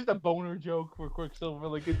was just a boner joke for Quicksilver.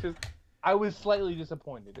 Like I was slightly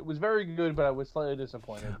disappointed. It was very good, but I was slightly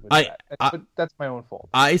disappointed with that. But that's my own fault.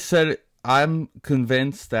 I said I'm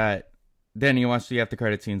convinced that Danny, you watched the after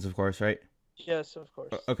credit scenes, of course, right? Yes, of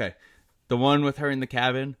course. Okay, the one with her in the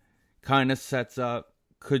cabin kind of sets up.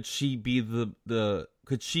 Could she be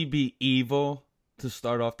Could she be evil to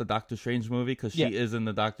start off the Doctor Strange movie? Because she is in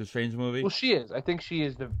the Doctor Strange movie. Well, she is. I think she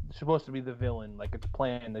is supposed to be the villain. Like, it's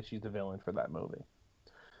planned that she's the villain for that movie.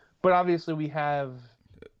 But obviously we have...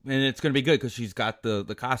 And it's going to be good because she's got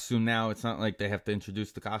the costume now. It's not like they have to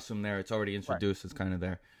introduce the costume there. It's already introduced. Right. It's kind of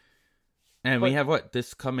there. And we have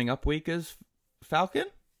this coming up week is Falcon?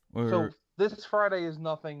 So this Friday is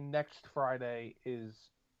nothing. Next Friday is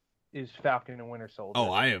Falcon and Winter Soldier.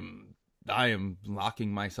 Oh, I am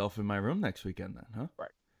locking myself in my room next weekend then, huh?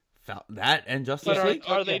 Right. That and Justice League?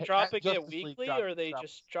 Are they dropping it weekly or they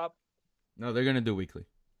just drop? No, they're going to do weekly.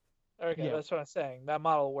 Okay, that's what I'm saying. That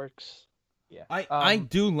model works. Yeah. I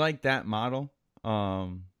do like that model.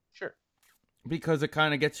 Sure. Because it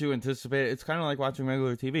kind of gets you anticipated. It's kind of like watching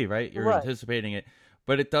regular TV, right? You're anticipating it.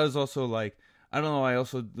 But it does also I don't know, I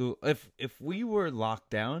also do if we were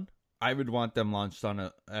locked down, I would want them launched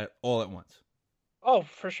on all at once. Oh,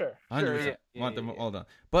 for sure. 100%. Want them all done.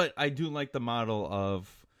 But I do like the model of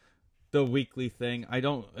the weekly thing.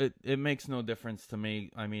 It makes no difference to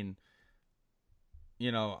me. I mean,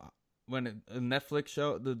 when a Netflix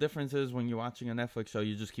show, the difference is when you're watching a Netflix show,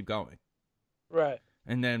 you just keep going. Right.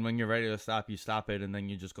 And then when you're ready to stop, you stop it, and then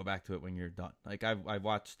you just go back to it when you're done. Like I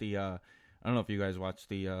watched the, I don't know if you guys watched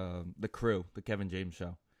the Crew, the Kevin James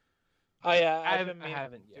show. Oh yeah, I haven't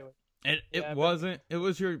yet. It wasn't. It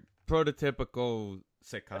was your prototypical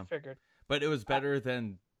sitcom. I figured. But it was better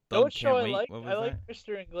than. What show I like? I like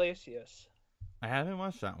Mr. Iglesias. I haven't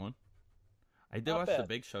watched that one. I did watch the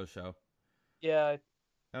Big Show. Yeah.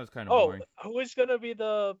 That was kind of boring. Who is gonna be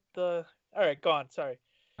the? All right, go on. Sorry.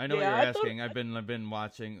 I know what you're asking. I've been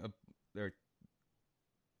watching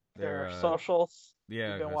their socials.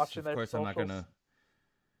 Yeah, You've been watching of course socials. I'm not gonna.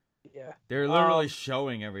 Yeah. They're literally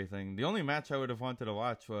showing everything. The only match I would have wanted to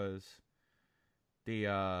watch was the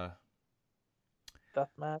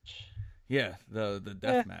death match. Yeah, the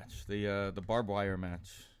death match, the barbed wire match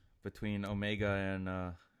between Omega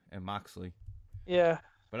and Moxley. Yeah.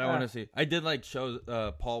 But I want to see. I did like show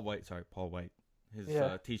Paul White. His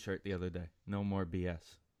T-shirt the other day. No more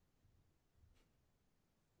BS.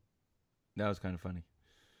 That was kind of funny.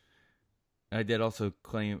 I did also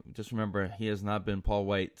claim. Just remember, he has not been Paul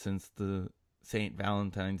White since the St.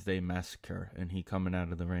 Valentine's Day massacre, and he coming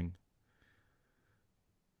out of the ring.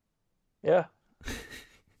 Yeah.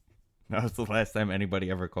 That was the last time anybody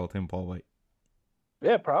ever called him Paul White.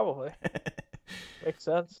 Yeah, probably. Makes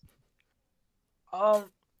sense. I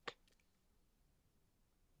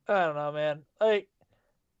don't know, man. Like,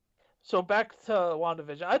 so back to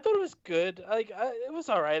WandaVision. I thought it was good. It was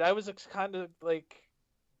all right. I was kind of like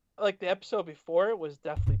the episode before it was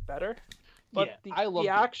definitely better. But Yeah, I loved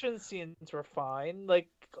the it. action scenes were fine. Like,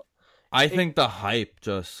 I think the hype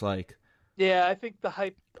just like. yeah, I think the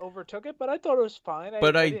hype overtook it, but I thought it was fine.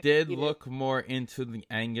 But I didn't did hate it. look more into the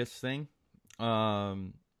Angus thing.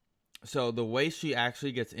 So the way she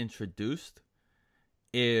actually gets introduced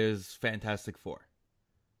is Fantastic Four.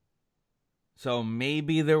 So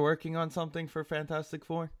maybe they're working on something for Fantastic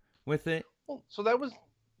Four with it. Well, so that was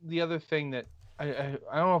the other thing that I don't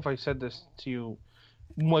know if I said this to you.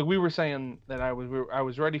 Like we were saying that I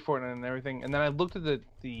was ready for it and everything, and then I looked at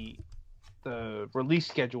the release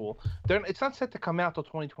schedule. It's not set to come out till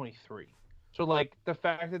 2023. So like the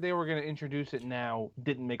fact that they were going to introduce it now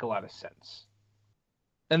didn't make a lot of sense.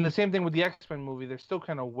 And the same thing with the X-Men movie, they're still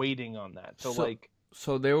kind of waiting on that.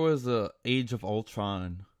 So there was a Age of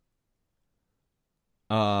Ultron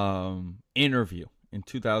interview in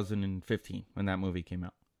 2015 when that movie came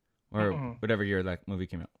out, or whatever year that movie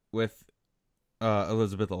came out, with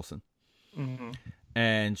Elizabeth Olsen. Mm-hmm.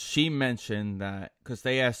 And she mentioned that because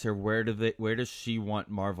they asked her where does she want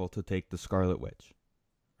Marvel to take the Scarlet Witch,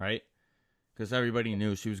 right? Because everybody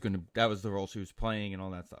knew that was the role she was playing and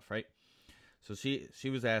all that stuff, right? So she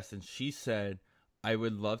was asked, and she said, "I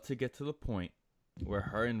would love to get to the point where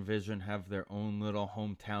her and Vision have their own little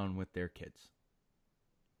hometown with their kids."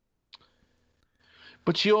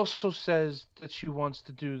 But she also says that she wants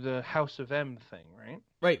to do the House of M thing, right?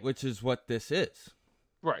 Right, which is what this is.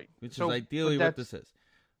 Right. Which is ideally what this is.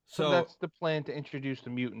 So that's the plan, to introduce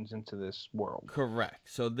the mutants into this world. Correct.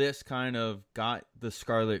 So this kind of got the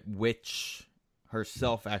Scarlet Witch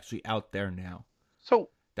herself actually out there now. So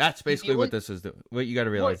that's basically what this is doing. What you got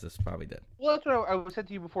to realize this probably did. Well, that's what I said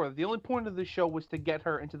to you before. The only point of the show was to get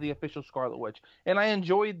her into the official Scarlet Witch, and I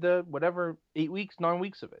enjoyed the 9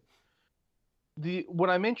 weeks of it. What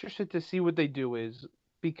I'm interested to see what they do is,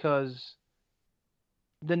 because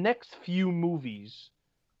the next few movies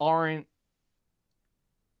aren't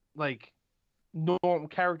like normal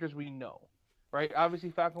characters we know, right? Obviously,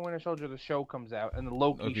 Falcon Winter Soldier, the show comes out, and the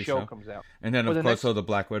Loki show comes out, and then of course, the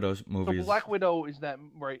Black Widow movie. So Black Widow is that,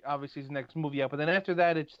 right? Obviously, is the next movie out, but then after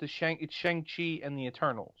that, it's Shang-Chi and the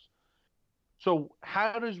Eternals. So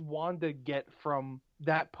how does Wanda get from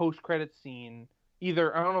that post-credit scene?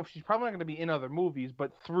 Either, I don't know if she's probably not going to be in other movies,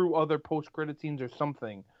 but through other post-credit scenes or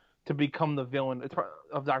something to become the villain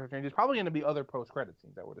of Doctor Strange. There's probably going to be other post-credit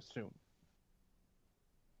scenes, I would assume.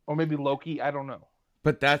 Or maybe Loki, I don't know.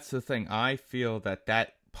 But that's the thing. I feel that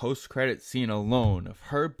post-credit scene alone of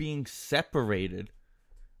her being separated,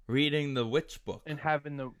 reading the witch book, and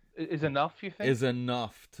having is enough, you think? Is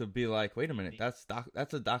enough to be like, wait a minute, that's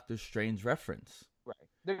a Doctor Strange reference. Right.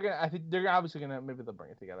 I think they're obviously gonna, maybe they'll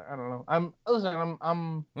bring it together. I don't know. I'm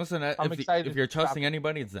excited. If you're trusting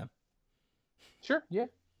anybody, it's them. Sure. Yeah.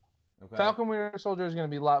 Okay. Falcon Winter Soldier is gonna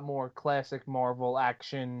be a lot more classic Marvel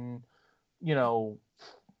action,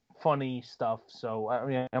 funny stuff. So I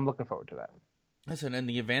mean, I'm looking forward to that. Listen, and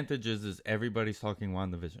the advantage is everybody's talking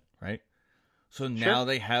WandaVision, right? So now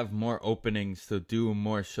they have more openings to do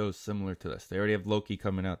more shows similar to this. They already have Loki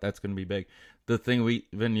coming out. That's going to be big. The thing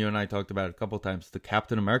you and I talked about a couple times, the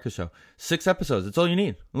Captain America show. 6 episodes. That's all you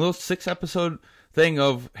need. A little 6-episode thing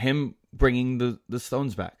of him bringing the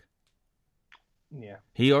stones back. Yeah.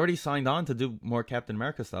 He already signed on to do more Captain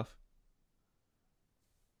America stuff.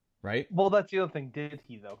 Right? Well, that's the other thing. Did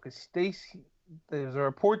he, though? Because there's a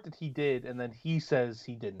report that he did, and then he says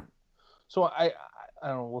he didn't. So I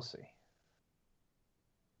don't know. We'll see.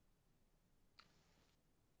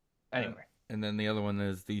 Anyway. And then the other one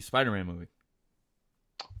is the Spider-Man movie.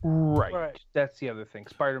 Right. That's the other thing.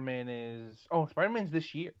 Spider-Man's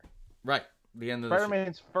this year. Right. The end of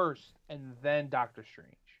Spider-Man's first, and then Doctor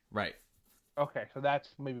Strange. Right. Okay, so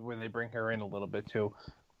that's maybe where they bring her in a little bit too,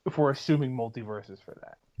 if we're assuming multiverses for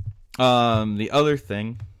that. The other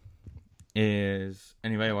thing is,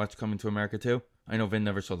 anybody watch Coming to America 2? I know Vin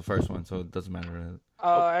never saw the first one, so it doesn't matter.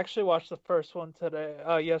 I actually watched the first one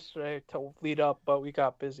yesterday to lead up, but we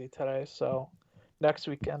got busy today, so next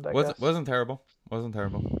weekend, I guess. Wasn't terrible. Wasn't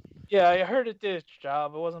terrible. Yeah, I heard it did its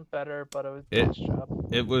job. It wasn't better, but it did its job.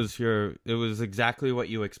 It was exactly what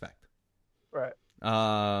you expect. Right.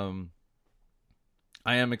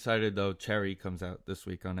 I am excited, though. Cherry comes out this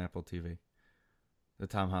week on Apple TV. The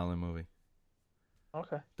Tom Holland movie.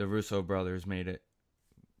 Okay. The Russo brothers made it,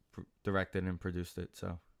 directed and produced it,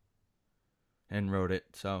 and wrote it.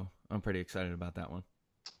 So I'm pretty excited about that one.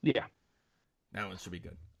 Yeah. That one should be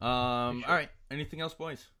good. All right. Anything else,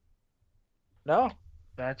 boys? No,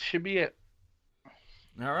 that should be it.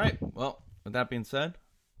 All right. Well, with that being said,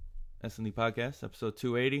 S&D Podcast, episode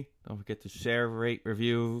 280. Don't forget to share, rate,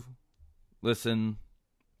 review, listen.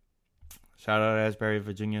 Shout out to Asbury,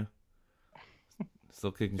 Virginia.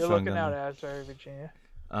 Still kicking You're strong looking down out there. at Asbury, Virginia.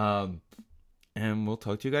 And we'll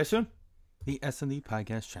talk to you guys soon. The S&D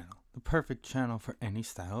Podcast channel, the perfect channel for any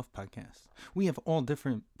style of podcast. We have all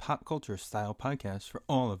different pop culture style podcasts for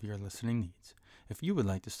all of your listening needs. If you would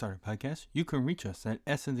like to start a podcast, you can reach us at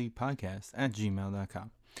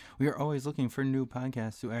sndpodcast@gmail.com. We are always looking for new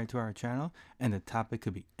podcasts to add to our channel, and the topic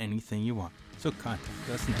could be anything you want. So contact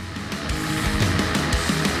us now.